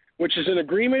 which is an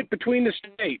agreement between the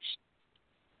states,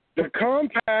 the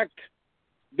compact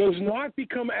does not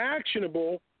become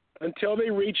actionable until they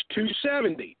reach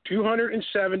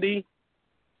 270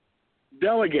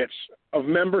 delegates of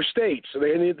member states. So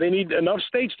they need enough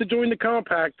states to join the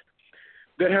compact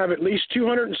that have at least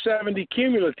 270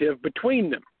 cumulative between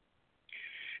them.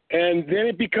 And then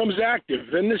it becomes active.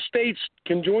 Then the states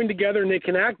can join together and they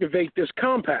can activate this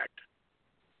compact.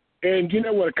 And you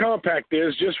know what a compact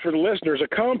is, just for the listeners. A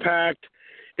compact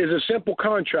is a simple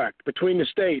contract between the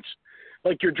states.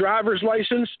 Like your driver's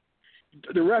license,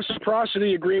 the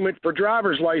reciprocity agreement for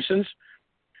driver's license,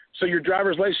 so your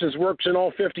driver's license works in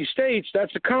all 50 states,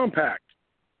 that's a compact.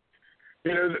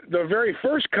 You know, the very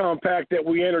first compact that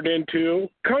we entered into,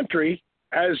 country,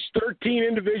 as 13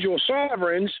 individual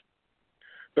sovereigns,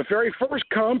 the very first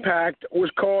compact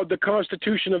was called the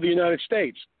Constitution of the United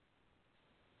States.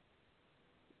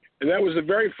 And that was the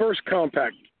very first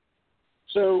compact.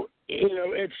 So, you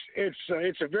know,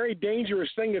 it's a very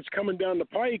dangerous thing that's coming down the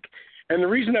pike. And the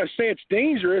reason I say it's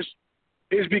dangerous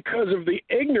is because of the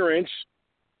ignorance.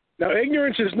 Now,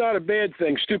 ignorance is not a bad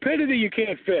thing. Stupidity you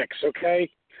can't fix, okay?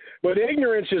 But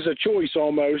ignorance is a choice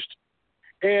almost.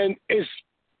 And it's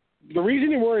the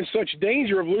reason we're in such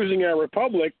danger of losing our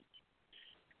republic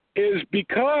is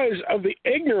because of the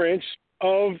ignorance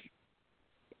of,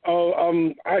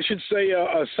 I should say,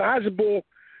 a sizable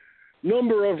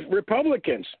number of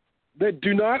Republicans that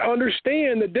do not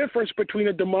understand the difference between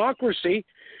a democracy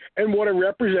and what a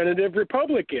representative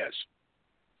republic is.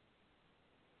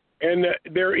 And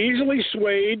they're easily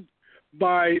swayed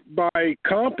by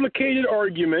complicated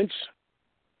arguments,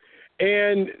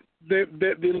 and the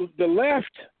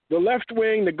left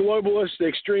wing, the globalists, the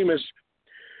extremists,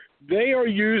 they are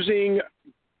using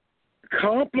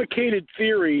complicated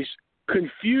theories,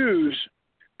 confuse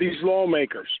these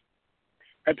lawmakers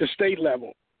at the state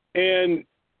level, and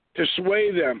to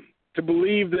sway them to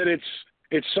believe that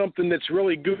it's something that's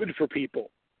really good for people.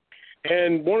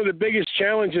 And one of the biggest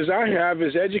challenges I have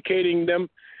is educating them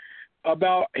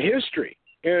about history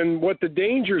and what the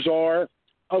dangers are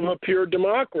of a pure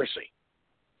democracy,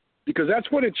 because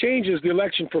that's what it changes the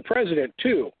election for president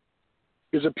too,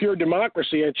 is a pure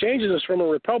democracy. It changes us from a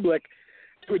republic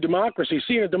to a democracy.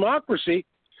 See, in a democracy,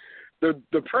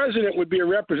 the president would be a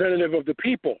representative of the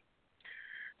people.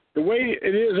 The way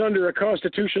it is under a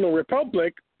constitutional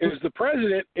republic is the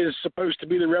president is supposed to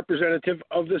be the representative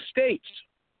of the states,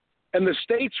 and the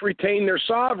states retain their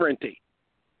sovereignty.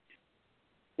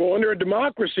 Well, under a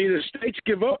democracy, the states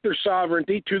give up their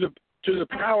sovereignty to the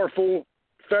powerful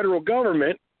federal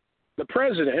government, the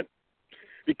president,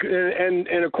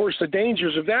 and of course the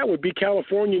dangers of that would be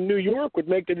California and New York would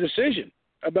make the decision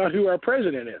about who our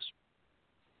president is.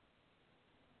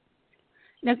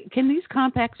 Now, can these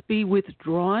compacts be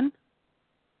withdrawn?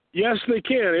 Yes, they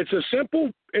can.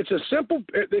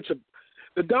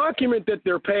 The document that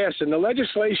they're passing, the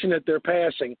legislation that they're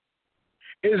passing,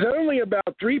 is only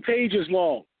about 3 pages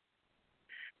long.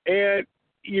 And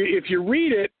if you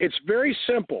read it, it's very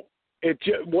simple.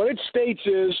 What it states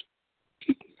is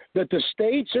that the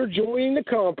states are joining the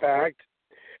compact,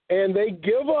 and they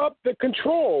give up the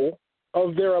control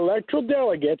of their electoral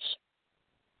delegates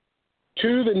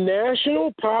to the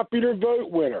national popular vote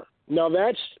winner. Now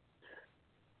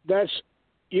that's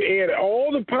you add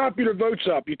all the popular votes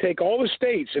up. You take all the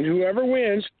states, and whoever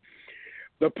wins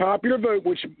the popular vote,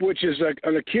 which is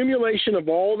an accumulation of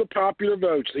all the popular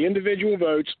votes, the individual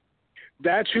votes,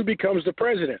 that's who becomes the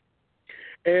president.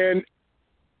 And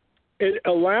it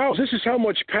allows, this is how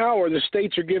much power the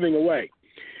states are giving away.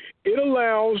 It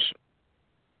allows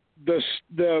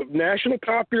the national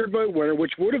popular vote winner,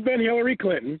 which would have been Hillary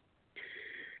Clinton,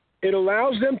 it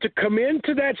allows them to come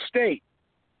into that state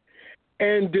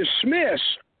and dismiss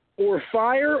or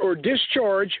fire or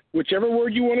discharge, whichever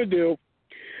word you want to do,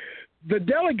 the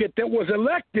delegate that was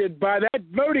elected by that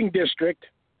voting district,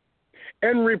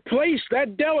 and replace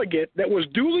that delegate that was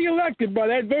duly elected by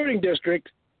that voting district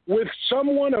with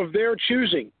someone of their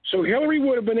choosing. So Hillary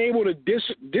would have been able to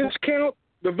discount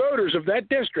the voters of that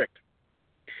district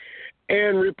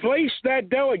and replace that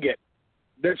delegate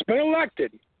that's been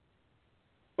elected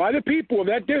by the people of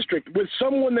that district with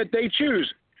someone that they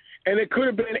choose. And it could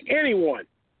have been anyone,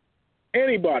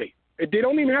 anybody. They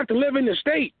don't even have to live in the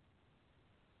state.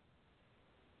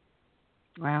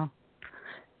 Wow.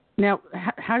 Now,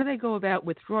 how do they go about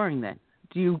withdrawing then?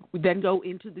 Do you then go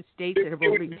into the states that have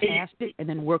already passed it and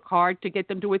then work hard to get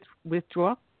them to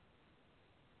withdraw?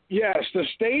 Yes, the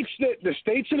states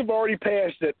that have already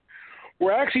passed it,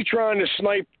 we're actually trying to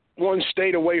snipe one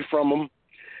state away from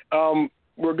them.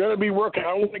 We're going to be working.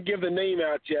 I don't want to give the name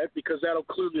out yet because that'll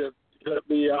clue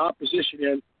the opposition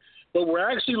in. But we're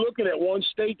actually looking at one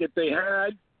state that they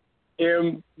had,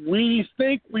 and we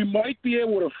think we might be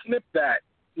able to flip that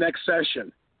next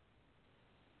session.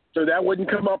 So that wouldn't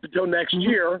come up until next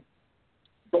year,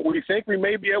 but we think we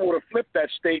may be able to flip that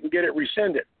state and get it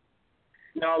rescinded.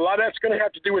 Now, a lot of that's going to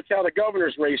have to do with how the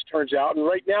governor's race turns out, and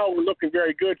right now we're looking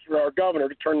very good for our governor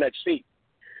to turn that seat.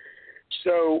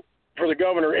 So for the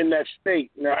governor in that state.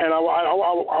 Now, and I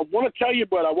want to tell you,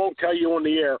 but I won't tell you on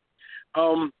the air,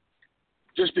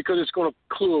 just because it's going to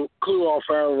clue off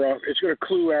our it's going to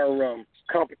clue our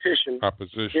opposition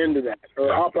into that,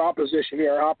 or opposition.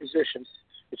 Yeah, our opposition.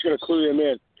 It's going to clue them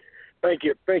in. Thank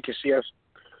you, CS.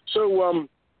 So,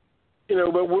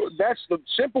 but that's the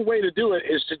simple way to do it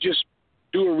is to just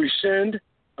do a rescind,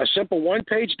 a simple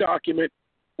one-page document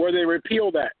where they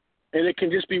repeal that. And it can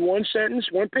just be one sentence,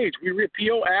 one page. We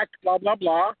repeal Act, blah, blah,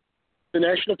 blah, the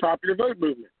National Popular Vote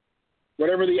Movement,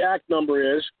 whatever the Act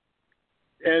number is,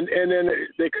 and then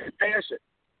they could pass it.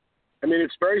 I mean,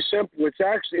 it's very simple.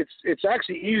 It's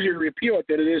actually easier to repeal it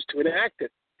than it is to enact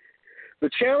it. The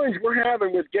challenge we're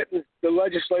having with getting the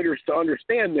legislators to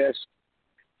understand this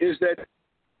is that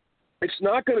it's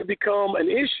not going to become an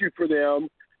issue for them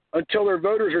until their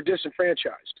voters are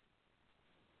disenfranchised.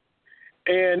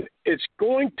 And it's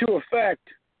going to affect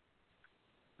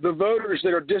the voters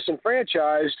that are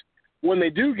disenfranchised when they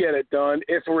do get it done.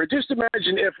 Just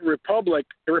imagine if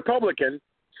a Republican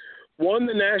won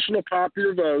the national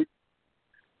popular vote,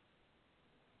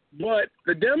 but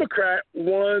the Democrat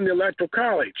won the Electoral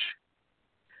College.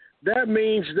 That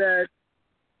means that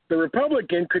the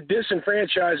Republican could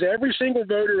disenfranchise every single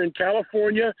voter in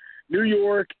California, New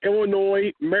York,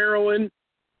 Illinois, Maryland,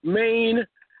 Maine,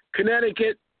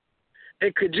 Connecticut.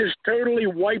 It could just totally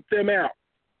wipe them out.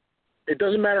 It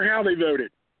doesn't matter how they voted,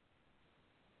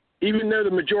 even though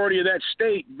the majority of that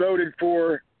state voted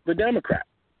for the Democrat.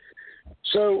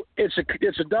 So it's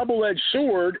a double-edged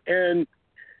sword, and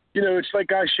it's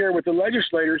like I share with the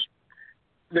legislators.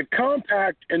 The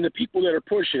compact and the people that are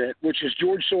pushing it, which is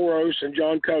George Soros and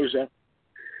John Koza,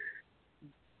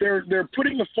 they're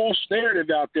putting a false narrative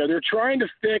out there. They're trying to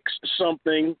fix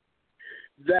something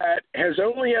that has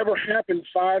only ever happened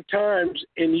 5 times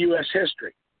in U.S.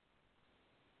 history.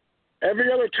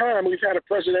 Every other time we've had a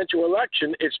presidential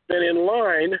election, it's been in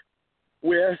line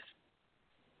with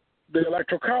the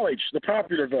Electoral College, the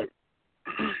popular vote.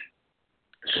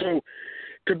 So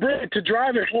to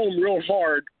drive it home real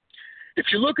hard, if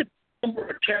you look at the number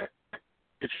of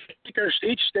counties,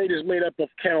 each state is made up of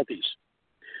counties.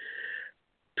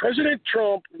 President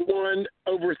Trump won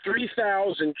over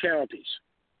 3,000 counties.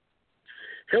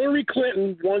 Hillary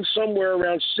Clinton won somewhere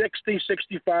around 60,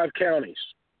 65 counties.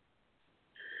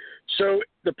 So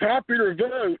the popular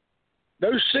vote,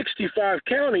 those 65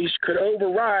 counties could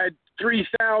override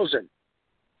 3,000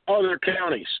 other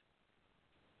counties.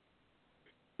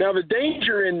 Now, the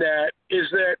danger in that is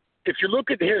that if you look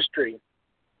at history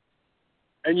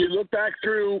and you look back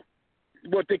through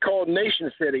what they call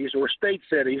nation cities or state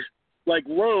cities, like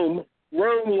Rome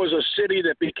was a city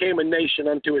that became a nation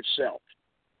unto itself.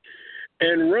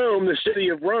 And Rome, the city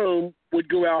of Rome, would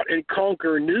go out and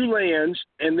conquer new lands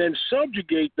and then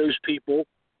subjugate those people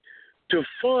to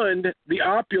fund the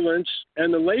opulence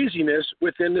and the laziness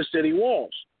within the city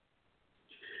walls.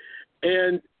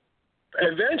 And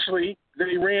eventually,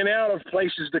 they ran out of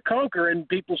places to conquer and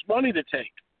people's money to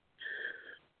take.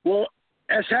 Well,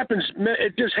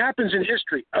 it just happens in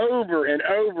history over and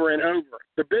over and over.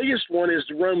 The biggest one is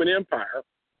the Roman Empire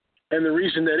and the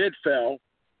reason that it fell.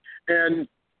 And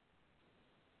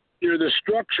the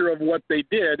structure of what they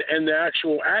did and the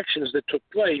actual actions that took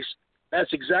place,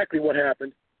 that's exactly what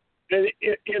happened. And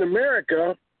in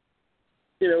America,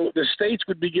 the states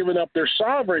would be giving up their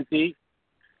sovereignty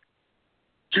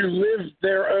to live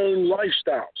their own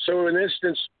lifestyle. So, in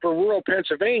instance, for rural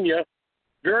Pennsylvania,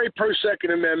 very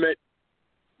pro-Second Amendment,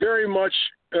 very much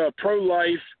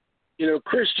pro-life,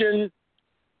 Christian,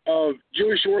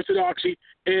 Jewish Orthodoxy,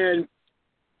 and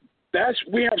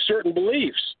we have certain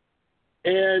beliefs.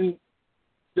 And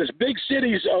these big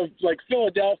cities of like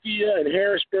Philadelphia and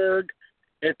Harrisburg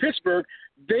and Pittsburgh,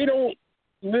 they don't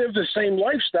live the same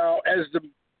lifestyle as the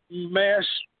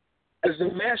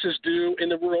masses do in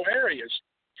the rural areas.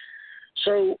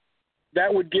 So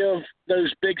that would give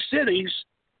those big cities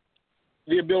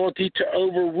the ability to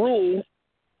overrule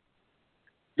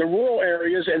the rural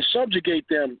areas and subjugate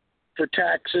them for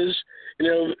taxes,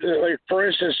 like for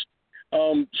instance,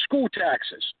 school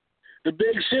taxes. the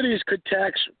big cities could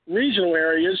tax regional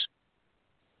areas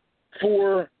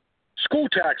for school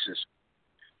taxes.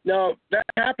 Now, that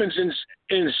happens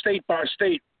in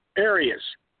state-by-state areas,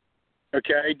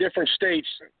 okay? Different states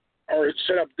are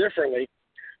set up differently.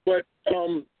 But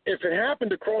if it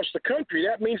happened across the country,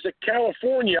 that means that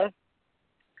California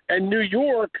and New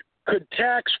York could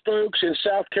tax folks in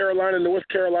South Carolina, North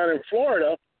Carolina, and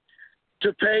Florida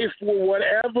to pay for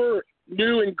whatever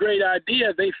new and great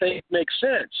idea they think makes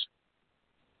sense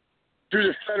through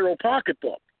the federal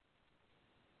pocketbook,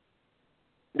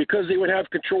 because they would have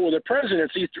control of the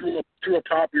presidency through a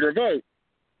popular vote.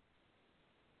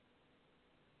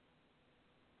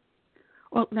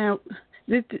 Well, now,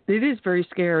 it is very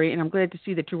scary, and I'm glad to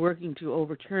see that you're working to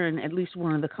overturn at least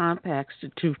one of the compacts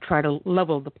to try to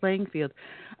level the playing field.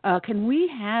 Can we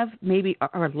have maybe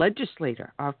our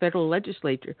legislator, our federal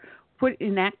legislature,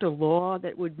 enact a law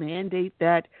that would mandate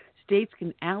that states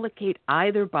can allocate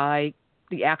either by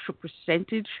the actual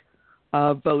percentage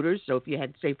of voters? So if you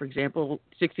had, say, for example,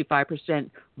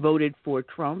 65% voted for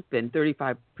Trump and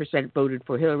 35% voted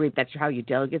for Hillary, that's how your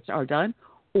delegates are done?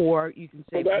 Or you can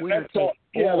say winner take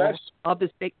all of the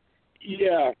states.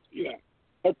 Yeah.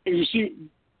 Okay, you see,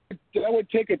 that would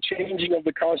take a changing of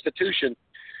the Constitution.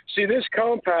 See, this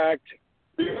compact,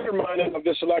 the undermining of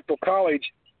this electoral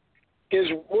college, is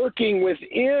working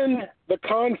within the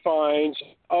confines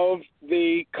of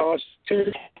the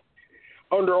Constitution.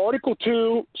 Under Article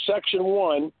 2, Section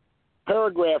 1,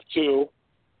 Paragraph 2,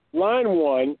 Line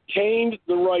 1, gained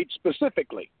the right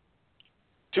specifically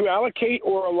to allocate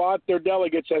or allot their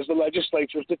delegates as the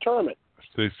legislatures determine.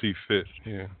 They see fit,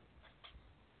 yeah.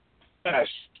 Yes.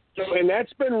 So, and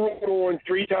that's been ruled on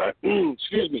 3 times.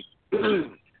 Excuse me.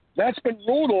 That's been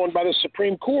ruled on by the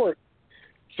Supreme Court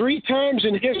 3 times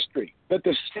in history, that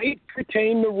the state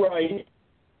retain the right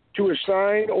to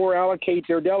assign or allocate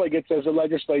their delegates as the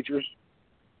legislatures.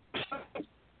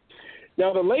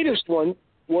 Now, the latest one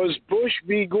was Bush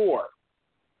v. Gore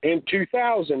in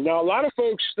 2000. Now, a lot of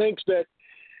folks think that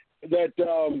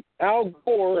Al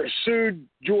Gore sued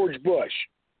George Bush,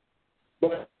 but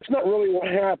that's not really what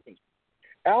happened.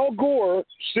 Al Gore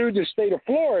sued the state of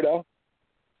Florida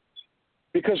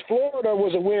because Florida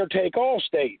was a winner-take-all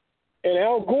state, and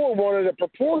Al Gore wanted a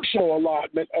proportional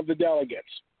allotment of the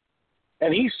delegates,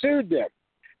 and he sued them.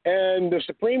 And the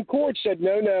Supreme Court said,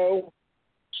 no,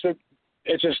 so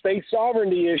it's a state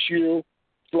sovereignty issue.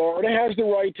 Florida has the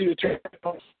right to determine.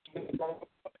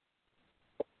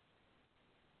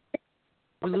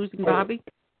 We're losing Bobby?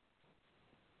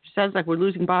 Sounds like we're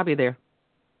losing Bobby there.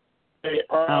 Hey,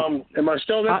 am I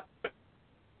still there?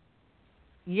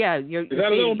 Yeah, you're Is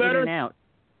that a little better? in and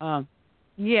out.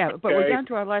 Yeah, but we're down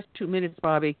to our last 2 minutes,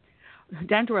 Bobby.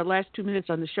 Down to our last 2 minutes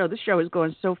on the show. This show is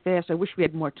going so fast. I wish we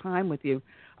had more time with you.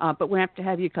 But we have to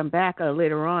have you come back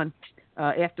later on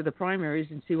after the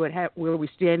primaries and see where we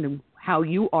stand and how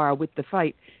you are with the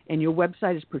fight. And your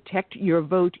website is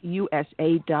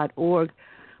protectyourvoteusa.org.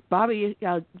 Bobby,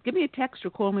 give me a text or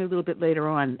call me a little bit later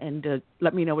on and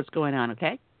let me know what's going on,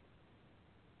 okay?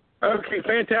 Okay,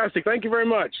 fantastic. Thank you very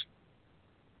much.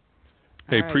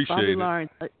 Hey, right, appreciate Bobby it.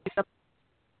 Lawrence.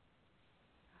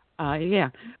 Yeah.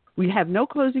 We have no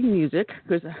closing music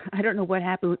because I don't know what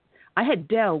happened. I had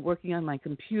Dell working on my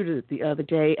computer the other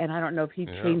day, and I don't know if he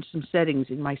changed some settings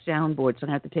in my soundboard, so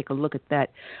I have to take a look at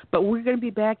that. But we're going to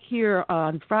be back here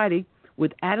on Friday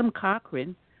with Adam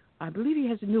Cochran. I believe he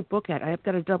has a new book out. I've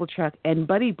got to double check. And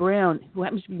Buddy Brown, who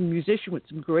happens to be a musician with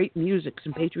some great music,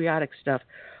 some patriotic stuff.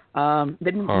 Then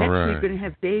next week we're going to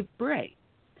have Dave Bray.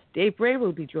 Dave Bray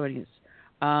will be joining us.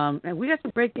 And we got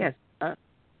some great guests.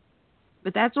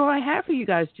 But that's all I have for you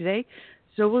guys today.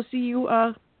 So we'll see you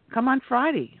come on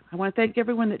Friday. I want to thank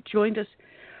everyone that joined us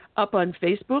up on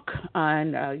Facebook,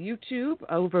 on YouTube,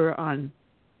 over on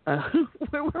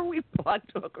where were we? Blog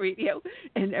Talk Radio,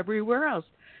 and everywhere else.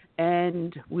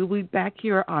 And we'll be back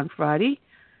here on Friday,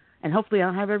 and hopefully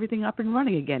I'll have everything up and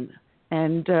running again.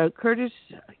 And Curtis,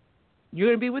 you're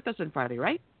going to be with us on Friday,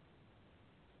 right?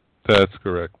 That's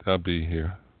correct. I'll be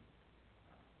here.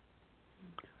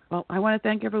 Well, I want to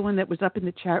thank everyone that was up in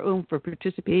the chat room for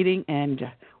participating, and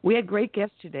we had great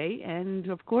guests today, and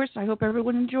of course, I hope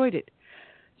everyone enjoyed it.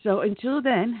 So until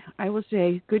then, I will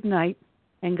say good night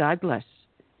and God bless,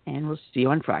 and we'll see you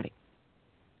on Friday.